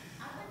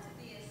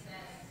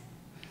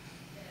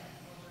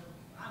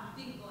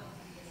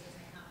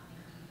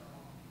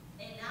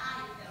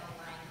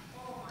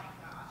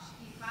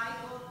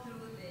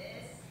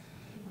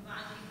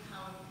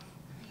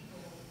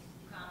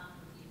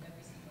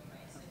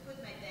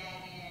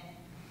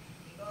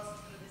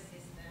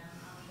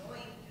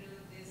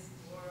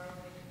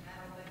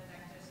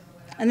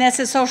 And that's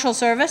a social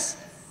service?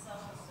 Social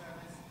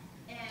service.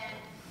 And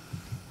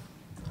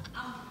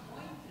I'm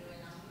going through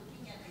and I'm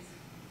looking at this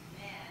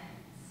man,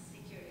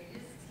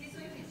 security, he's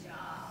doing his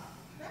job.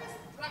 That is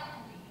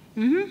threatening.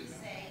 Mm-hmm. You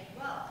say,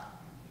 well,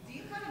 do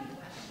you have any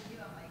weapons with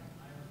you? I'm like,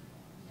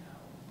 no.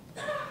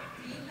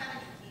 Do you have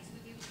any keys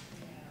with you?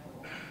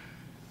 No.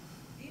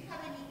 Do you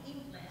have any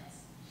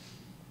implants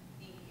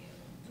in you?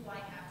 Do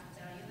I have to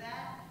tell you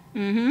that?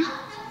 Mm-hmm.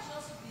 I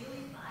just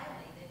really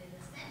violated in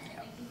the sense.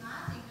 I mean,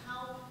 imagine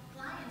how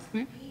clients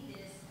need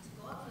this to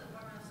go up to the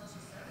Department of Social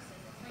Services.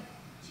 It's like,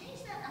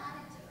 change that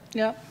attitude.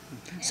 Yep.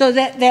 So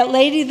that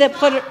lady that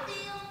put it. Not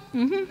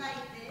feel Mm-hmm. like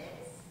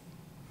this.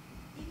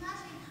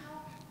 Imagine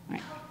how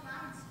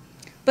clients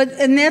feel. But,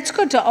 and that's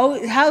good to,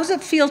 how does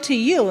it feel to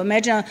you?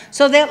 Imagine,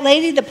 so that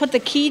lady that put the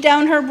key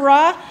down her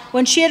bra,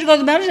 when she had to go to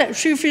the medical,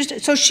 she refused to,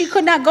 so she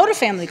could not go to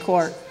family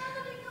court. She's not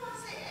going to go and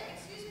say,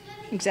 excuse me,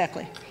 let me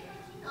Exactly. take a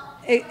key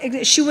off.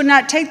 she would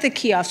not take the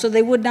key off, so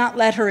they would not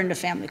let her into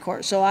family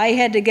court. So I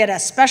had to get a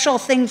special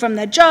thing from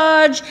the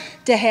judge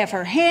to have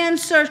her hand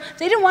searched.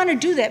 They didn't want to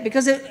do that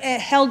because it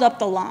held up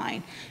the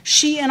line.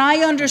 And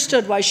I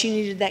understood why she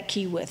needed that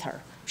key with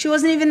her. She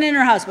wasn't even in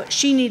her house, but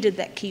she needed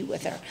that key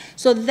with her.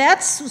 So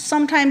that's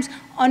sometimes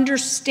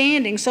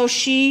understanding. So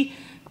she,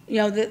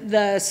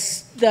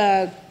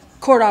 the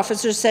court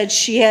officer said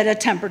she had a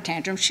temper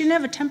tantrum. She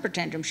didn't have a temper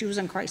tantrum. She was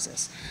in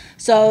crisis.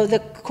 So the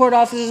court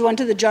officers went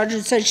to the judge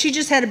and said she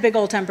just had a big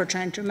old temper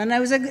tantrum, and I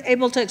was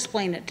able to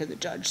explain it to the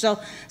judge. So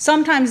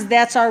sometimes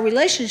that's our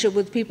relationship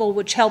with people,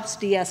 which helps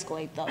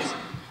de-escalate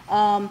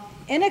those.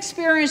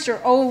 Inexperienced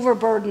or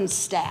overburdened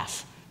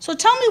staff. So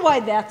tell me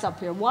why that's up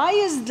here. Why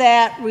is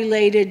that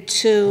related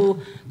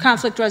to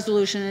conflict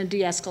resolution and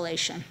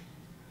de-escalation?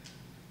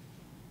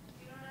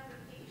 You don't have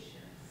the patience.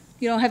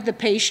 You don't have the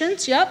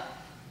patience? Yep.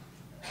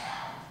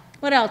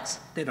 What else?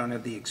 They don't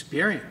have the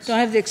experience. Don't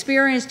have the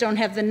experience, don't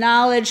have the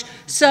knowledge.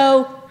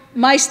 So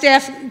my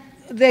staff,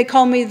 they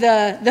call me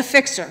the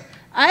fixer.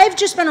 I've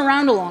just been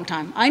around a long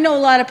time. I know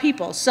a lot of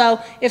people.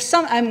 So if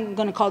I'm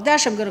going to call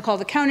Dash, I'm going to call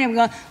the county,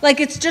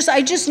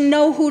 I just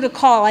know who to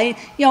call.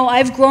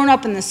 I've grown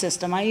up in the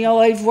system.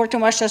 I've worked in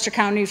Westchester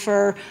County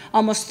for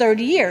almost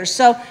 30 years.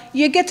 So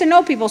you get to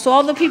know people. So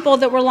all the people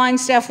that were line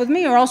staff with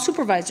me are all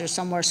supervisors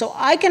somewhere. So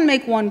I can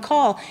make one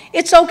call.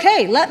 It's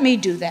okay. Let me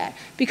do that.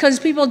 Because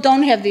people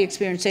don't have the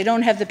experience. They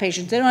don't have the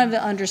patience. They don't have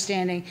the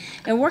understanding.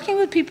 And working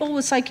with people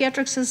with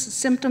psychiatric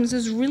symptoms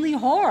is really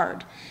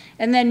hard.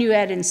 And then you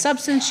add in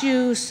substance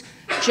use,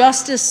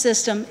 justice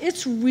system.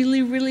 It's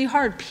really, really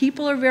hard.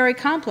 People are very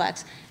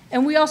complex.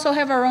 And we also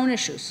have our own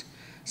issues.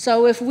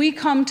 So if we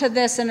come to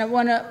this, and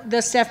one of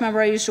the staff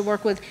member I used to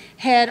work with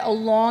had a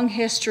long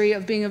history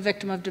of being a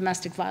victim of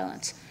domestic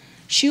violence.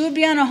 She would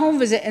be on a home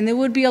visit, and there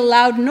would be a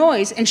loud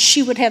noise, and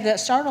she would have that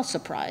startle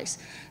surprise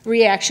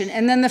reaction.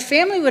 And then the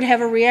family would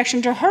have a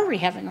reaction to her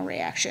having a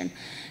reaction.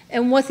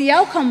 And what the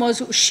outcome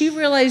was, she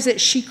realized that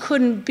she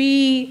couldn't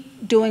be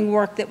doing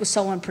work that was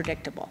so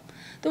unpredictable.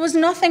 There was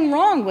nothing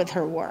wrong with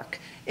her work.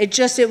 It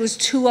was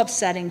too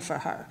upsetting for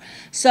her.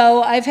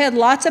 So I've had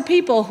lots of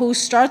people who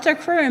start their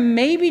career and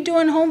maybe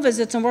doing home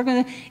visits and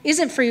working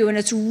isn't for you, and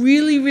it's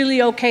really,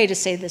 really okay to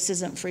say this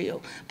isn't for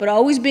you, but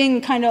always being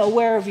kind of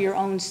aware of your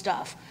own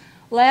stuff.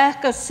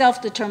 Lack of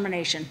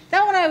self-determination.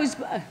 That one I was,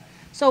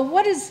 so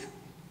what is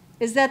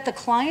that the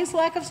client's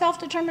lack of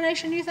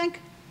self-determination, you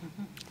think?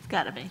 It's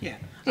got to be. Yeah.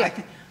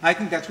 Yeah. I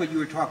think that's what you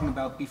were talking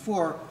about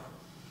before.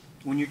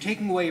 When you're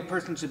taking away a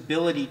person's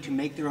ability to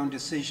make their own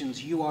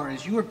decisions, you are,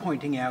 as you were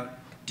pointing out,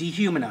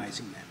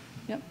 dehumanizing them.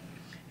 Yep.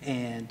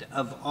 And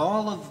of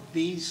all of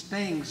these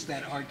things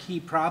that are key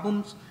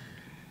problems,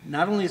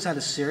 not only is that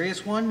a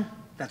serious one,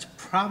 that's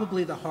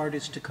probably the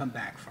hardest to come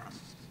back from.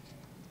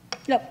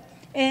 Yep.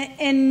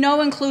 And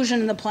no inclusion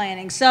in the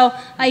planning. So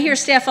I hear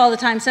staff all the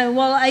time say,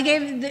 well,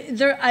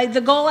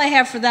 the goal I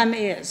have for them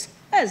is.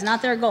 That is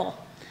not their goal.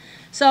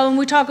 So when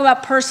we talk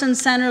about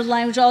person-centered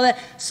language, all that,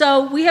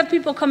 so we have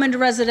people come into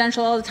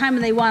residential all the time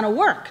and they want to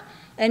work.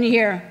 And you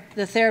hear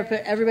the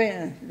therapist,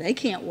 everybody, they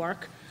can't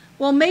work.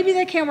 Well, maybe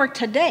they can't work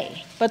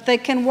today, but they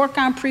can work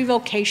on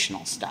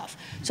pre-vocational stuff.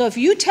 So if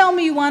you tell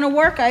me you want to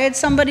work, I had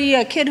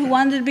a kid who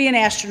wanted to be an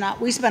astronaut.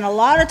 We spent a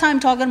lot of time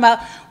talking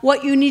about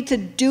what you need to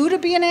do to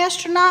be an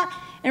astronaut,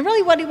 and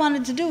really what he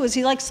wanted to do is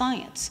he liked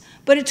science.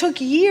 But it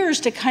took years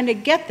to kind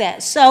of get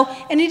that.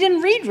 And he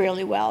didn't read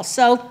really well.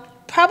 So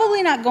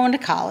probably not going to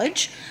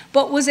college,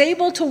 but was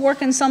able to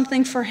work in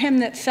something for him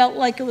that felt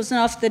like it was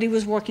enough that he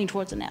was working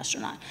towards an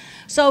astronaut.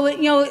 So,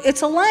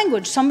 it's a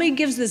language. Somebody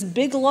gives this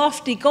big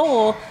lofty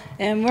goal,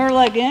 and we're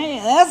like,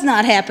 that's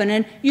not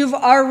happening. You've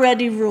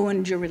already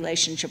ruined your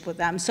relationship with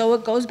them. So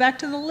it goes back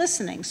to the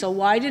listening. So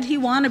why did he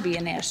want to be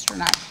an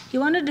astronaut? He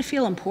wanted to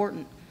feel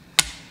important.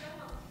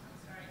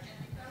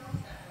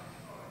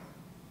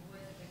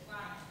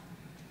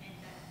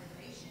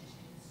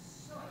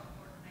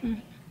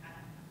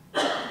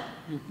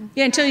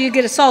 Yeah, until you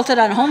get assaulted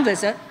on a home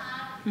visit.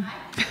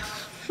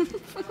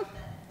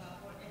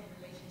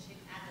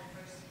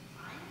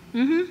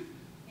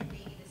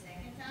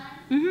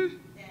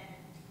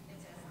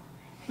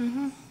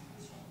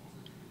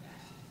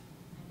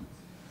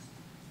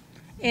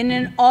 And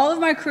in all of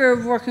my career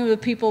of working with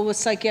people with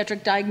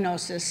psychiatric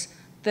diagnosis,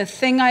 the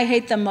thing I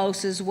hate the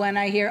most is when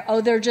I hear,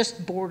 oh, they're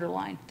just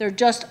borderline. They're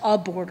just a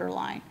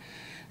borderline.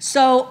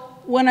 So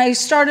when I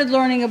started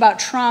learning about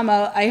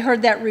trauma, I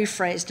heard that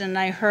rephrased, and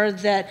I heard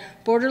that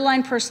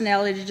borderline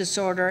personality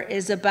disorder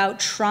is about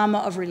trauma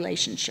of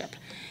relationship.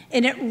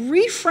 And it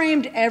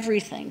reframed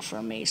everything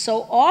for me.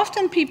 So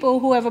often people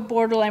who have a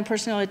borderline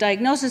personality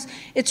diagnosis,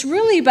 it's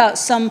really about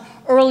some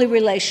early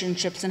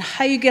relationships and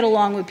how you get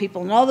along with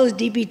people and all those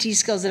DBT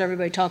skills that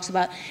everybody talks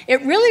about.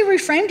 It really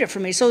reframed it for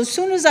me. So as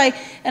soon as I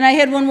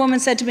had one woman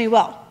said to me,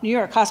 well, New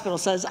York Hospital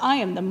says I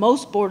am the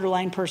most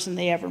borderline person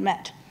they ever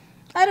met.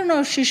 I don't know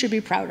if she should be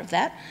proud of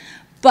that,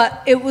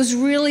 But it was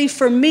really,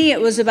 for me, it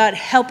was about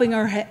helping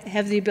her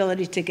have the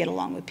ability to get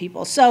along with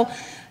people. So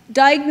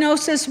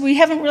diagnosis, we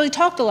haven't really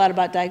talked a lot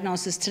about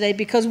diagnosis today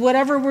because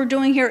whatever we're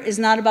doing here is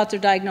not about their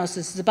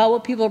diagnosis. It's about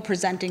what people are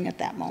presenting at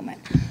that moment.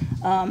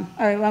 All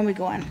right, why don't we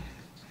go on?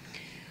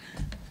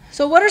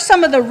 So what are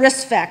some of the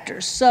risk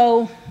factors?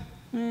 So,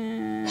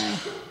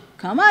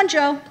 come on,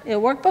 Joe. It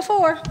worked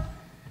before.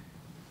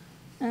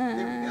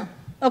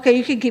 Okay,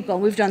 you can keep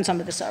going. We've done some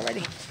of this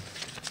already.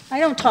 I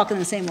don't talk in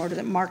the same order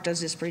that Mark does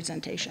his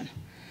presentation.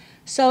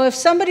 So if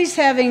somebody's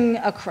having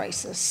a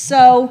crisis,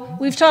 so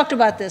we've talked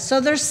about this.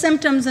 So there's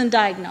symptoms and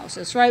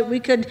diagnosis, right?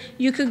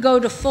 You could go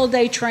to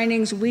full-day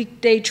trainings,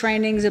 weekday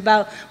trainings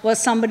about what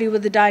somebody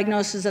with a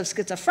diagnosis of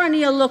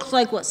schizophrenia looks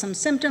like, what some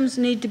symptoms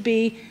need to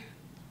be.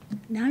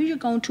 Now you're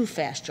going too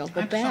fast, Joe.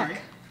 Go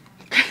back.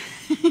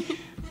 Sorry.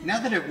 Now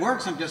that it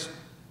works, I'm just...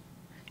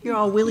 You're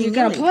all willy-nilly.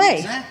 You're going to play.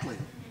 Exactly.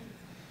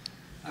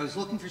 I was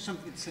looking for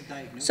something that said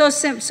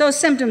diagnosis. So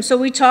symptoms. So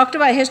we talked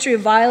about history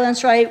of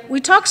violence, right? We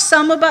talked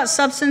some about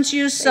substance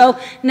use. So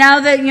now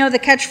that, you know, the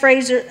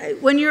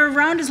catchphrase, when you're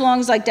around as long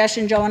as like Desh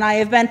and Joe and I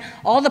have been,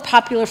 all the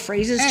popular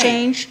phrases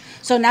change.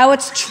 So now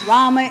it's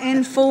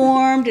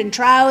trauma-informed and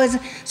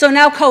so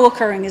now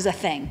co-occurring is a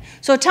thing.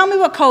 So tell me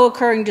what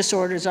co-occurring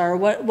disorders are,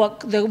 what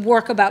the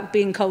work about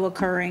being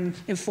co-occurring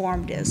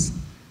informed is.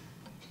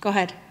 Go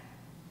ahead.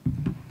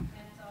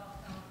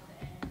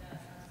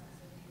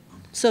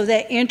 So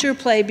that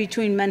interplay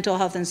between mental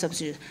health and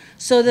substance use.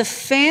 So the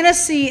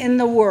fantasy in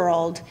the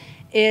world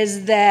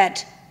is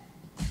that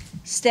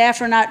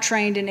staff are not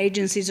trained and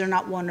agencies are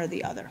not one or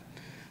the other.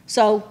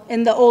 So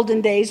in the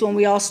olden days when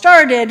we all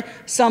started,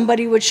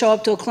 somebody would show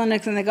up to a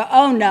clinic and they go,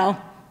 oh no,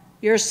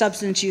 you're a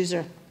substance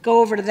user.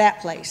 Go over to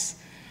that place.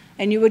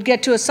 And you would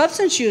get to a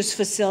substance use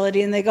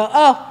facility and they go,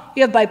 oh,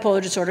 you have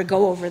bipolar disorder,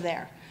 go over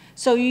there.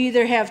 So you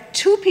either have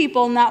two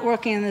people not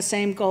working on the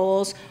same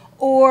goals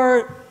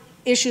or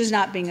issues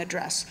not being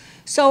addressed.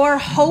 So our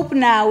hope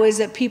now is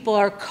that people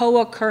are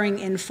co-occurring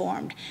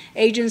informed.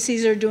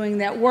 Agencies are doing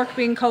that work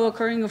being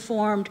co-occurring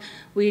informed.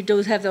 We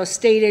do have those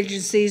state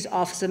agencies,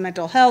 Office of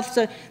Mental Health,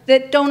 so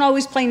that don't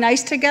always play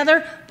nice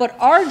together, but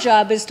our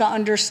job is to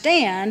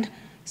understand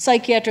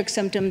psychiatric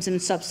symptoms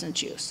and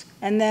substance use.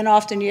 And then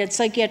often you had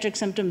psychiatric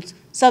symptoms,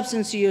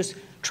 substance use,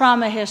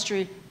 trauma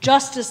history,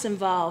 justice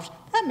involved.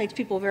 That makes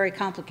people very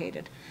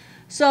complicated.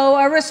 So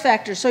our risk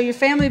factors, so your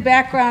family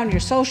background, your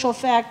social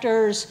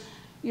factors,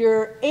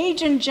 your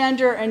age and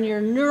gender, and your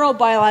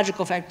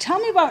neurobiological factor. Tell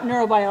me about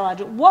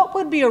neurobiological. What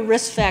would be a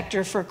risk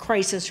factor for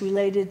crisis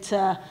related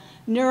to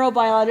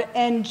neurobiology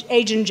and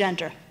age and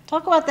gender?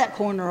 Talk about that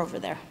corner over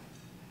there.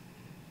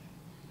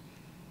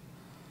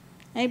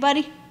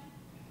 Anybody?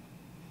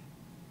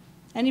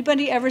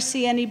 Anybody ever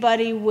see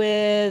anybody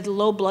with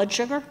low blood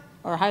sugar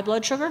or high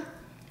blood sugar?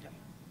 Yeah.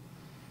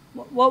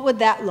 What would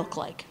that look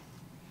like?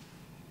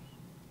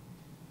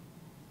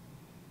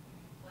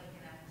 Like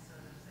an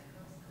episode of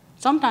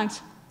psychosis.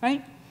 Sometimes,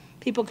 right?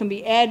 People can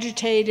be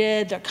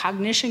agitated, their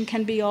cognition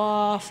can be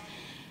off.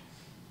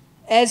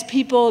 As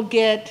people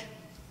get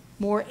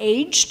more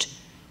aged,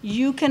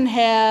 you can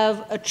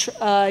have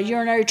a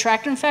urinary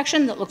tract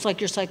infection that looks like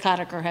you're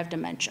psychotic or have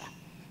dementia.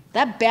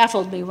 That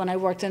baffled me when I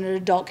worked in an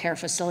adult care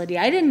facility.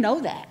 I didn't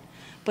know that.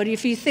 But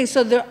if you think,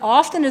 so there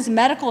often is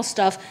medical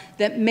stuff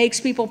that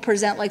makes people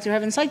present like they're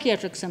having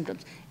psychiatric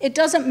symptoms. It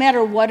doesn't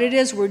matter what it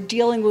is, we're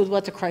dealing with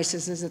what the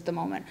crisis is at the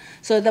moment.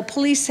 So the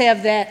police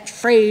have that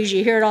phrase,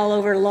 you hear it all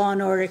over Law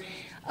and Order,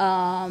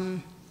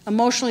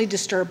 emotionally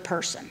disturbed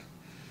person.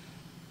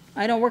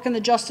 I don't work in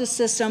the justice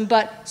system,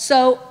 but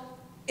so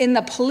in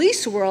the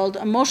police world,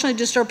 emotionally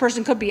disturbed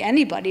person could be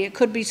anybody. It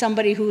could be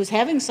somebody who is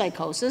having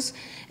psychosis.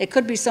 It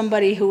could be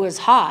somebody who is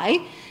high.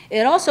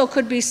 It also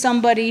could be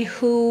somebody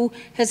who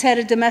has had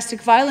a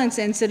domestic violence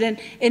incident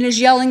and is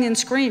yelling and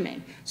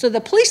screaming. So the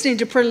police need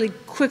to pretty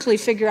quickly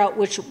figure out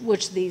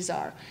which these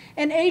are.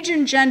 And age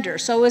and gender.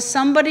 So is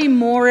somebody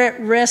more at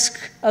risk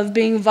of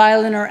being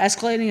violent or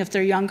escalating if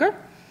they're younger?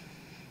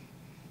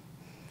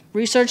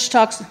 Research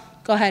talks,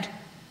 go ahead.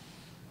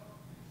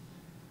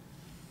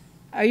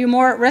 Are you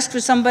more at risk for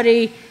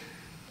somebody?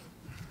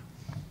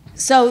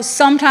 So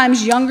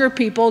sometimes younger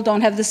people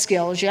don't have the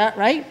skills yet,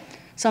 right?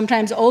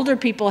 Sometimes older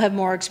people have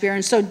more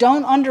experience. So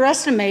don't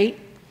underestimate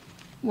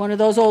one of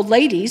those old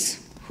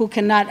ladies who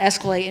cannot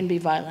escalate and be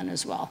violent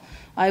as well.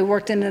 I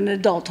worked in an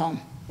adult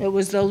home. It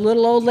was the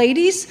little old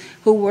ladies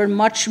who were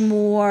much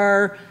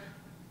more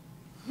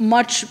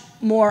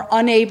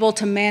unable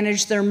to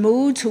manage their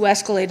moods, who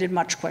escalated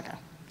much quicker.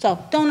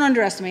 So don't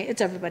underestimate.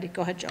 It's everybody.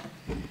 Go ahead, Joe.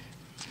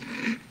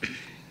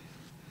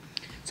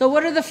 So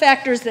what are the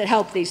factors that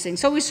help these things?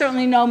 So we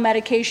certainly know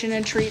medication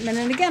and treatment.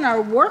 And again, our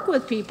work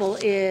with people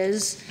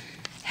is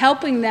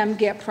helping them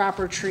get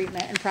proper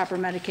treatment and proper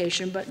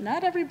medication, but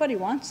not everybody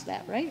wants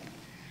that, right?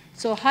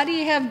 So how do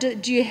you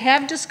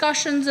have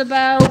discussions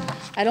about,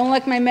 I don't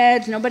like my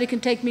meds, nobody can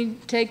take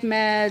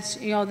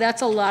meds, you know,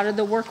 that's a lot of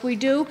the work we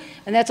do,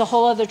 and that's a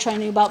whole other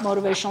training about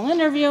motivational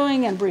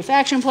interviewing and brief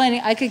action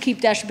planning. I could keep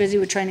Dash busy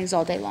with trainings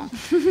all day long.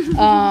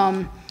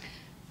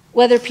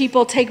 Whether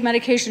people take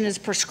medication as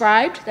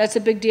prescribed, that's a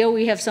big deal.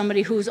 We have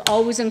somebody who's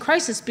always in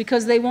crisis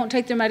because they won't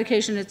take their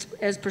medication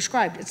as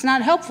prescribed. It's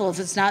not helpful if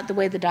it's not the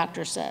way the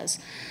doctor says.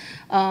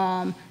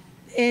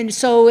 And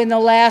so in the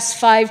last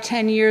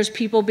 5-10 years,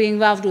 people being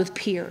involved with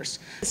peers.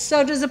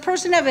 So does a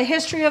person have a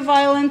history of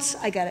violence?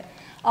 I got it.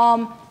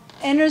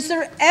 And is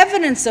there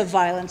evidence of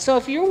violence? So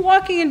if you're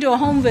walking into a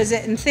home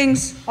visit and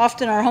things,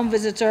 often our home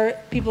visits are,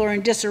 people are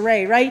in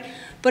disarray, right?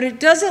 But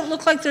it doesn't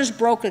look like there's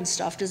broken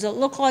stuff. Does it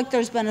look like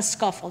there's been a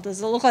scuffle?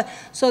 Does it look like,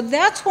 so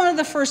that's one of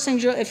the first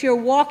things, if you're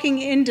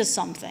walking into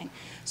something.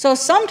 So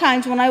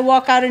sometimes when I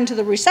walk out into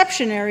the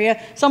reception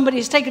area,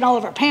 somebody's taken all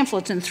of our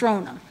pamphlets and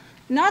thrown them.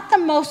 Not the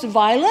most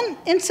violent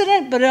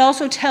incident, but it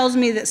also tells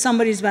me that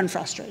somebody's been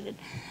frustrated.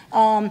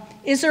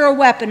 Is there a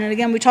weapon? And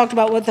again, we talked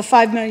about what the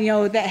 5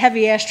 million, that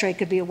heavy ashtray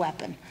could be a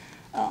weapon.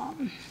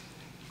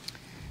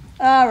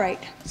 All right,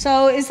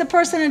 so is the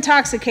person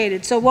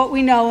intoxicated? So what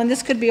we know, and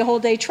this could be a whole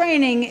day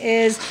training,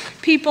 is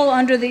people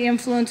under the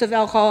influence of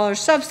alcohol or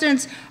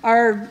substance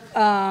are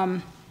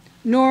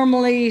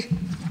normally,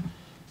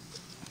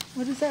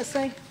 what does that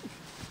say?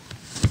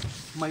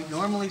 Might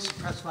normally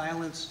suppress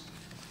violence.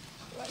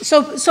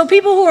 So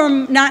people who are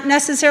not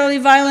necessarily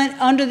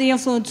violent under the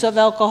influence of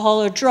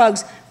alcohol or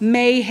drugs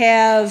may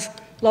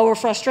have lower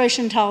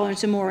frustration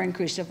tolerance and more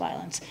increase of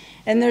violence.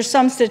 And there's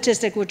some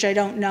statistic, which I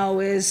don't know,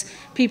 is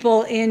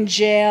people in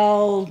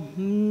jail,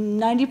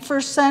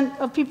 90%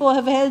 of people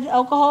have had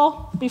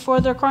alcohol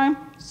before their crime?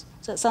 Does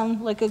that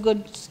sound like a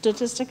good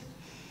statistic?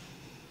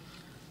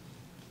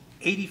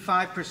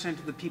 85%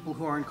 of the people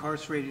who are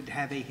incarcerated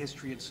have a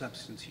history of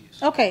substance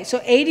use. Okay, so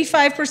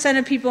 85%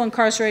 of people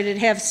incarcerated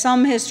have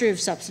some history of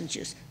substance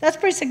use. That's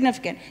pretty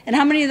significant. And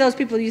how many of those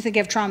people do you think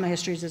have trauma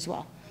histories as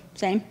well?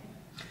 Same?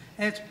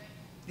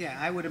 Yeah,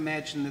 I would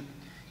imagine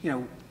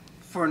that,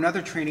 for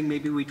another training,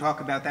 maybe we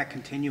talk about that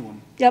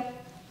continuum. Yep.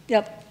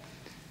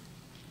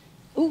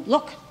 Ooh,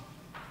 look.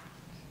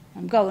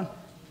 I'm going.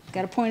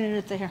 Got to point it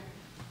at the here.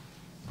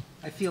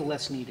 I feel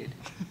less needed.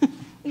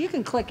 You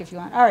can click if you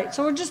want. All right,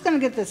 so we're just going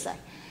to get this thing.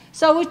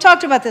 So we've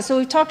talked about this. So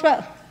we've talked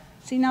about,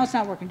 see, now it's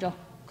not working, Joe.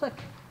 Click.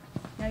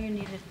 Now you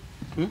need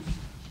it.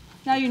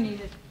 Now you need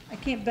it. I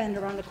can't bend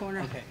around the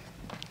corner. Okay.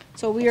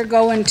 So we are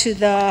going to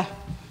the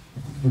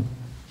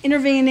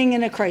intervening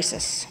in a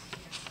crisis.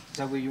 Is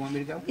that where you want me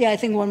to go? Yeah, I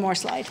think one more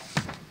slide.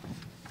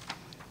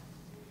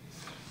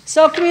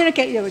 So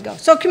communicate, there we go.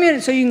 So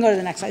so you can go to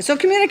the next slide. So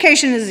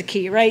communication is the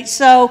key, right?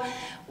 So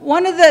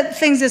one of the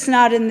things that's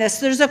not in this,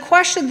 there's a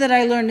question that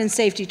I learned in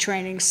safety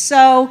training.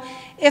 So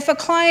if a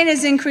client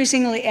is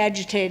increasingly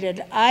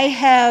agitated, I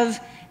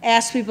have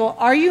asked people,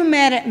 are you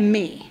mad at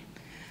me?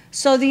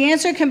 So the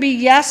answer can be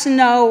yes,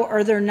 no,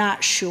 or they're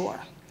not sure.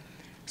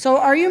 So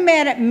are you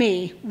mad at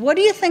me? What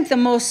do you think the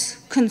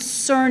most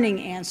concerning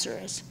answer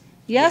is?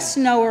 Yes,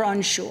 no, or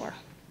unsure?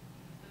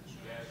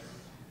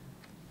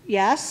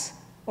 Yes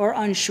or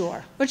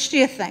unsure? Which do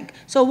you think?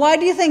 So why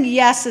do you think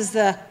yes is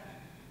the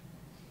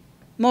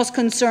most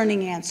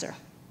concerning answer?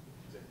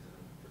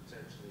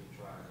 Potentially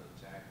trying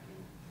to attack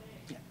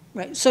you.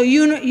 Right, so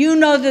you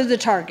know they're the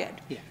target.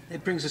 Yeah,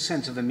 it brings a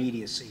sense of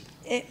immediacy.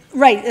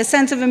 Right, a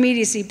sense of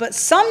immediacy, but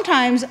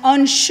sometimes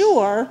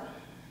unsure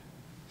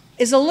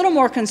is a little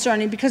more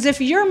concerning, because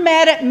if you're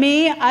mad at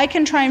me, I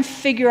can try and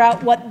figure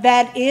out what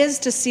that is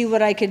to see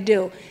what I could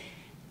do.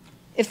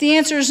 If the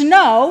answer is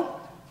no,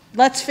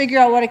 let's figure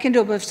out what I can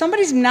do. But if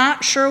somebody's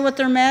not sure what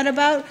they're mad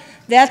about,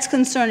 that's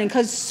concerning,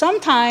 because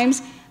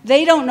sometimes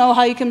they don't know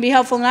how you can be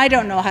helpful, and I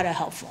don't know how to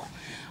helpful.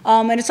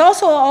 And it's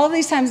also, all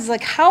these times, it's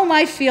like, how am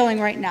I feeling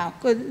right now?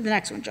 Go to the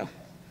next one, Joe.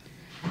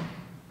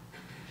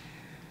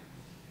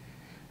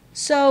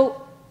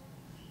 So,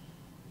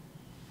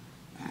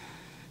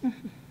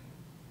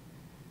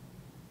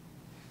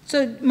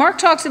 Mark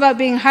talks about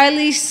being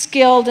highly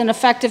skilled in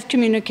effective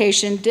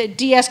communication to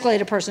de-escalate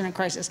a person in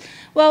crisis.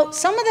 Well,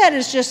 some of that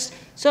is just,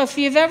 so if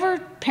you've ever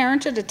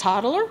parented a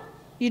toddler,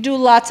 you do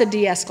lots of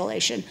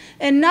de-escalation.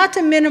 And not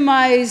to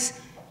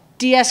minimize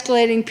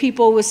de-escalating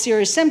people with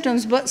serious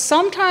symptoms, but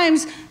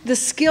sometimes the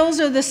skills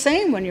are the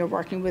same when you're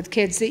working with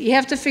kids, that you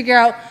have to figure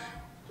out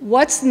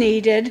what's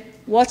needed,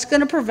 what's going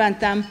to prevent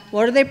them,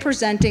 what are they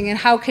presenting, and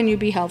how can you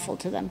be helpful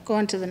to them. Go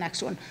on to the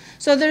next one.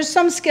 So there's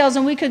some skills,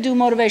 and we could do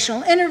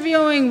motivational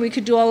interviewing, we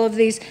could do all of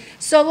these.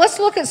 So let's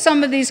look at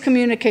some of these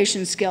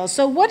communication skills.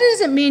 So what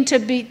does it mean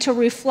to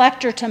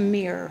reflect or to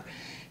mirror?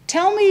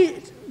 Tell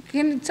me,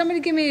 can somebody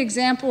give me an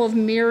example of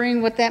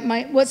mirroring,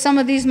 what some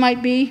of these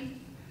might be?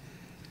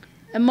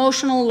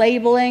 Emotional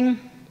labeling,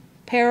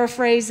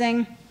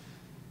 paraphrasing.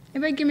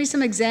 Anybody give me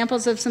some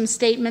examples of some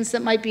statements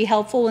that might be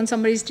helpful when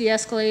somebody's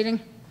de-escalating?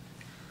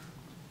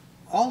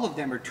 All of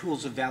them are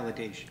tools of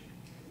validation.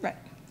 Right.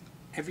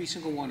 Every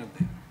single one of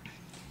them.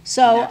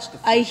 So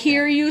I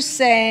hear you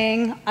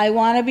saying, I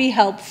want to be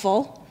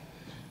helpful.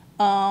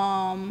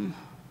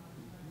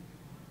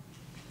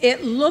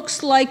 It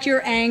looks like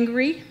you're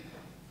angry.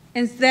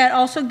 And that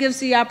also gives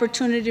the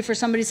opportunity for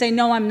somebody to say,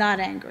 no, I'm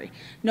not angry.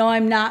 No,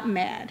 I'm not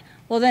mad.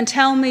 Well, then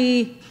tell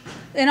me,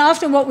 and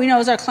often what we know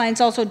is our clients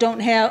also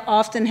don't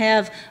often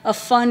have a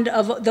fund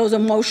of those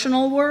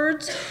emotional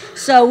words.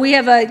 So we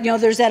have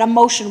there's that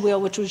emotion wheel,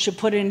 which we should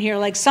put in here.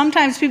 Like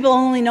sometimes people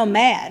only know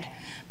mad,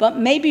 but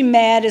maybe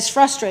mad is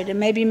frustrated,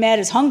 maybe mad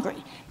is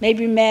hungry,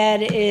 maybe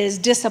mad is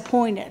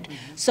disappointed.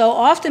 So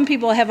often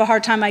people have a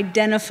hard time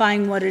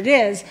identifying what it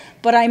is,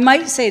 but I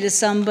might say to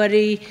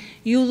somebody,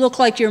 you look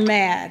like you're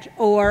mad,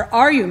 or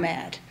are you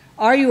mad?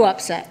 Are you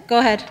upset? Go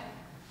ahead.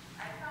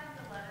 I find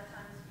a lot of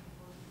times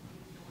people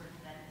use the word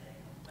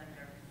venting when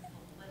they're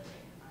flipping.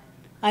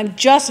 I'm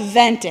just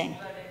venting.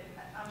 But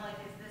I'm like,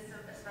 is this,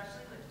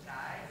 especially with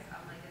guys,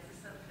 I'm like, is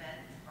this a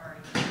vent,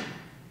 or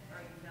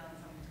are you feeling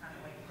some kind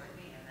of way toward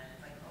me? And then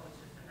it's like, oh,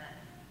 it's just a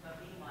vent. But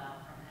meanwhile,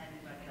 from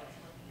anybody else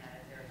looking at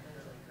it, they're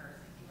literally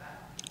cursing you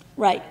out.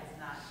 Right. It's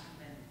not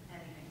even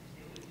anything to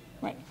do with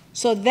you. Right.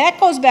 So that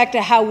goes back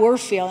to how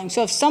we're feeling.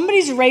 So if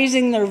somebody's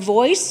raising their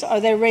voice, are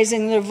they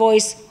raising their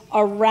voice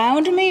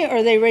around me, or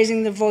are they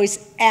raising their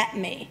voice at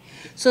me?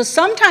 So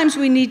sometimes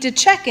we need to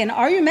check in,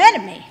 are you mad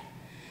at me?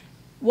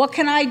 What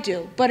can I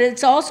do? But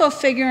it's also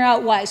figuring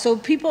out why. So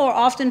people are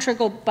often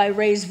triggered by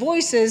raised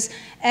voices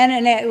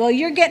and well,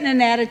 you're getting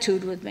an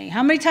attitude with me.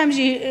 How many times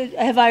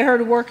have I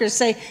heard workers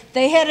say,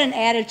 they had an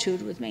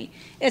attitude with me?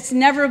 It's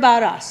never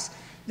about us.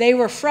 They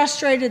were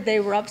frustrated, they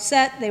were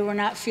upset, they were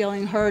not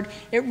feeling heard.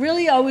 It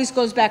really always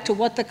goes back to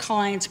what the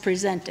client's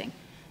presenting.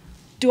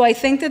 Do I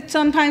think that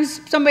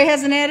sometimes somebody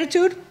has an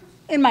attitude?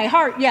 In my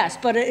heart, yes,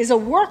 but as a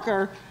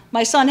worker,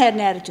 my son had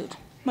an attitude.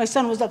 My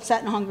son was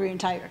upset and hungry and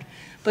tired.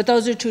 But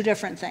those are two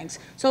different things.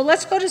 So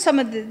let's go to some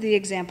of the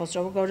examples.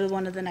 So we'll go to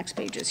one of the next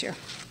pages here.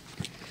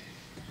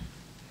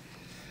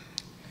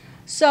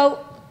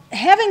 So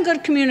having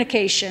good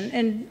communication,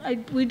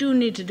 and we do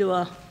need to do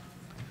a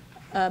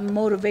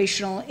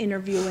motivational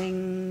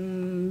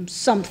interviewing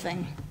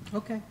something.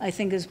 Okay. I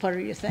think is part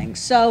of your thing.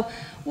 So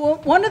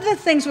one of the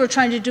things we're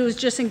trying to do is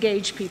just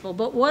engage people.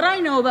 But what I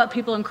know about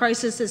people in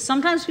crisis is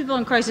sometimes people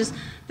in crisis,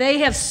 they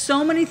have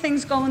so many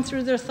things going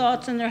through their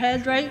thoughts in their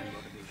head, right?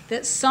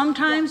 That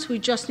sometimes we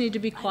just need to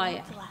be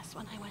quiet.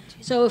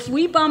 So if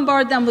we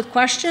bombard them with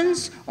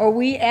questions, or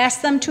we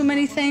ask them too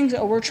many things,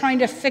 or we're trying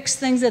to fix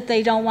things that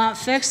they don't want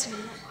fixed,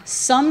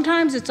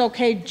 sometimes it's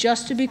okay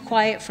just to be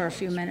quiet for a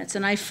few minutes.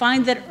 And I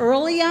find that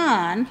early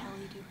on,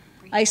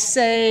 I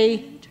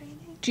say,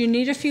 do you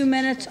need a few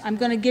minutes? I'm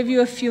going to give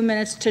you a few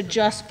minutes to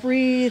just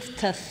breathe,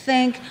 to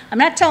think. I'm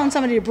not telling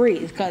somebody to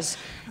breathe, because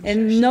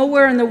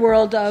nowhere in the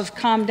world of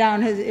calm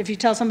down, if you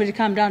tell somebody to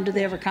calm down, do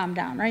they ever calm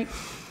down, right?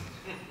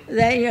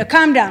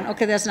 Calm down.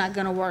 Okay, that's not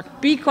going to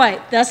work. Be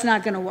quiet. That's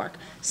not going to work.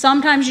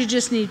 Sometimes you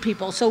just need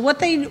people. So what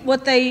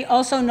they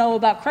also know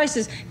about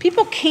crisis,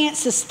 people can't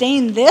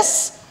sustain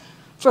this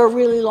for a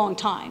really long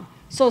time.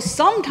 So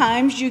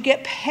sometimes you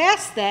get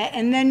past that,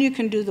 and then you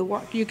can do the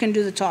work. You can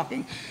do the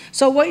talking.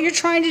 So what you're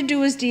trying to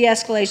do is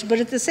de-escalation, but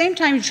at the same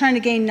time, you're trying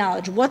to gain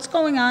knowledge. What's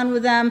going on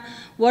with them?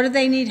 What do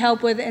they need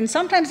help with? And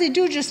sometimes they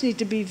do just need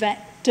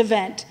to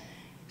vent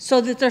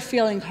so that they're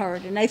feeling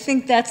heard. And I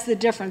think that's the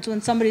difference.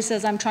 When somebody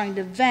says, I'm trying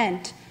to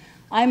vent,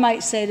 I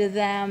might say to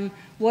them,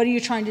 what are you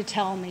trying to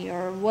tell me?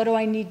 Or what do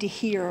I need to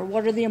hear? Or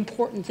what are the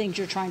important things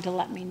you're trying to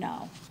let me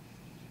know?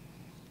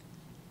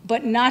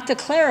 But not to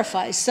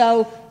clarify.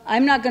 So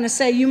I'm not going to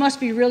say, you must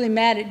be really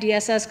mad at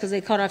DSS because they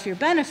cut off your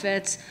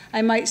benefits.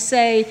 I might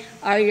say,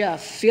 are you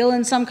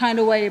feeling some kind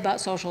of way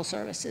about social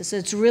services?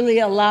 It's really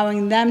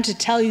allowing them to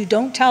tell you,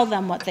 don't tell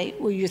them what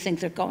you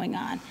think they're going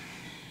on.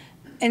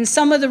 And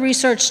some of the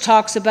research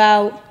talks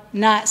about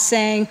not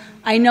saying,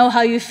 I know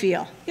how you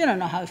feel. You don't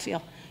know how I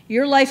feel.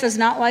 Your life is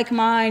not like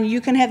mine. You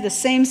can have the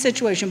same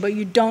situation, but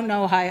you don't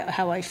know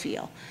how I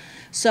feel.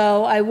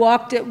 So I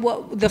walked at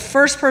the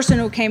first person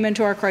who came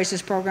into our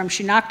crisis program.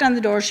 She knocked on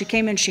the door. She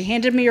came in. She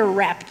handed me a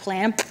RAP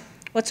plan.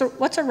 What's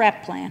a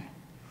RAP plan?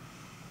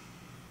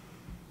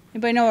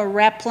 Anybody know what a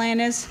RAP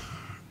plan is?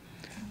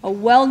 A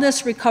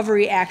Wellness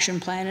Recovery Action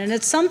Plan. And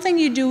it's something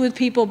you do with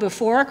people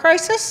before a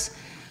crisis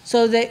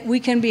so that we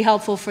can be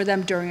helpful for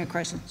them during a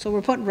crisis. So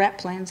we're putting RAP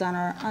plans on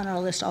our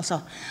list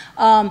also.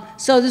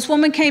 So this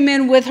woman came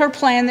in with her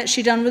plan that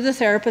she'd done with the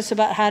therapist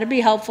about how to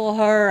be helpful to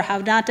her, how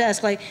not to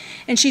escalate.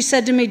 And she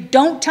said to me,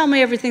 don't tell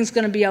me everything's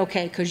going to be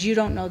okay, because you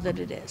don't know that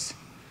it is.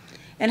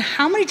 And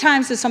how many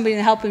times does somebody in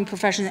the helping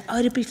profession say, oh,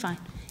 it'll be fine.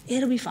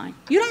 It'll be fine.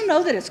 You don't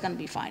know that it's going to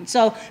be fine.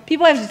 So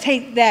people have to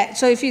take that.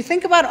 So if you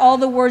think about all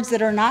the words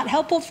that are not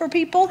helpful for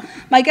people,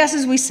 my guess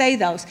is we say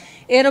those.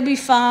 It'll be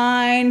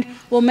fine.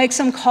 We'll make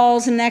some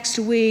calls next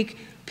week.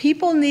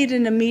 People need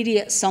an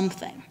immediate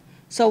something.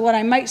 So what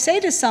I might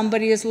say to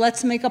somebody is,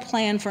 let's make a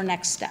plan for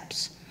next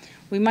steps.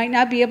 We might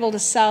not be able to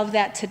solve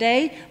that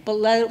today, but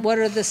what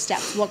are the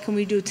steps? What can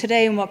we do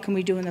today, and what can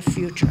we do in the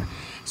future?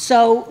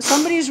 So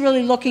somebody's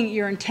really looking at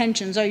your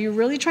intentions. Are you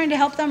really trying to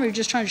help them, or are you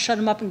just trying to shut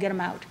them up and get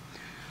them out?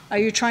 Are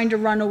you trying to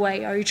run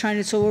away? Are you trying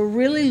to, so we're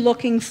really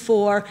looking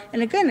for,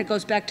 and again, it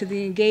goes back to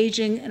the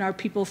engaging and are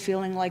people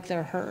feeling like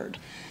they're heard.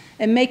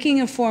 and making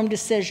informed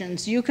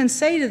decisions. You can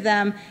say to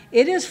them,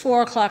 it is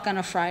 4 o'clock on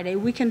a Friday.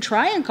 We can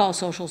try and call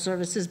social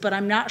services, but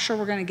I'm not sure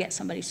we're going to get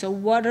somebody. So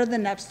what are the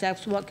next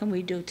steps? What can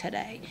we do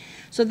today?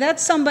 So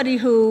that's somebody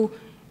who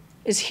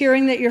is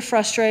hearing that you're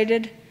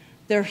frustrated.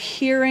 They're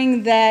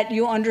hearing that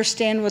you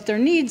understand what their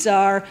needs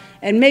are,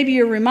 and maybe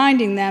you're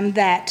reminding them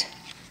that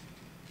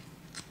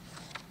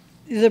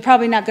they're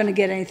probably not going to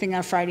get anything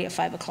on Friday at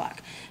 5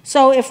 o'clock.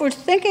 So if we're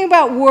thinking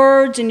about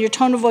words and your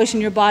tone of voice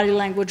and your body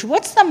language,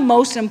 what's the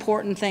most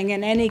important thing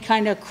in any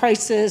kind of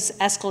crisis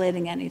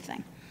escalating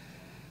anything?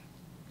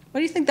 What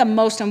do you think the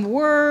most important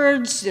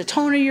words, the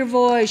tone of your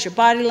voice, your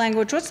body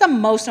language, what's the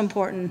most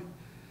important?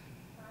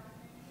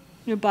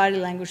 Your body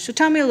language. So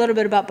tell me a little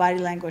bit about body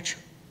language.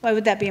 Why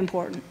would that be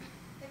important?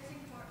 It's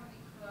important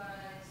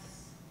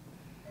because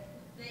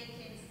they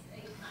can,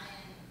 a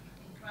client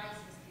in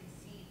crisis can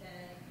see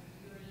that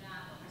you're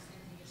not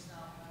representing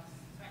yourself as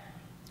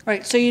threatening.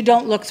 Right, so you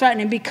don't look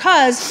threatening,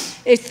 because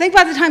think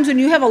about the times when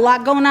you have a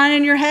lot going on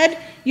in your head,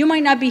 you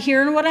might not be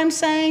hearing what I'm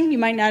saying, you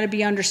might not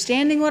be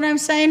understanding what I'm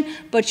saying,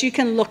 but you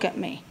can look at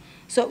me.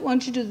 So why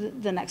don't you do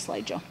the next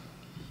slide, Joe?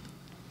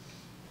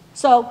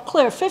 So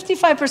clear,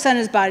 55%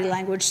 is body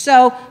language.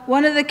 So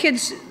one of the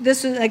kids,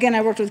 this is, again,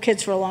 I worked with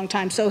kids for a long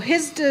time, so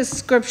his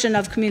description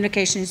of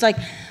communication, he's like,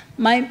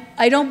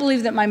 I don't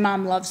believe that my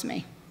mom loves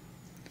me.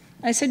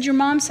 I said, your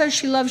mom says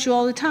she loves you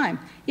all the time.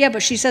 Yeah,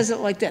 but she says it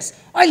like this,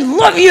 I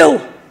love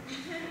you!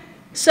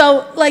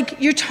 So, like,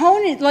 your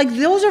tone, like,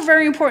 those are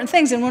very important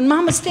things. And when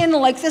Mama's standing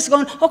like this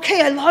going,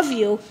 okay, I love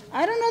you,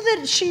 I don't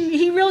know that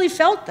he really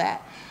felt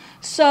that.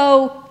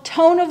 So,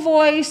 tone of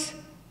voice,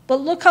 but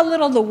look how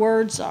little the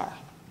words are.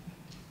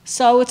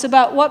 So, it's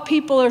about what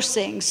people are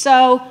seeing.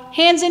 So,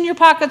 hands in your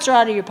pockets or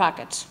out of your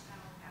pockets?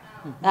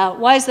 Out.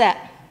 Why is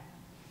that?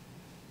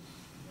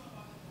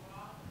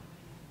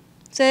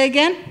 Say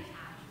again?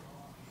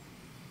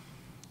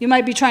 You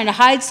might be trying to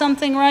hide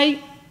something, right?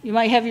 You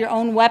might have your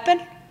own weapon.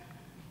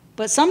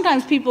 But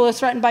sometimes people are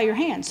threatened by your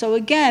hands. So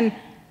again,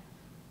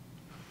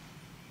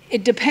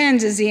 it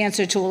depends is the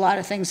answer to a lot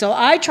of things. So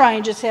I try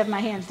and just have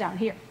my hands down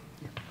here.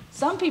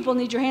 Some people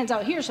need your hands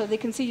out here so they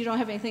can see you don't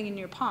have anything in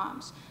your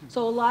palms.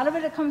 So a lot of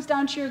it comes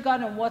down to your gut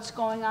and what's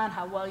going on,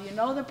 how well you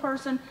know the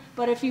person.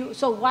 But if you,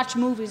 so watch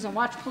movies and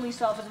watch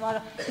police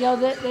officers, you know,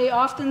 they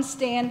often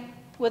stand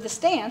with a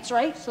stance,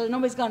 right? So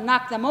nobody's going to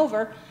knock them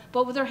over.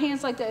 But with their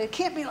hands like that, it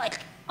can't be like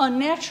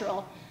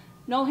unnatural.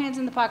 No hands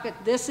in the pocket.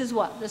 This is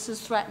what? This is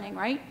threatening,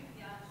 right?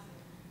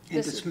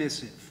 And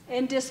dismissive.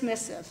 And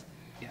dismissive.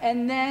 Yeah.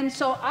 And then,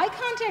 so eye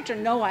contact or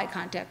no eye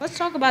contact? Let's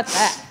talk about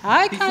that.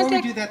 Eye Before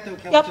contact. we do that, though,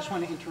 Kelly, Yep. I just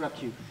want to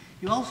interrupt you.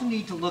 You also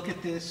need to look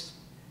at this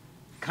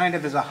kind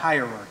of as a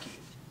hierarchy.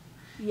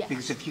 Yeah.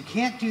 Because if you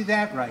can't do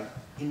that right,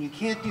 and you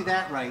can't do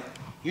that right,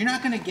 you're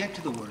not going to get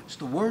to the words.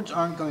 The words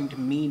aren't going to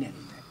mean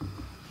anything.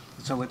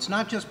 So it's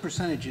not just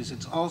percentages,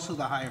 it's also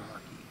the hierarchy.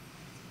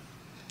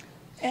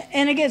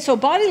 And again, so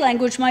body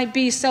language might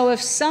be, so if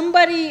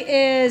somebody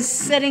is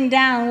sitting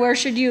down, where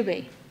should you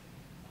be?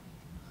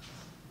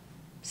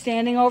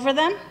 Standing over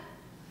them?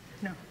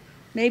 No.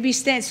 Maybe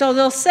stand, so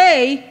they'll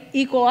say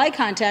equal eye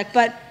contact,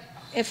 but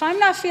if I'm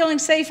not feeling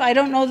safe, I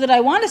don't know that I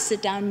want to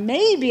sit down.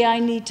 Maybe I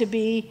need to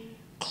be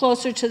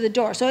closer to the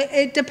door. So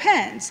it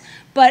depends.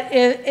 But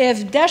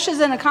if Desh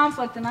is in a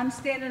conflict and I'm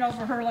standing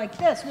over her like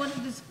this, what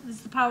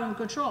is the power and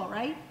control,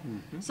 right?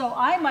 Mm-hmm. So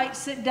I might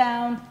sit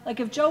down,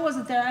 like if Joe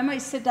wasn't there, I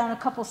might sit down a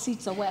couple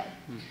seats away.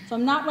 Mm-hmm. So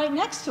I'm not right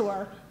next to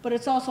her, but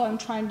it's also I'm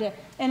trying to,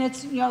 and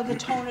it's, you know, the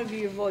tone of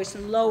your voice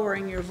and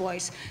lowering your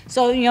voice.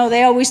 So, you know,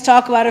 they always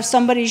talk about if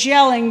somebody's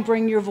yelling,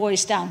 bring your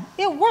voice down.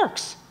 It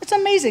works. It's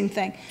an amazing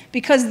thing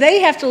because they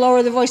have to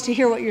lower their voice to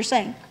hear what you're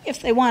saying,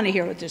 if they want to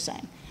hear what they're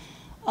saying.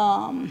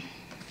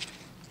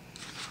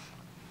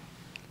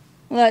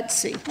 Let's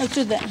see, let's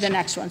do the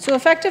next one. So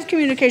effective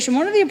communication,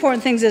 one of the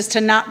important things is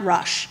to not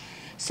rush.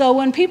 So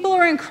when people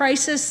are in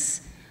crisis,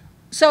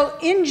 so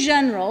in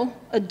general,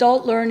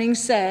 adult learning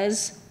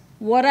says,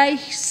 what I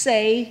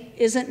say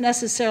isn't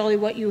necessarily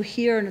what you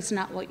hear and it's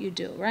not what you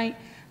do, right?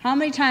 How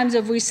many times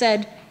have we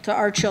said to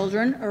our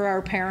children or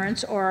our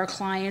parents or our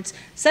clients,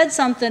 said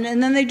something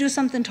and then they do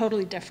something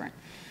totally different?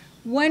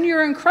 When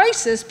you're in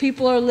crisis,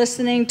 people are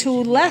listening to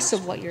less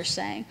of what you're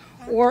saying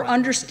or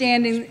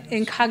understanding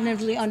and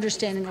cognitively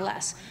understanding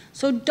less.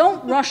 So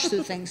don't rush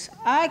through things.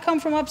 I come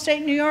from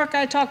upstate New York,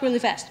 I talk really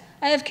fast.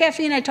 I have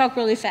caffeine, I talk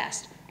really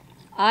fast.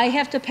 I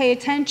have to pay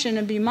attention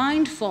and be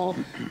mindful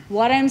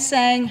what I'm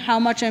saying, how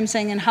much I'm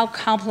saying, and how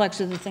complex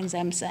are the things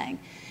I'm saying.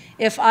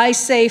 If I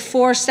say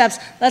 4 steps,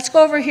 let's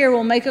go over here,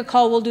 we'll make a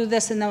call, we'll do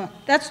this, and then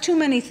that's too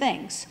many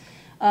things.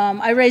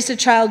 I raised a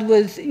child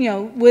with, you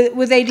know,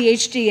 with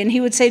ADHD, and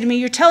he would say to me,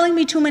 you're telling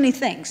me too many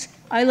things.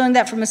 I learned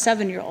that from a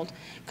 7-year-old.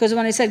 Because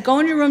when I said, go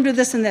in your room, do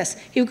this and this,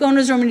 he would go in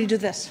his room and he'd do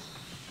this.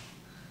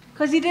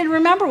 Because he didn't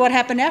remember what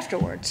happened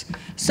afterwards.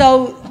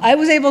 So I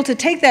was able to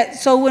take that.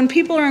 So when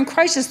people are in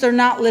crisis, they're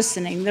not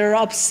listening. They're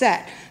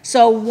upset.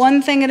 So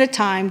one thing at a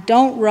time,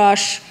 don't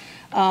rush.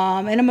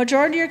 And a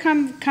majority of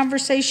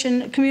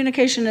your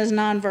communication is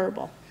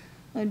nonverbal.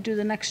 Want to do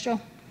the next, Joe?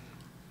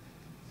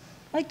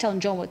 I like telling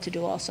Joan what to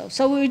do also.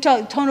 So we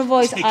talk tone of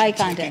voice, eye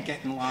contact.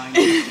 Get in line.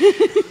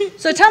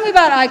 So tell me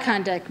about eye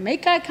contact.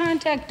 Make eye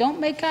contact, don't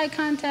make eye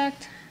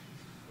contact.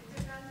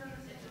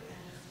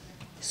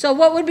 So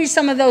what would be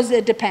some of those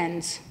it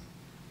depends?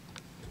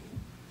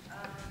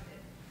 I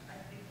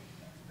think,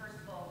 first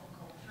of all,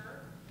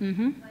 culture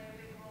Mm-hmm. play a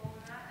big role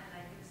in that, and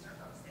I think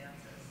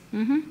circumstances.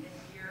 Mm-hmm.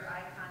 If your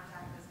eye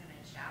contact is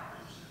gonna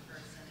challenge the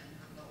person and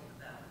provoke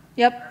them.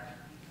 Yep. Or be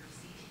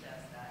perceived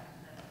as that,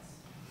 then it's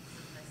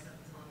submissive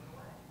to look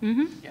away.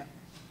 Mm-hmm. Yeah.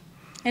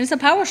 And it's a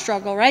power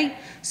struggle, right?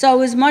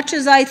 So as much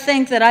as I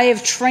think that I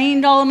have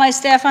trained all of my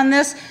staff on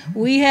this,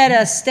 we had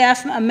a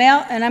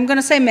male, and I'm going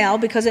to say male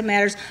because it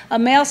matters, a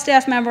male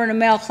staff member and a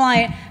male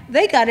client,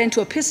 they got into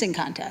a pissing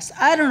contest.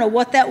 I don't know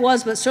what that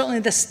was, but certainly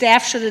the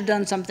staff should have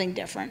done something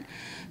different.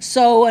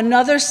 So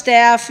another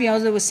staff,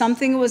 there was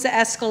something that was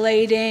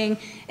escalating,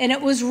 and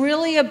it was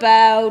really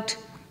about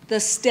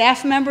the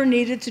staff member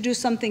needed to do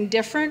something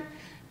different,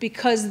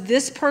 because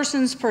this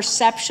person's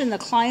perception, the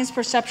client's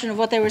perception of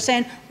what they were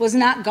saying, was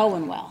not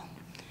going well.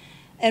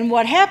 And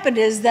what happened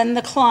is then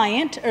the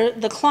client,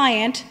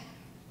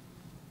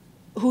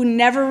 who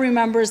never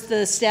remembers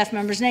the staff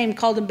member's name,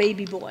 called him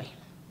baby boy.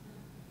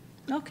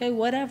 Okay,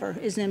 whatever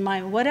is in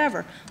my,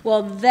 whatever.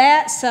 Well,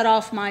 that set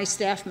off my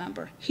staff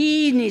member.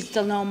 He needs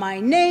to know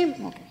my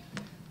name.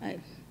 Okay.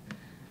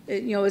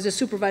 As a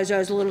supervisor, I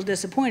was a little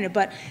disappointed.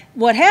 But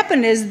what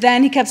happened is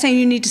then he kept saying,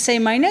 you need to say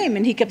my name.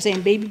 And he kept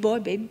saying, baby boy,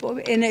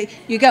 and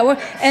you got what?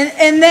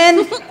 And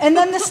then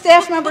the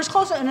staff member's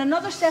closer. And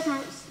another staff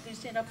member, can you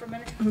stand up for a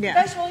minute? Yeah.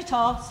 The guy's really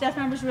tall, staff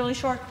member's really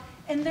short.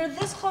 And they're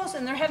this close,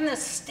 and they're having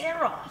this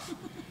stare off.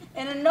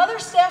 And another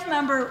staff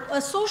member,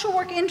 a social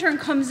work intern,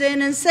 comes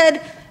in and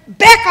said,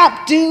 back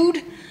up,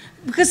 dude.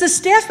 Because the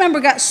staff member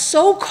got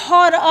so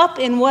caught up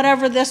in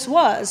whatever this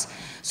was.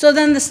 So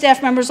then the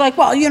staff member's like,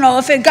 well,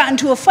 if it got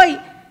into a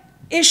fight,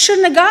 it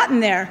shouldn't have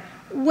gotten there.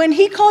 When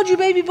he called you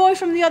baby boy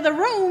from the other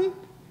room,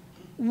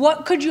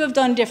 what could you have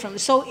done differently?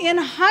 So in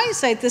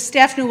hindsight, the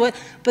staff knew what,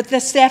 but the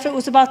staff, it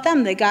was about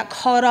them. They got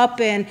caught up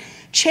in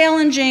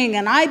challenging,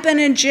 and I've been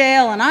in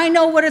jail, and I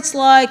know what it's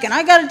like, and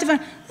I got a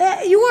different,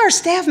 you are a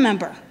staff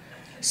member.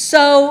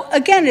 So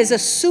again, as a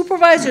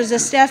supervisor, as a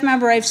staff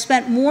member, I've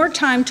spent more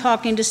time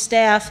talking to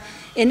staff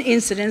in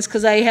incidents,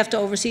 because I have to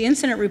oversee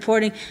incident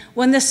reporting,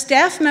 when the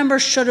staff member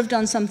should have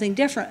done something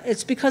different.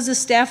 It's because the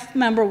staff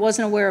member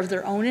wasn't aware of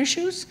their own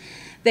issues.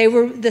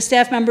 The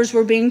staff members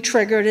were being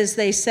triggered, as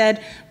they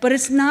said, but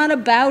it's not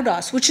about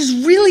us, which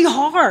is really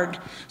hard.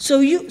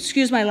 So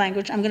excuse my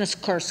language, I'm gonna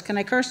curse. Can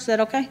I curse? Is that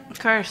okay?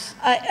 Curse.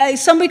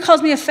 Somebody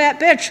calls me a fat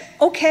bitch.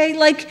 Okay,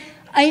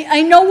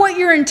 I know what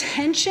your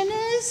intention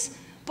is,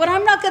 but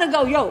I'm not gonna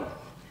go, yo,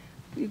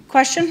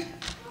 question? Well,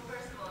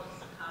 first of all,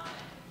 just a comment.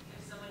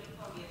 If somebody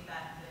called me a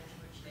fat bitch,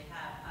 which they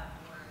have, I'm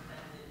more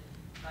offended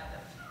by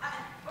the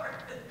fat part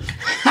of it.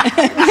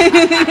 And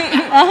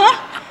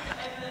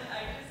then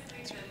I just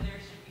think that there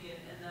should be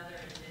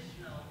another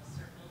additional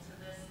circle to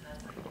this,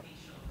 that's like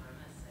facial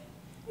grimacing.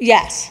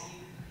 Yes.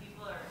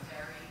 People are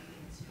very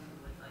in tune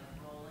with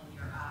rolling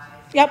your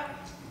eyes. Yep.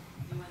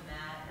 Doing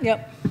that. Yep.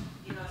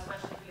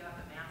 Especially if you have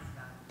a mask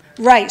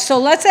on. Right, so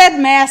let's add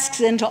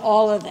masks into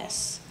all of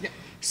this.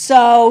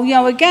 So,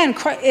 again,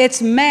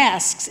 it's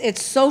masks,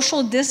 it's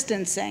social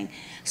distancing.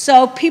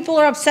 So people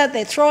are upset,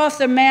 they throw off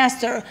their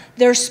masks,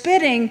 they're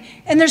spitting,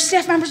 and their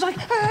staff members are like,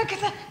 get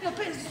that,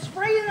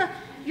 spray in the,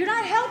 you're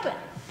not helping.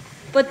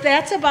 But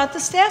that's about the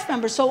staff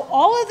members. So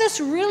all of this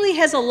really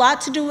has a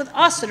lot to do with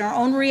us and our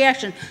own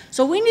reaction.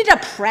 So we need to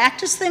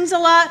practice things a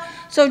lot.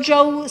 So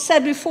Joe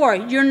said before,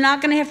 you're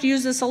not gonna have to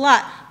use this a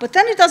lot, but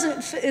then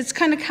it's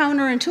kind of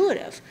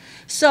counterintuitive.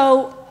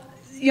 So,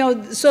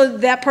 so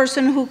that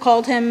person who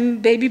called him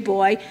baby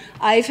boy,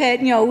 I've had,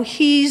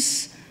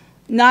 he's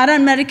not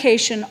on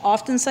medication,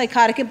 often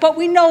psychotic, but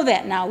we know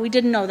that now. We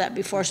didn't know that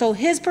before. So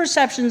his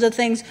perceptions of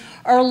things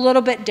are a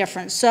little bit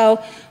different.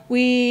 So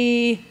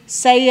we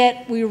say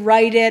it, we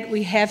write it,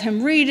 we have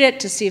him read it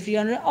to see if you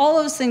understand, all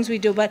those things we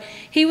do. But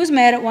he was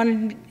mad at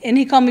one, and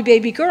he called me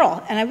baby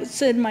girl. And I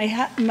said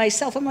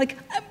myself, I'm like,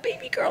 I'm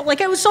baby girl.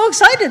 I was so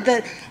excited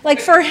that,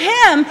 for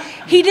him,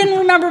 he didn't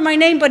remember my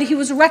name, but he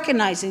was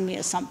recognizing me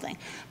as something.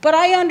 But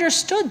I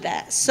understood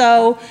that.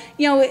 So,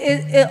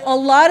 a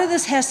lot of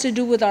this has to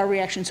do with our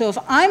reaction. So if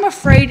I'm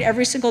afraid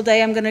every single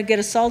day I'm going to get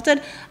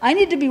assaulted, I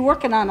need to be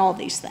working on all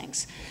these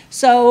things.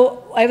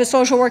 So I have a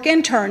social work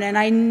intern, and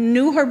I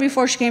knew her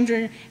before she came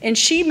to, and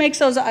she makes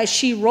those eyes,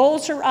 she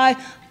rolls her eye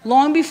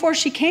long before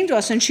she came to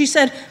us, and she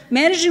said,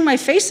 managing my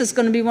face is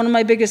going to be one of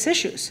my biggest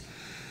issues.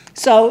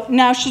 So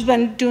now she's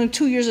been doing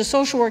 2 years of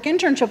social work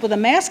internship with a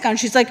mask on.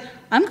 She's like,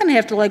 I'm going to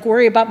have to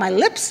worry about my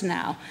lips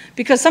now,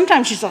 because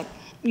sometimes she's like,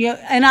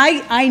 and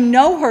I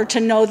know her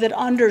to know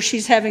that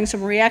she's having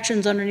some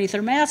reactions underneath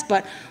her mask,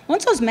 but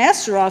once those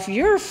masks are off,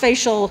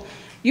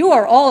 you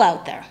are all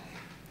out there.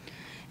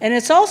 And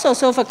it's also,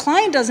 so if a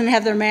client doesn't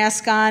have their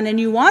mask on and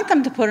you want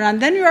them to put it on,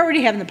 then you're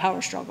already having the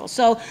power struggle.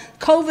 So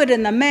COVID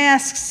and the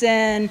masks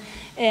and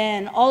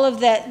all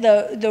of that,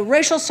 the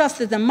racial stuff,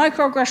 the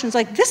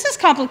microaggressions, this is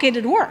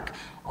complicated work.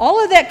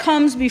 All of that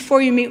comes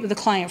before you meet with the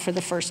client for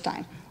the first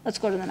time. Let's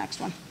go to the next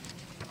one.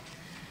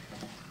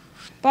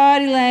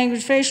 Body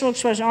language, facial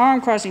expression, arm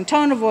crossing,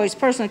 tone of voice,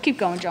 personal. Keep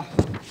going, Joe.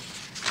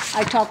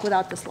 I talk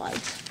without the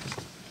slides.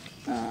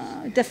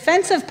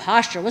 Defensive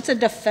posture. What's a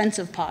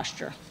defensive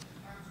posture?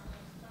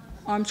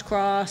 Arms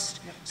crossed.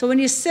 So when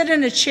you sit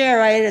in a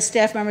chair, I had a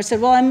staff member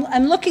said, well,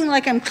 I'm looking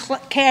like I'm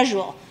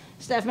casual.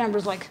 Staff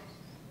member's like,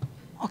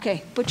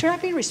 okay, but you're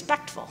not being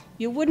respectful.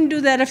 You wouldn't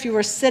do that if you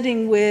were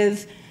sitting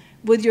with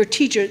your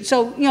teacher.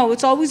 So,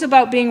 it's always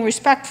about being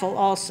respectful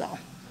also.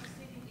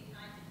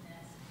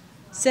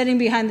 Sitting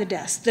behind the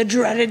desk, the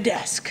dreaded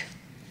desk.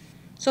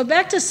 So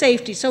back to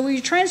safety. So when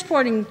you're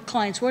transporting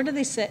clients, where do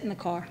they sit in the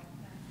car?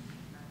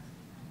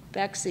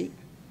 Back seat,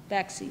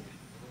 back seat.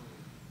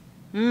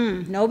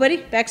 Nobody?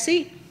 Back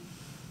seat?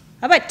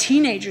 How about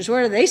teenagers?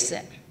 Where do they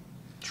sit?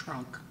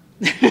 Trunk.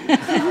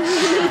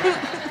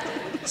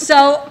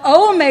 So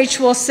OMH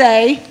will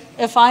say,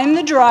 if I'm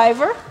the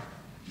driver,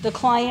 the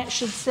client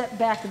should sit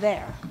back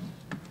there.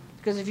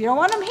 Because if you don't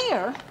want them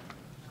here,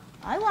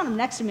 I want them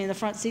next to me in the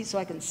front seat so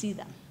I can see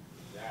them.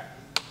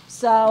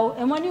 So,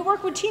 and when you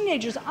work with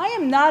teenagers, I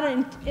am not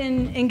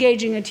in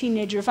engaging a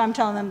teenager if I'm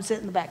telling them to sit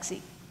in the back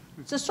seat.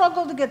 It's a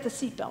struggle to get the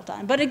seatbelt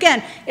on. But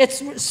again,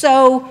 it's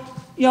so,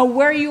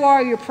 where you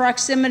are, your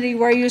proximity,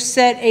 where you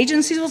sit.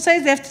 Agencies will say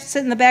they have to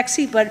sit in the back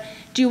seat, but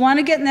do you want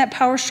to get in that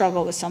power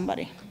struggle with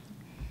somebody?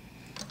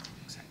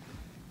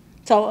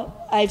 So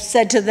I've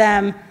said to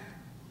them,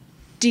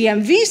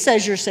 DMV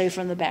says you're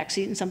safer in the back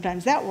seat, and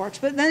sometimes that works,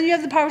 but then you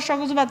have the power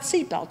struggles about the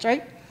seatbelts,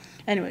 right?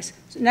 Anyways,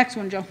 so next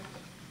one, Joe.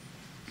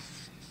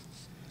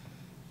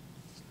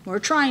 We're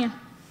trying.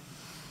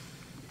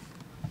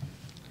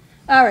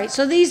 All right,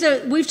 so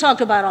we've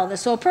talked about all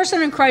this. So a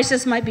person in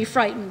crisis might be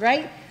frightened,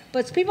 right?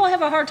 But people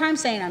have a hard time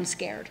saying, I'm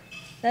scared.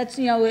 That's,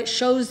 it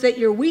shows that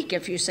you're weak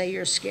if you say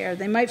you're scared.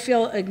 They might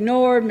feel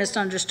ignored,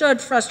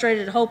 misunderstood,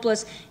 frustrated,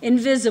 hopeless,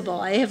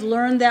 invisible. I have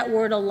learned that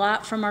word a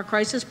lot from our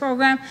crisis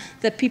program,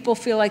 that people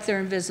feel like they're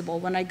invisible.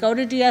 When I go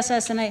to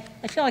DSS, and I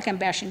feel like I'm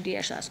bashing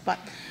DSS, but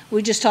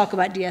we just talk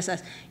about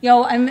DSS.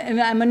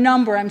 I'm a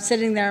number, I'm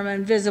sitting there, I'm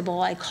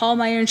invisible. I call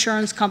my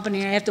insurance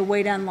company, and I have to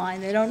wait online.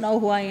 They don't know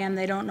who I am,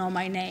 they don't know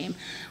my name.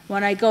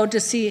 When I go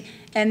to see,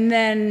 and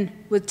then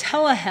with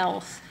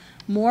telehealth,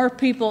 more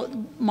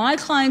people, my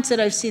clients that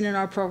I've seen in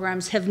our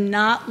programs have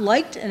not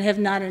liked and have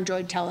not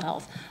enjoyed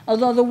telehealth.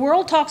 Although the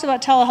world talks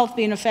about telehealth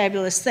being a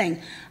fabulous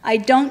thing, I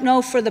don't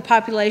know for the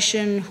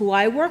population who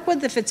I work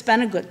with if it's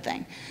been a good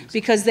thing,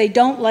 because they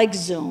don't like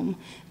Zoom.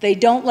 They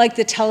don't like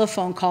the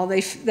telephone call.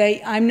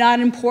 I'm not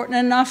important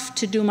enough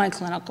to do my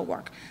clinical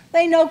work.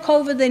 They know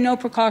COVID, they know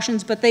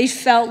precautions, but they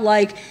felt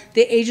like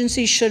the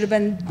agency should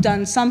have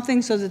done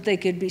something so that they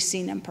could be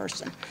seen in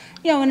person.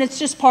 And it's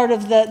just part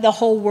of the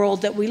whole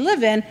world that we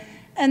live in.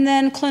 And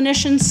then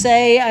clinicians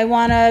say, I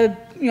want to,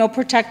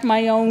 protect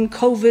my own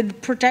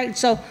COVID,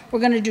 so we're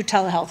going to do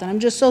telehealth. And I'm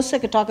just so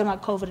sick of talking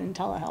about COVID and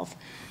telehealth.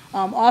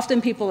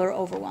 Often people are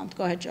overwhelmed.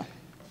 Go ahead, Joe.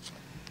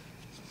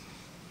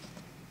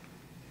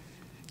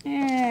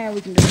 Yeah, we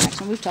can do the next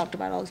one. We've talked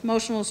about all this.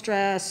 Emotional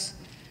stress.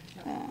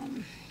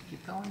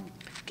 Keep going.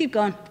 Keep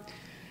going.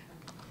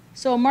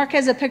 So Mark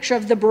has a picture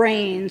of the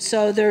brain.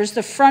 So there's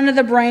the front of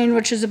the brain,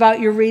 which is about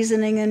your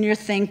reasoning and your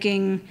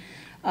thinking.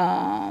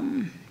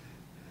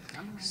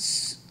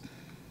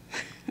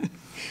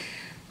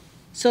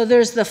 So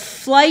there's the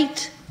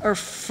flight or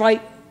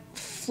fight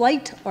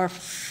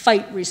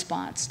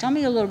response. Tell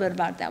me a little bit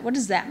about that. What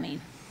does that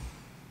mean?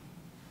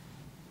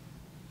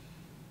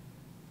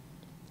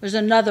 There's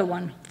another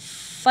one.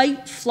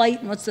 Fight, flight,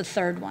 and what's the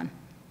third one?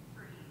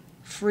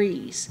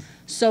 Freeze.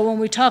 So when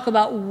we talk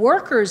about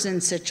workers in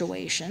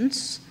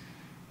situations,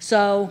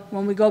 so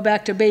when we go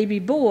back to baby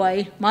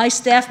boy, my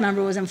staff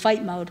member was in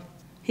fight mode.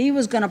 He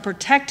was going to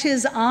protect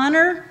his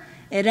honor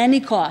at any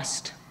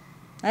cost.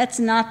 That's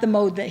not the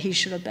mode that he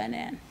should have been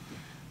in.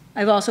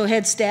 I've also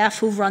had staff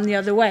who've run the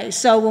other way.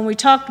 So when we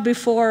talked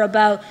before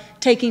about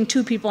taking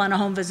 2 people on a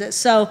home visit,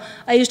 so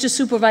I used to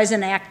supervise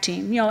an ACT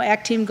team.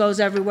 ACT team goes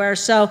everywhere.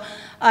 So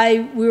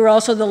we were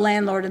also the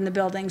landlord in the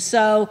building.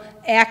 So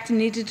ACT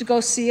needed to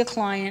go see a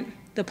client.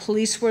 The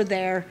police were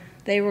there.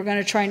 They were going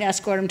to try and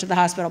escort him to the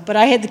hospital. But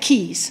I had the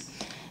keys.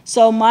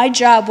 So my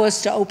job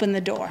was to open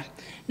the door.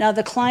 Now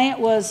the client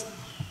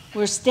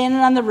we're standing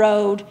on the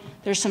road.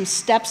 There's some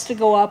steps to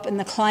go up, and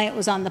the client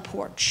was on the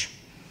porch.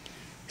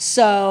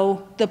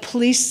 So the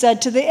police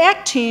said to the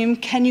ACT team,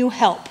 can you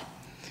help?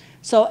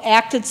 So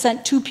ACT had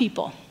sent 2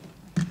 people.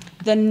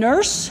 The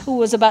nurse, who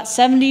was about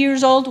 70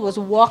 years old, was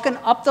walking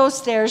up those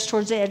stairs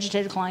towards the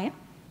agitated client,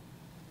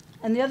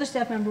 and the other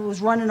staff member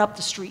was running up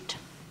the street.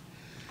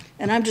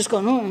 And I'm just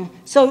going,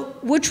 So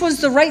which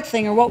was the right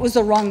thing, or what was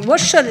the wrong?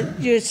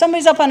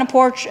 Somebody's up on a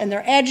porch, and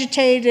they're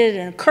agitated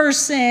and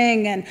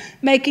cursing and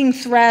making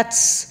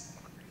threats.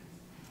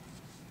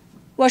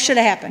 What should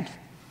have happened?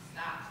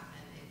 Stop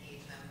and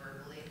engage them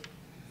verbally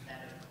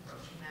instead of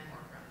approaching them or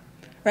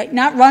running. Right,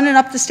 not running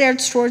up the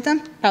stairs toward them,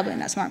 probably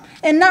not smart,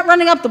 and not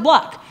running up the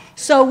block.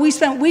 So we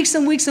spent weeks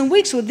and weeks and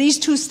weeks with these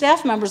two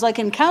staff members, like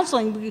in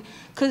counseling,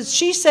 because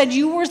she said,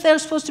 you were there,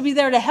 supposed to be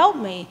there to help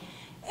me,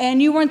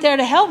 and you weren't there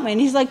to help me. And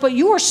he's like, but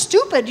you were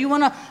stupid. You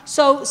want to,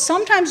 so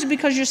sometimes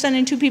because you're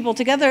sending two people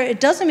together, it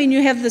doesn't mean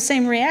you have the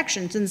same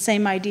reactions and the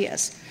same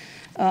ideas.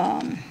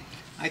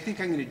 I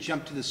think I'm going to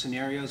jump to the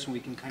scenarios and we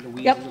can kind of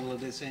weave Yep. a little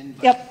of this in.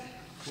 But Yep.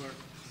 for-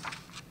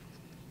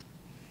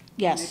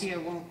 Yes. Maybe I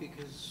won't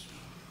because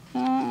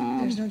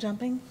There's no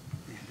jumping?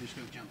 yeah, there's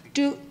no jumping.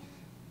 Do,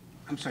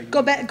 I'm sorry.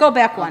 go back I'll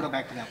one. go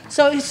back to that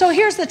one. So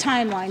here's the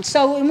timeline.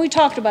 So, and we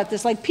talked about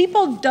this, like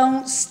people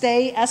don't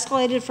stay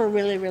escalated for a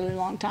really, really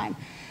long time.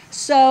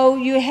 So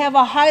you have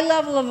a high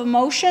level of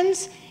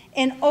emotions,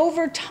 and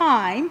over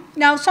time,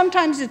 now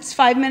sometimes it's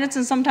 5 minutes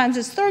and sometimes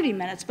it's 30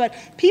 minutes, but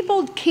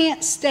people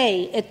can't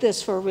stay at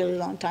this for a really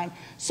long time.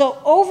 So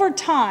over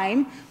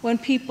time, when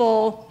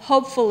people,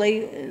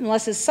 hopefully,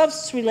 unless it's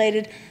substance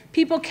related,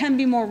 people can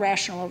be more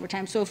rational over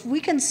time. So if we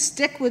can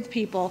stick with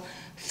people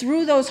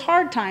through those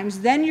hard times,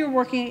 then you're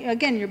working,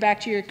 again, you're back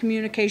to your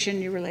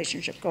communication, your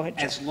relationship. Go ahead,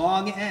 Joe. As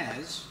long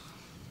as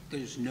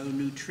there's no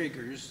new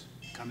triggers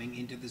coming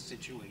into the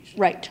situation.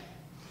 Right.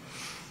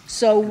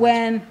 So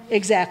when,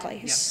 exactly.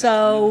 Yes, that's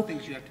So one of the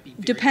things you have to be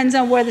very depends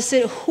on where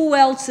who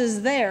else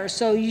is there.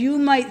 So you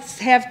might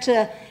have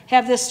to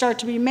have this start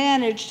to be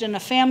managed, and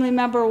a family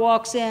member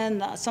walks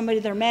in, somebody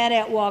they're mad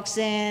at walks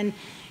in,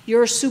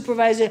 your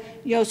supervisor,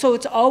 so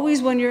it's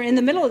always when you're in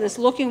the middle of this,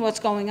 looking what's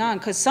going on,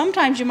 because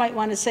sometimes you might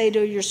want to say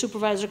to your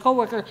supervisor,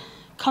 coworker,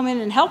 come in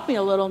and help me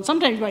a little, and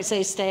sometimes you might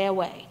say, stay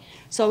away.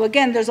 So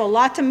again, there's a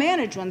lot to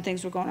manage when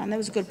things were going on. That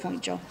was a good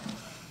point, Joe.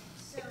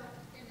 So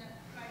in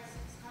a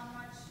crisis, how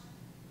much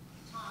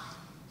time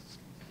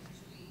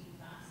usually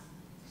lasts?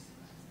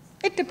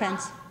 It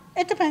depends.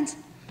 It depends.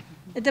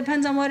 It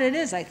depends on what it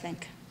is, I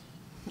think.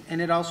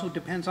 And it also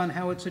depends on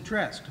how it's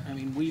addressed. I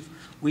mean,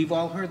 we've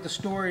all heard the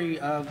story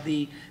of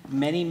the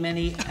many,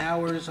 many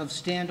hours of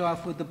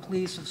standoff with the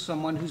police of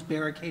someone who's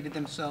barricaded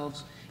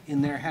themselves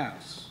in their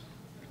house.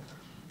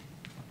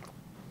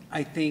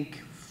 I think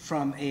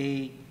from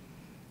a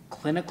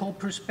clinical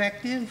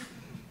perspective,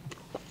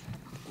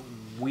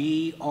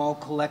 we all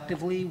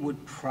collectively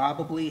would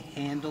probably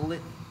handle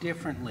it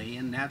differently,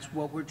 and that's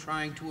what we're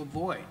trying to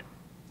avoid.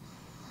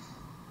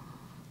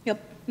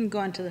 Yep, and go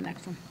on to the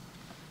next one.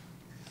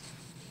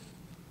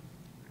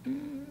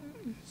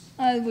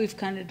 We've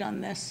kind of done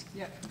this.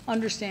 Yep.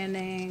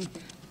 Understanding.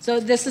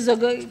 So this is a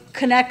good,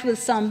 connect with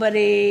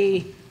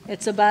somebody.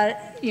 It's about,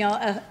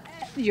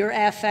 your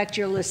affect,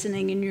 your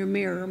listening, and your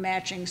mirror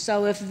matching.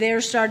 So if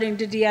they're starting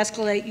to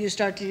de-escalate, you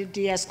start to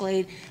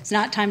de-escalate. It's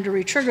not time to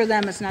re-trigger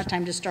them. It's not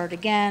time to start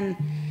again.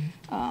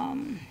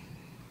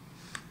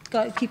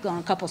 Keep going,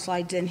 a couple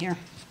slides in here.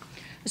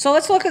 So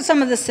let's look at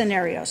some of the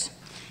scenarios.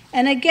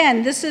 And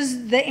again,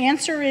 the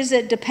answer is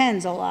it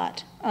depends a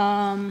lot.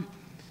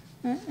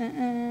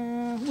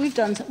 We've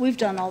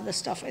done all this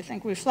stuff, I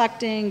think.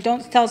 Reflecting,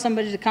 don't tell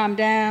somebody to calm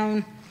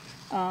down.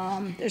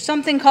 There's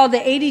something called the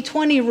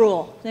 80-20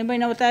 rule. Does anybody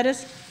know what that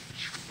is?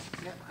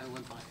 Yeah, I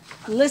went by.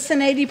 Listen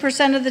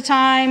 80% of the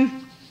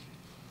time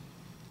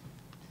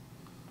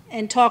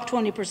and talk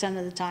 20%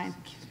 of the time.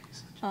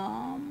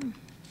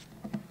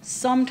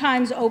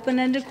 Sometimes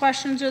open-ended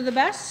questions are the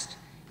best,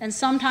 and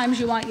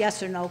sometimes you want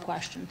yes or no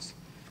questions.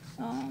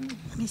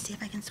 Let me see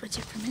if I can switch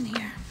it from in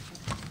here.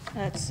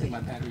 Let's see.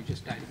 My battery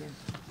just died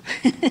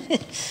again.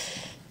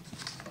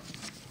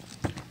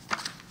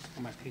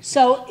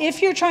 So if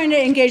you're trying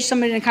to engage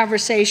somebody in a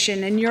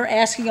conversation and you're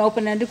asking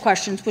open-ended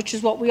questions, which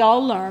is what we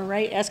all learn,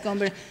 right? Ask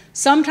open.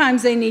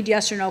 Sometimes they need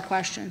yes or no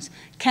questions.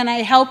 Can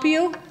I help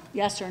you?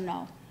 Yes or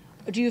no.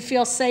 Do you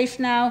feel safe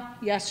now?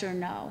 Yes or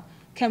no.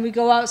 Can we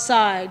go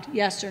outside?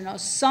 Yes or no.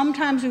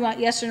 Sometimes we want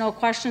yes or no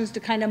questions to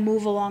kind of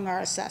move along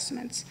our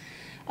assessments.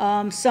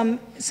 Some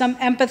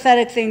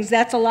empathetic things,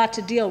 that's a lot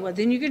to deal with.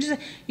 And you could just,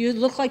 you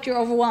look like you're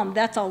overwhelmed.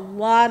 That's a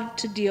lot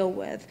to deal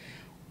with.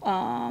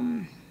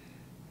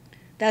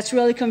 That's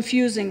really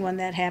confusing when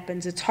that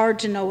happens. It's hard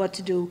to know what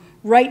to do.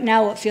 Right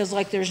now, it feels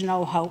like there's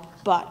no hope,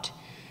 but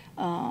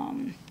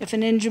if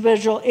an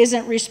individual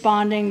isn't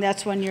responding,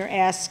 that's when you're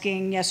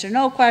asking yes or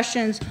no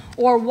questions,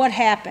 or what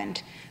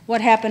happened?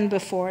 What happened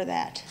before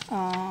that?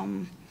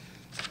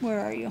 Where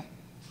are you?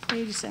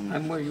 87.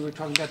 I'm where you were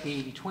talking about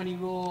the 80-20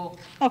 rule,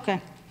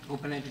 Okay.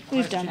 open-ended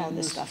We've questions, done all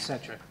this stuff. et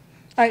cetera.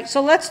 All right,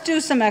 so let's do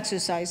some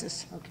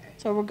exercises. Okay.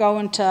 So we're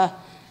going to,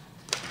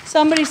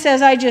 somebody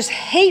says, I just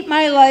hate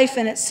my life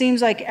and it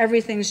seems like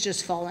everything's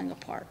just falling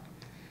apart.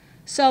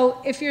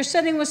 So if you're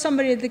sitting with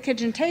somebody at the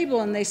kitchen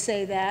table and they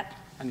say that,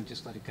 I can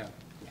just let it go.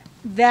 Yeah.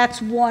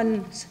 that's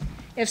one.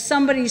 If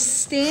somebody's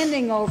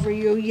standing over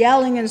you,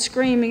 yelling and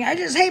screaming, I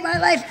just hate my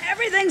life,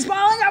 everything's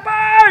falling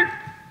apart,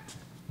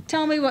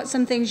 tell me what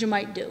some things you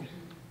might do.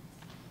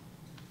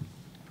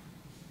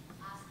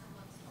 Ask them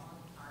what's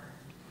falling apart.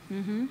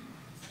 Mm-hmm.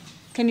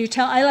 Can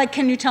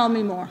you tell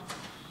me more?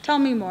 Tell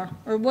me more,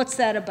 or what's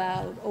that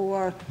about,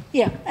 or,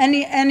 yeah,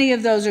 any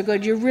of those are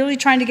good. You're really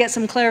trying to get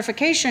some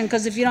clarification,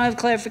 because if you don't have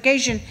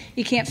clarification,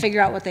 you can't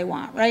figure out what they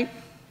want, right?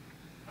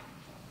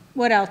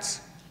 What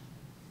else?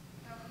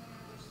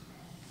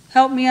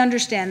 Help me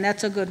understand,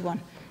 that's a good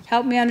one.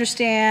 Help me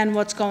understand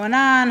what's going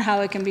on,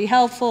 how it can be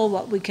helpful,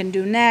 what we can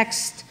do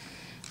next.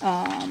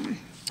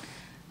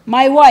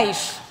 My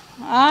wife,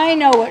 I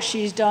know what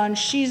she's done.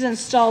 She's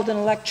installed an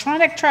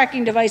electronic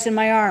tracking device in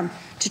my arm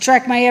to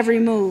track my every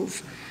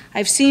move.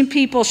 I've seen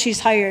people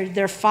she's hired,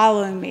 they're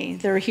following me.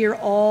 They're here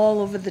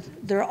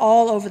they're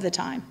all over the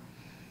time.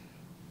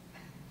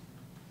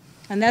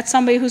 And that's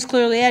somebody who's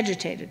clearly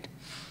agitated.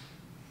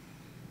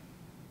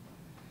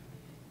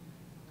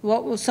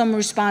 What some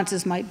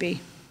responses might be?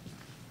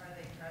 Are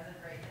they present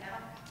right now?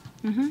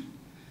 Mm-hmm.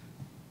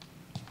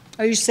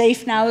 Are you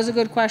safe now is a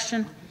good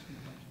question.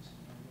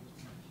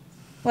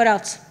 What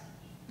else?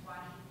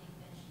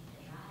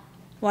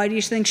 Why do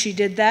you think she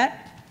did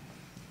that?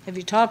 Have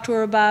you talked to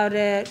her about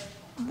it?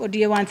 What do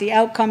you want the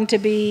outcome to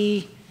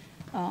be?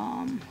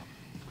 How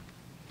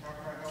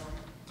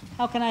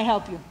can I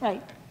help you?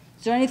 Right.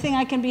 Is there anything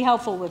I can be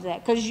helpful with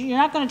that? Because you're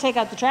not going to take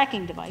out the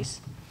tracking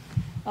device.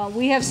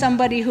 We have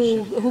somebody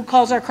who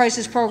calls our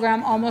crisis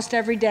program almost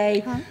every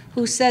day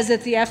who says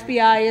that the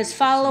FBI is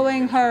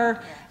following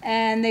her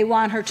and they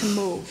want her to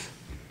move.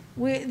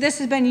 This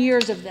has been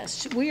years of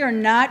this. We are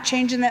not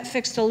changing that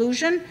fixed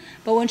illusion,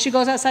 but when she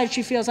goes outside,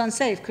 she feels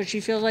unsafe because she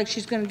feels like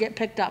she's going to get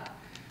picked up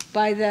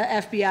by the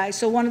FBI.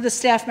 So one of the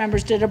staff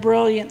members did a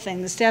brilliant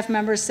thing. The staff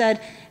member said,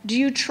 "Do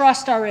you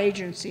trust our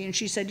agency?" And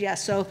she said,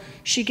 "Yes." So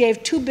she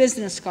gave 2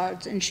 business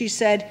cards, and she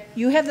said,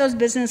 "You have those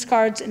business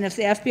cards, and if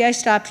the FBI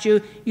stops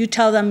you, you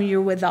tell them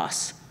you're with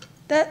us."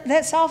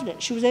 That solved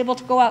it. She was able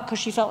to go out because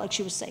she felt like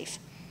she was safe.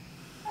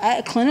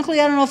 Clinically,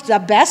 I don't know if it's the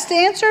best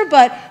answer,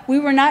 but we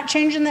were not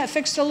changing that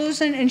fixed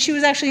illusion, and she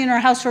was actually in her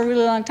house for a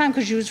really long time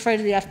because she was afraid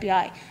of the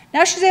FBI.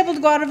 Now she's able to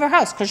go out of her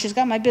house because she's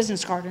got my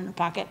business card in her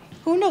pocket.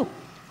 Who knew?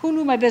 Who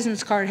knew my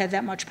business card had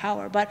that much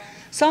power? But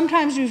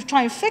sometimes we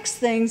try and fix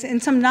things in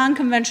some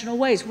non-conventional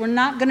ways. We're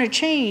not going to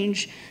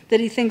change that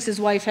he thinks his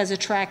wife has a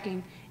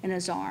tracking in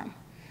his arm.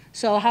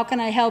 So how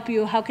can I help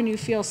you? How can you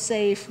feel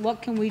safe?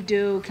 What can we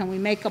do? Can we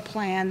make a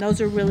plan?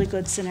 Those are really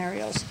good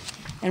scenarios.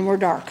 And we're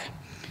dark.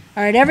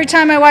 All right, every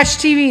time I watch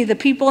TV, the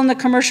people in the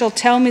commercial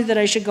tell me that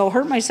I should go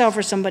hurt myself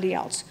or somebody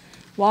else.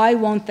 Why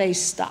won't they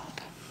stop?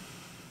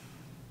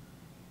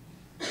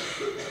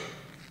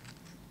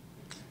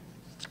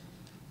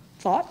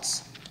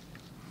 Thoughts?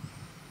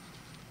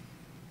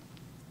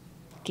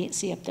 Can't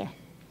see up there.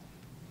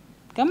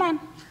 Come on.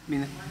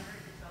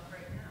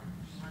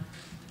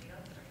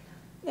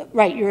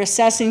 Right, you're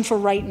assessing for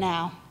right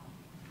now,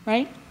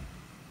 right?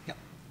 Yep.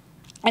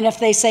 And if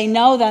they say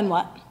no, then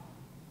what?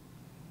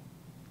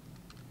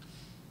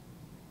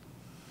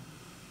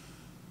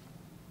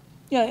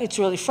 Yeah, it's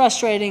really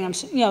frustrating.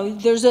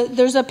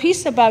 There's a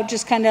piece about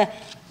just kind of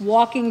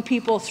walking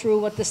people through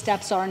what the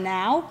steps are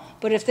now.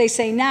 But if they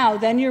say now,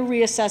 then you're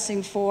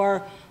reassessing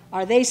for,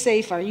 are they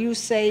safe? Are you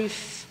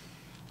safe?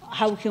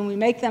 How can we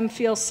make them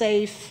feel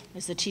safe?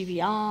 Is the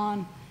TV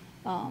on?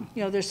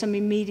 There's some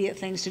immediate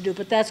things to do,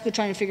 but that's good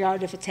trying to figure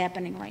out if it's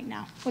happening right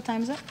now. What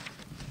time is it?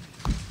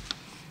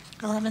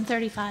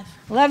 11:35.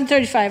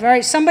 11:35. All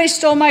right, somebody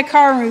stole my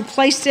car and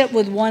replaced it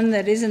with one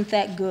that isn't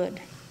that good.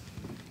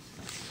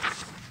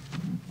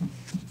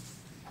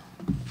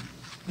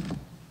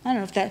 I don't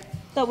know if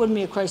that wouldn't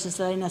be a crisis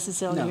that I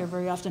necessarily hear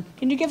very often.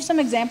 Can you give some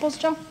examples,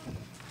 Joe?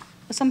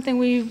 Of something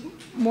we're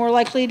more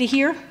likely to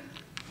hear?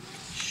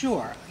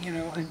 Sure,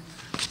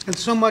 and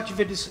so much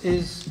of it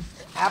is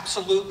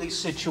absolutely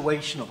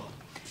situational,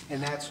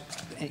 and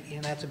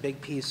that's a big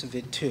piece of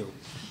it too.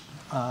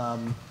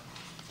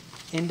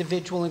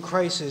 Individual in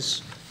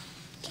crisis,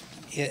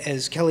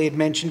 as Kelly had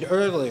mentioned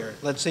earlier,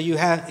 let's say you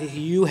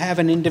have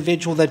an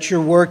individual that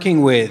you're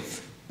working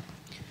with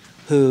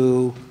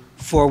who,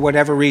 for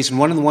whatever reason,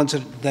 one of the ones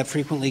that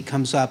frequently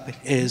comes up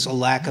is a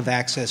lack of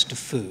access to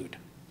food.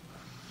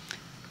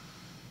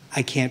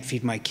 I can't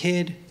feed my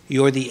kid.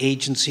 You're the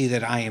agency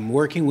that I am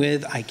working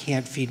with. I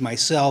can't feed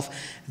myself.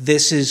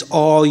 This is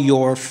all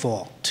your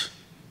fault.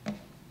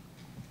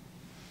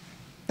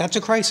 That's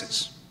a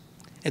crisis.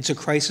 It's a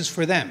crisis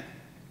for them.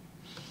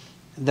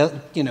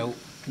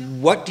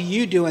 What do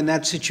you do in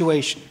that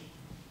situation?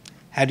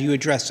 How do you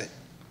address it?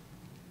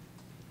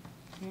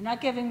 You're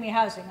not giving me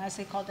housing. I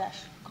say call Dash.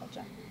 Call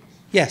John.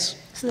 Yes.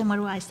 So then what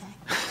do I say?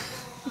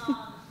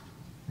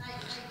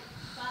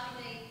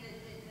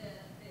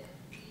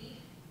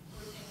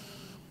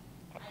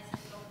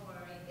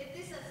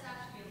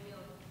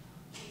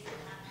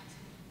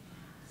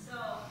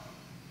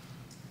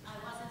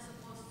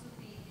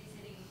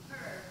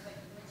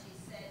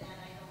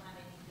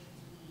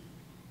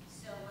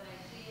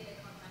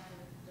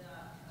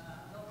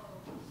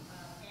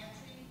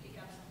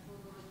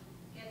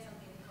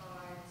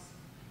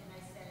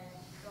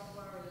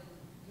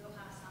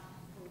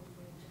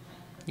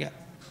 Yeah.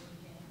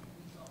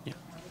 Yeah.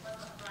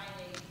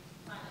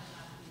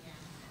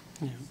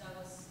 Yeah. So I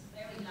was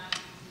very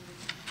lucky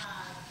to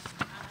have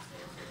access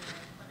to a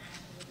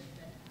connection with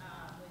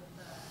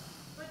the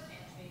food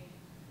pantry,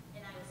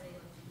 and I was able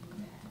to do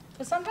that.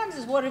 But sometimes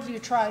it's what have you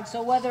tried?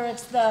 So whether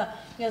it's the,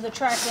 you know, the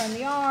tracker in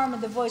the arm or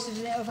the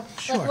voices,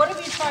 Sure. like what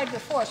have you tried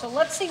before? So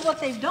let's see what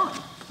they've done.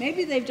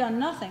 Maybe they've done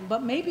nothing,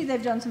 but maybe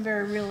they've done some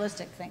very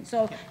realistic things.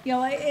 So, you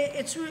know,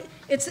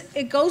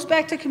 it goes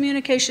back to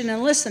communication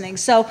and listening.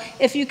 So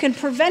if you can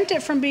prevent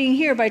it from being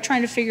here by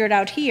trying to figure it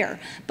out here,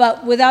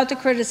 but without the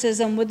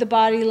criticism, with the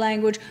body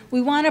language,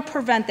 we want to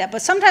prevent that.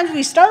 But sometimes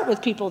we start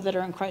with people that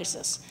are in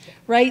crisis,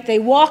 right? They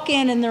walk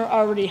in and they're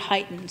already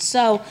heightened.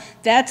 So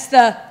that's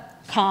the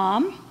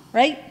calm,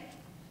 right?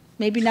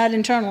 Maybe not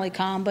internally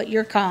calm, but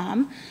you're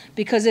calm.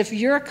 Because if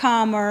you're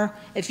calmer,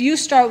 if you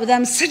start with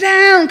them, sit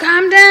down,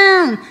 calm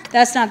down,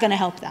 that's not going to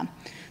help them.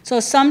 So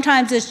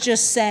sometimes it's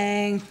just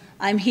saying,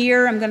 I'm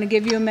here, I'm going to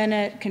give you a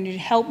minute, can you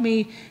help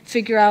me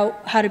figure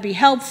out how to be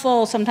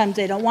helpful? Sometimes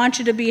they don't want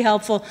you to be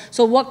helpful,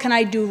 so what can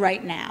I do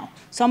right now?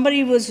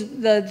 Somebody was,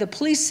 the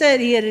police said,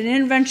 he had an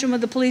intervention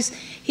with the police.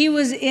 He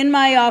was in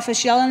my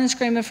office yelling and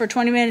screaming for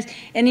 20 minutes,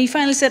 and he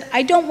finally said,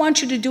 I don't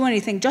want you to do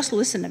anything, just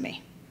listen to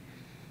me.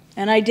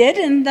 And I did,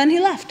 and then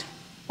he left.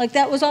 Like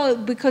that was all,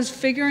 because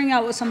figuring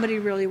out what somebody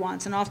really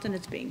wants, and often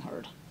it's being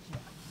heard.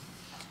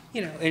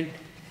 You know, and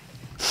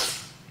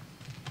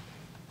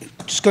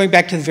just going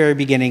back to the very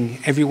beginning,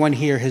 everyone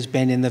here has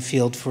been in the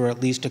field for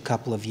at least a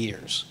couple of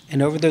years.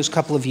 And over those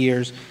couple of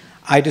years,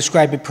 I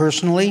describe it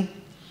personally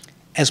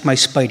as my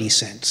spidey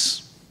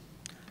sense.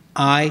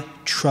 I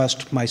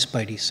trust my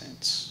spidey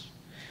sense.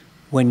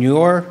 When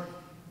your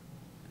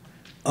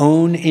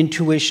own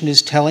intuition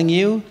is telling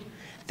you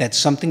that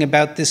something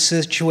about this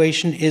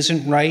situation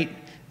isn't right,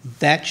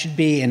 that should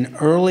be an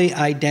early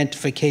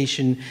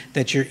identification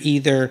that you're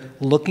either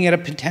looking at a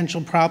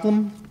potential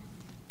problem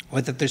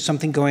or that there's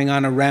something going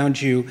on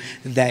around you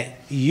that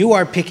you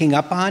are picking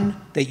up on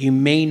that you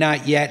may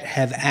not yet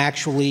have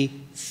actually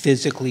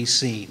physically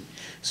seen.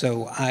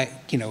 So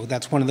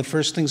that's one of the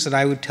first things that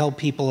I would tell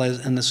people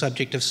as in the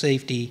subject of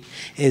safety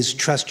is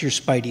trust your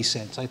spidey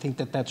sense. I think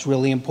that that's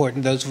really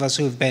important. Those of us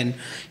who have been,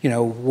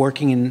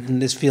 working in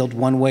this field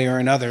one way or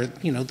another,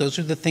 those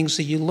are the things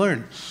that you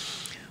learn.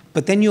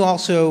 But then you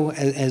also,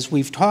 as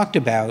we've talked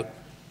about,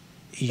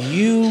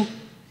 you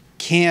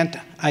can't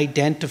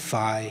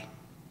identify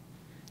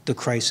the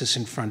crisis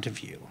in front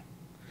of you.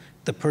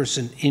 The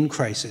person in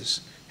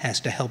crisis has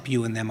to help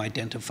you and them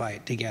identify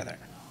it together.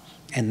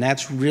 And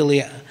that's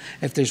really,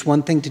 if there's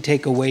one thing to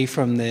take away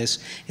from this,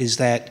 is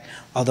that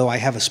although I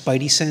have a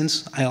spidey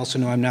sense, I also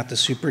know I'm not the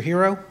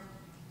superhero,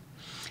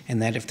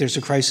 and that if there's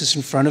a crisis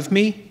in front of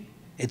me,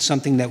 it's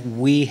something that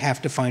we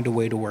have to find a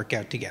way to work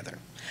out together.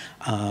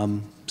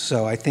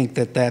 So I think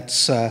that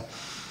that's,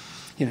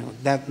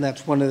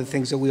 that's one of the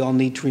things that we all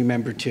need to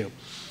remember too.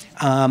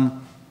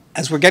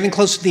 As we're getting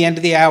close to the end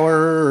of the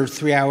hour, or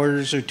 3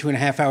 hours, or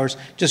 2.5 hours,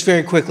 just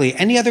very quickly,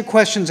 any other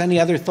questions, any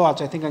other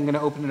thoughts? I think I'm going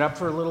to open it up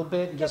for a little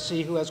bit and just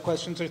see who has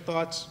questions or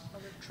thoughts.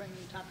 Other training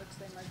topics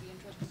they might be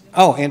interested in.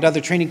 Oh, and other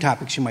training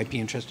topics you might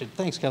be interested in.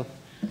 Thanks, Kelly.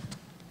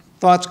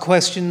 Thoughts,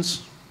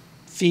 questions,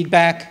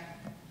 feedback?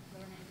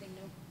 Learn anything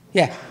new?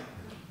 Yeah.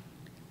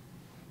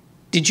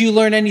 Did you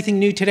learn anything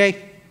new today?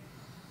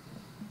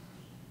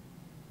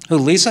 Who,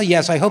 Lisa?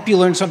 Yes, I hope you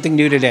learned something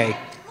new today.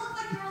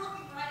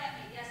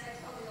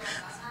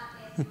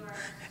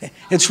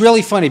 It's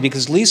really funny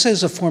because Lisa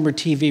is a former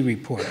TV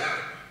reporter.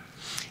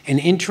 And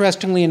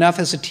interestingly enough,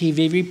 as a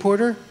TV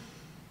reporter,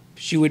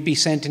 she would be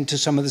sent into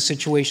some of the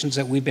situations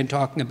that we've been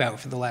talking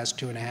about for the last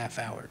 2.5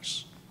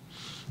 hours.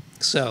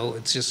 So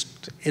it's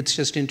just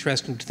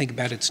interesting to think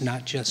about. It's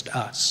not just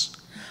us.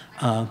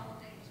 Yeah,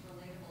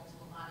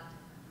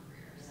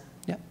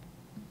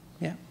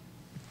 yeah.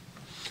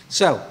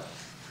 So,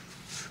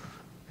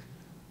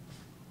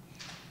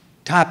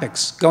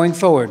 topics going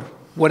forward.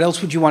 What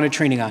else would you want a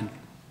training on?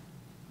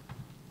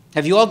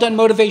 Have you all done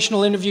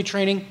motivational interview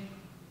training?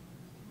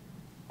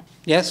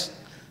 Yes?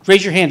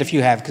 Raise your hand if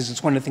you have, because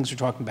it's one of the things we're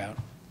talking about.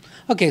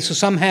 Okay, so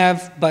some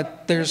have,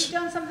 but there's... Have you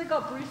done something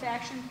called brief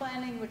action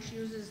planning, which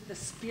uses the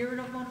spirit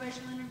of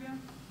motivational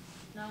interviewing?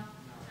 No?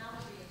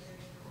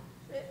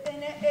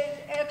 And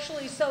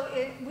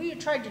we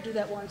tried to do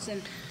that once.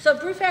 And so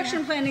brief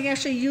action planning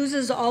actually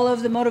uses all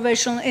of the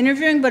motivational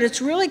interviewing, but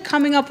it's really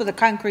coming up with a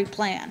concrete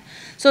plan.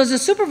 So as a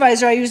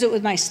supervisor, I use it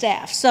with my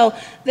staff. So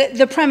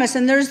the premise,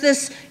 and there's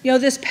this,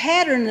 this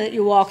pattern that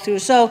you walk through.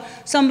 So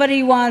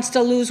somebody wants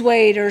to lose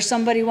weight or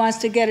somebody wants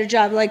to get a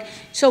job.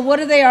 So what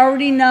do they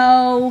already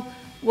know?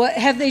 What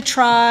have they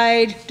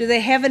tried? Do they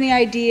have any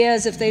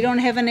ideas? If they don't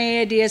have any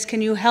ideas,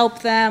 can you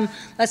help them?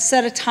 Let's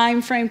set a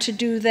time frame to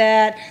do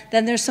that.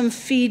 Then there's some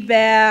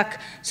feedback.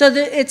 So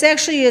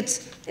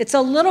it's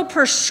a little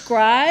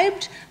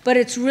prescribed, but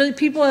it's really,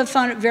 people have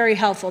found it very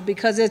helpful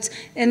because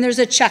and there's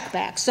a check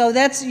back. So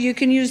you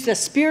can use the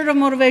spirit of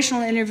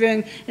motivational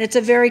interviewing, and it's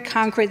a very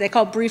concrete, they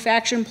call it brief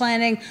action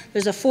planning.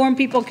 There's a form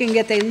people can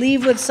get, they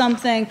leave with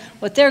something,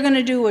 what they're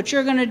gonna do, what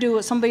you're gonna do,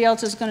 what somebody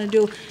else is gonna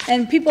do.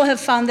 And people have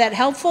found that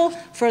helpful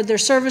for their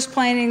service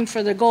planning,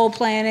 for their goal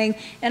planning,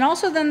 and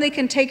also then they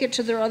can take it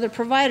to their other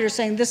providers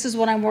saying, this is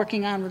what I'm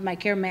working on with my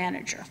care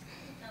manager.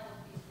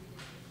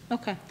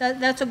 Okay,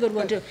 that's a good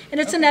one too.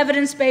 And it's an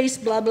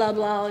evidence-based, blah, blah,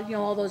 blah,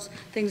 all those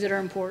things that are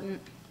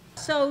important.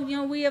 So,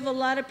 we have a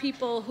lot of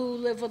people who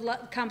live with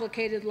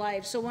complicated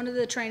lives. So one of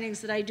the trainings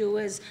that I do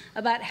is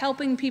about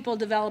helping people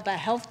develop a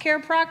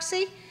healthcare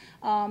proxy.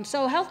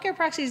 So healthcare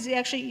proxy is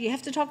actually, you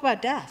have to talk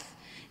about death.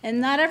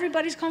 And not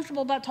everybody's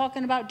comfortable about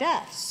talking about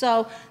death.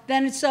 So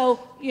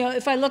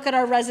if I look at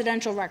our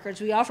residential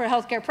records, we offer a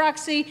healthcare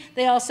proxy,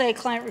 they all say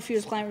client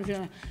refused,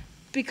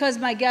 because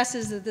my guess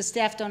is that the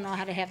staff don't know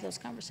how to have those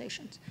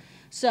conversations.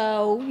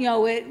 So,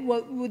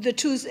 the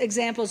two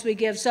examples we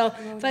give. So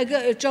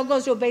if Joe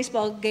goes to a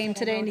baseball game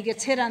today and he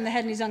gets hit on the head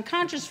and he's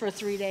unconscious for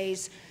 3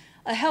 days,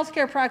 a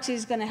healthcare proxy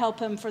is gonna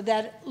help him for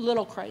that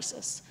little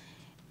crisis.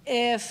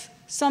 If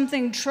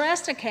something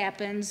drastic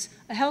happens,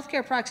 a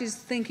healthcare proxy is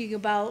thinking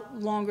about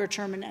longer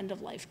term and end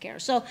of life care.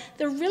 So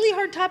they're really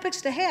hard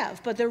topics to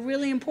have, but they're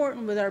really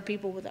important with our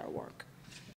people, with our work.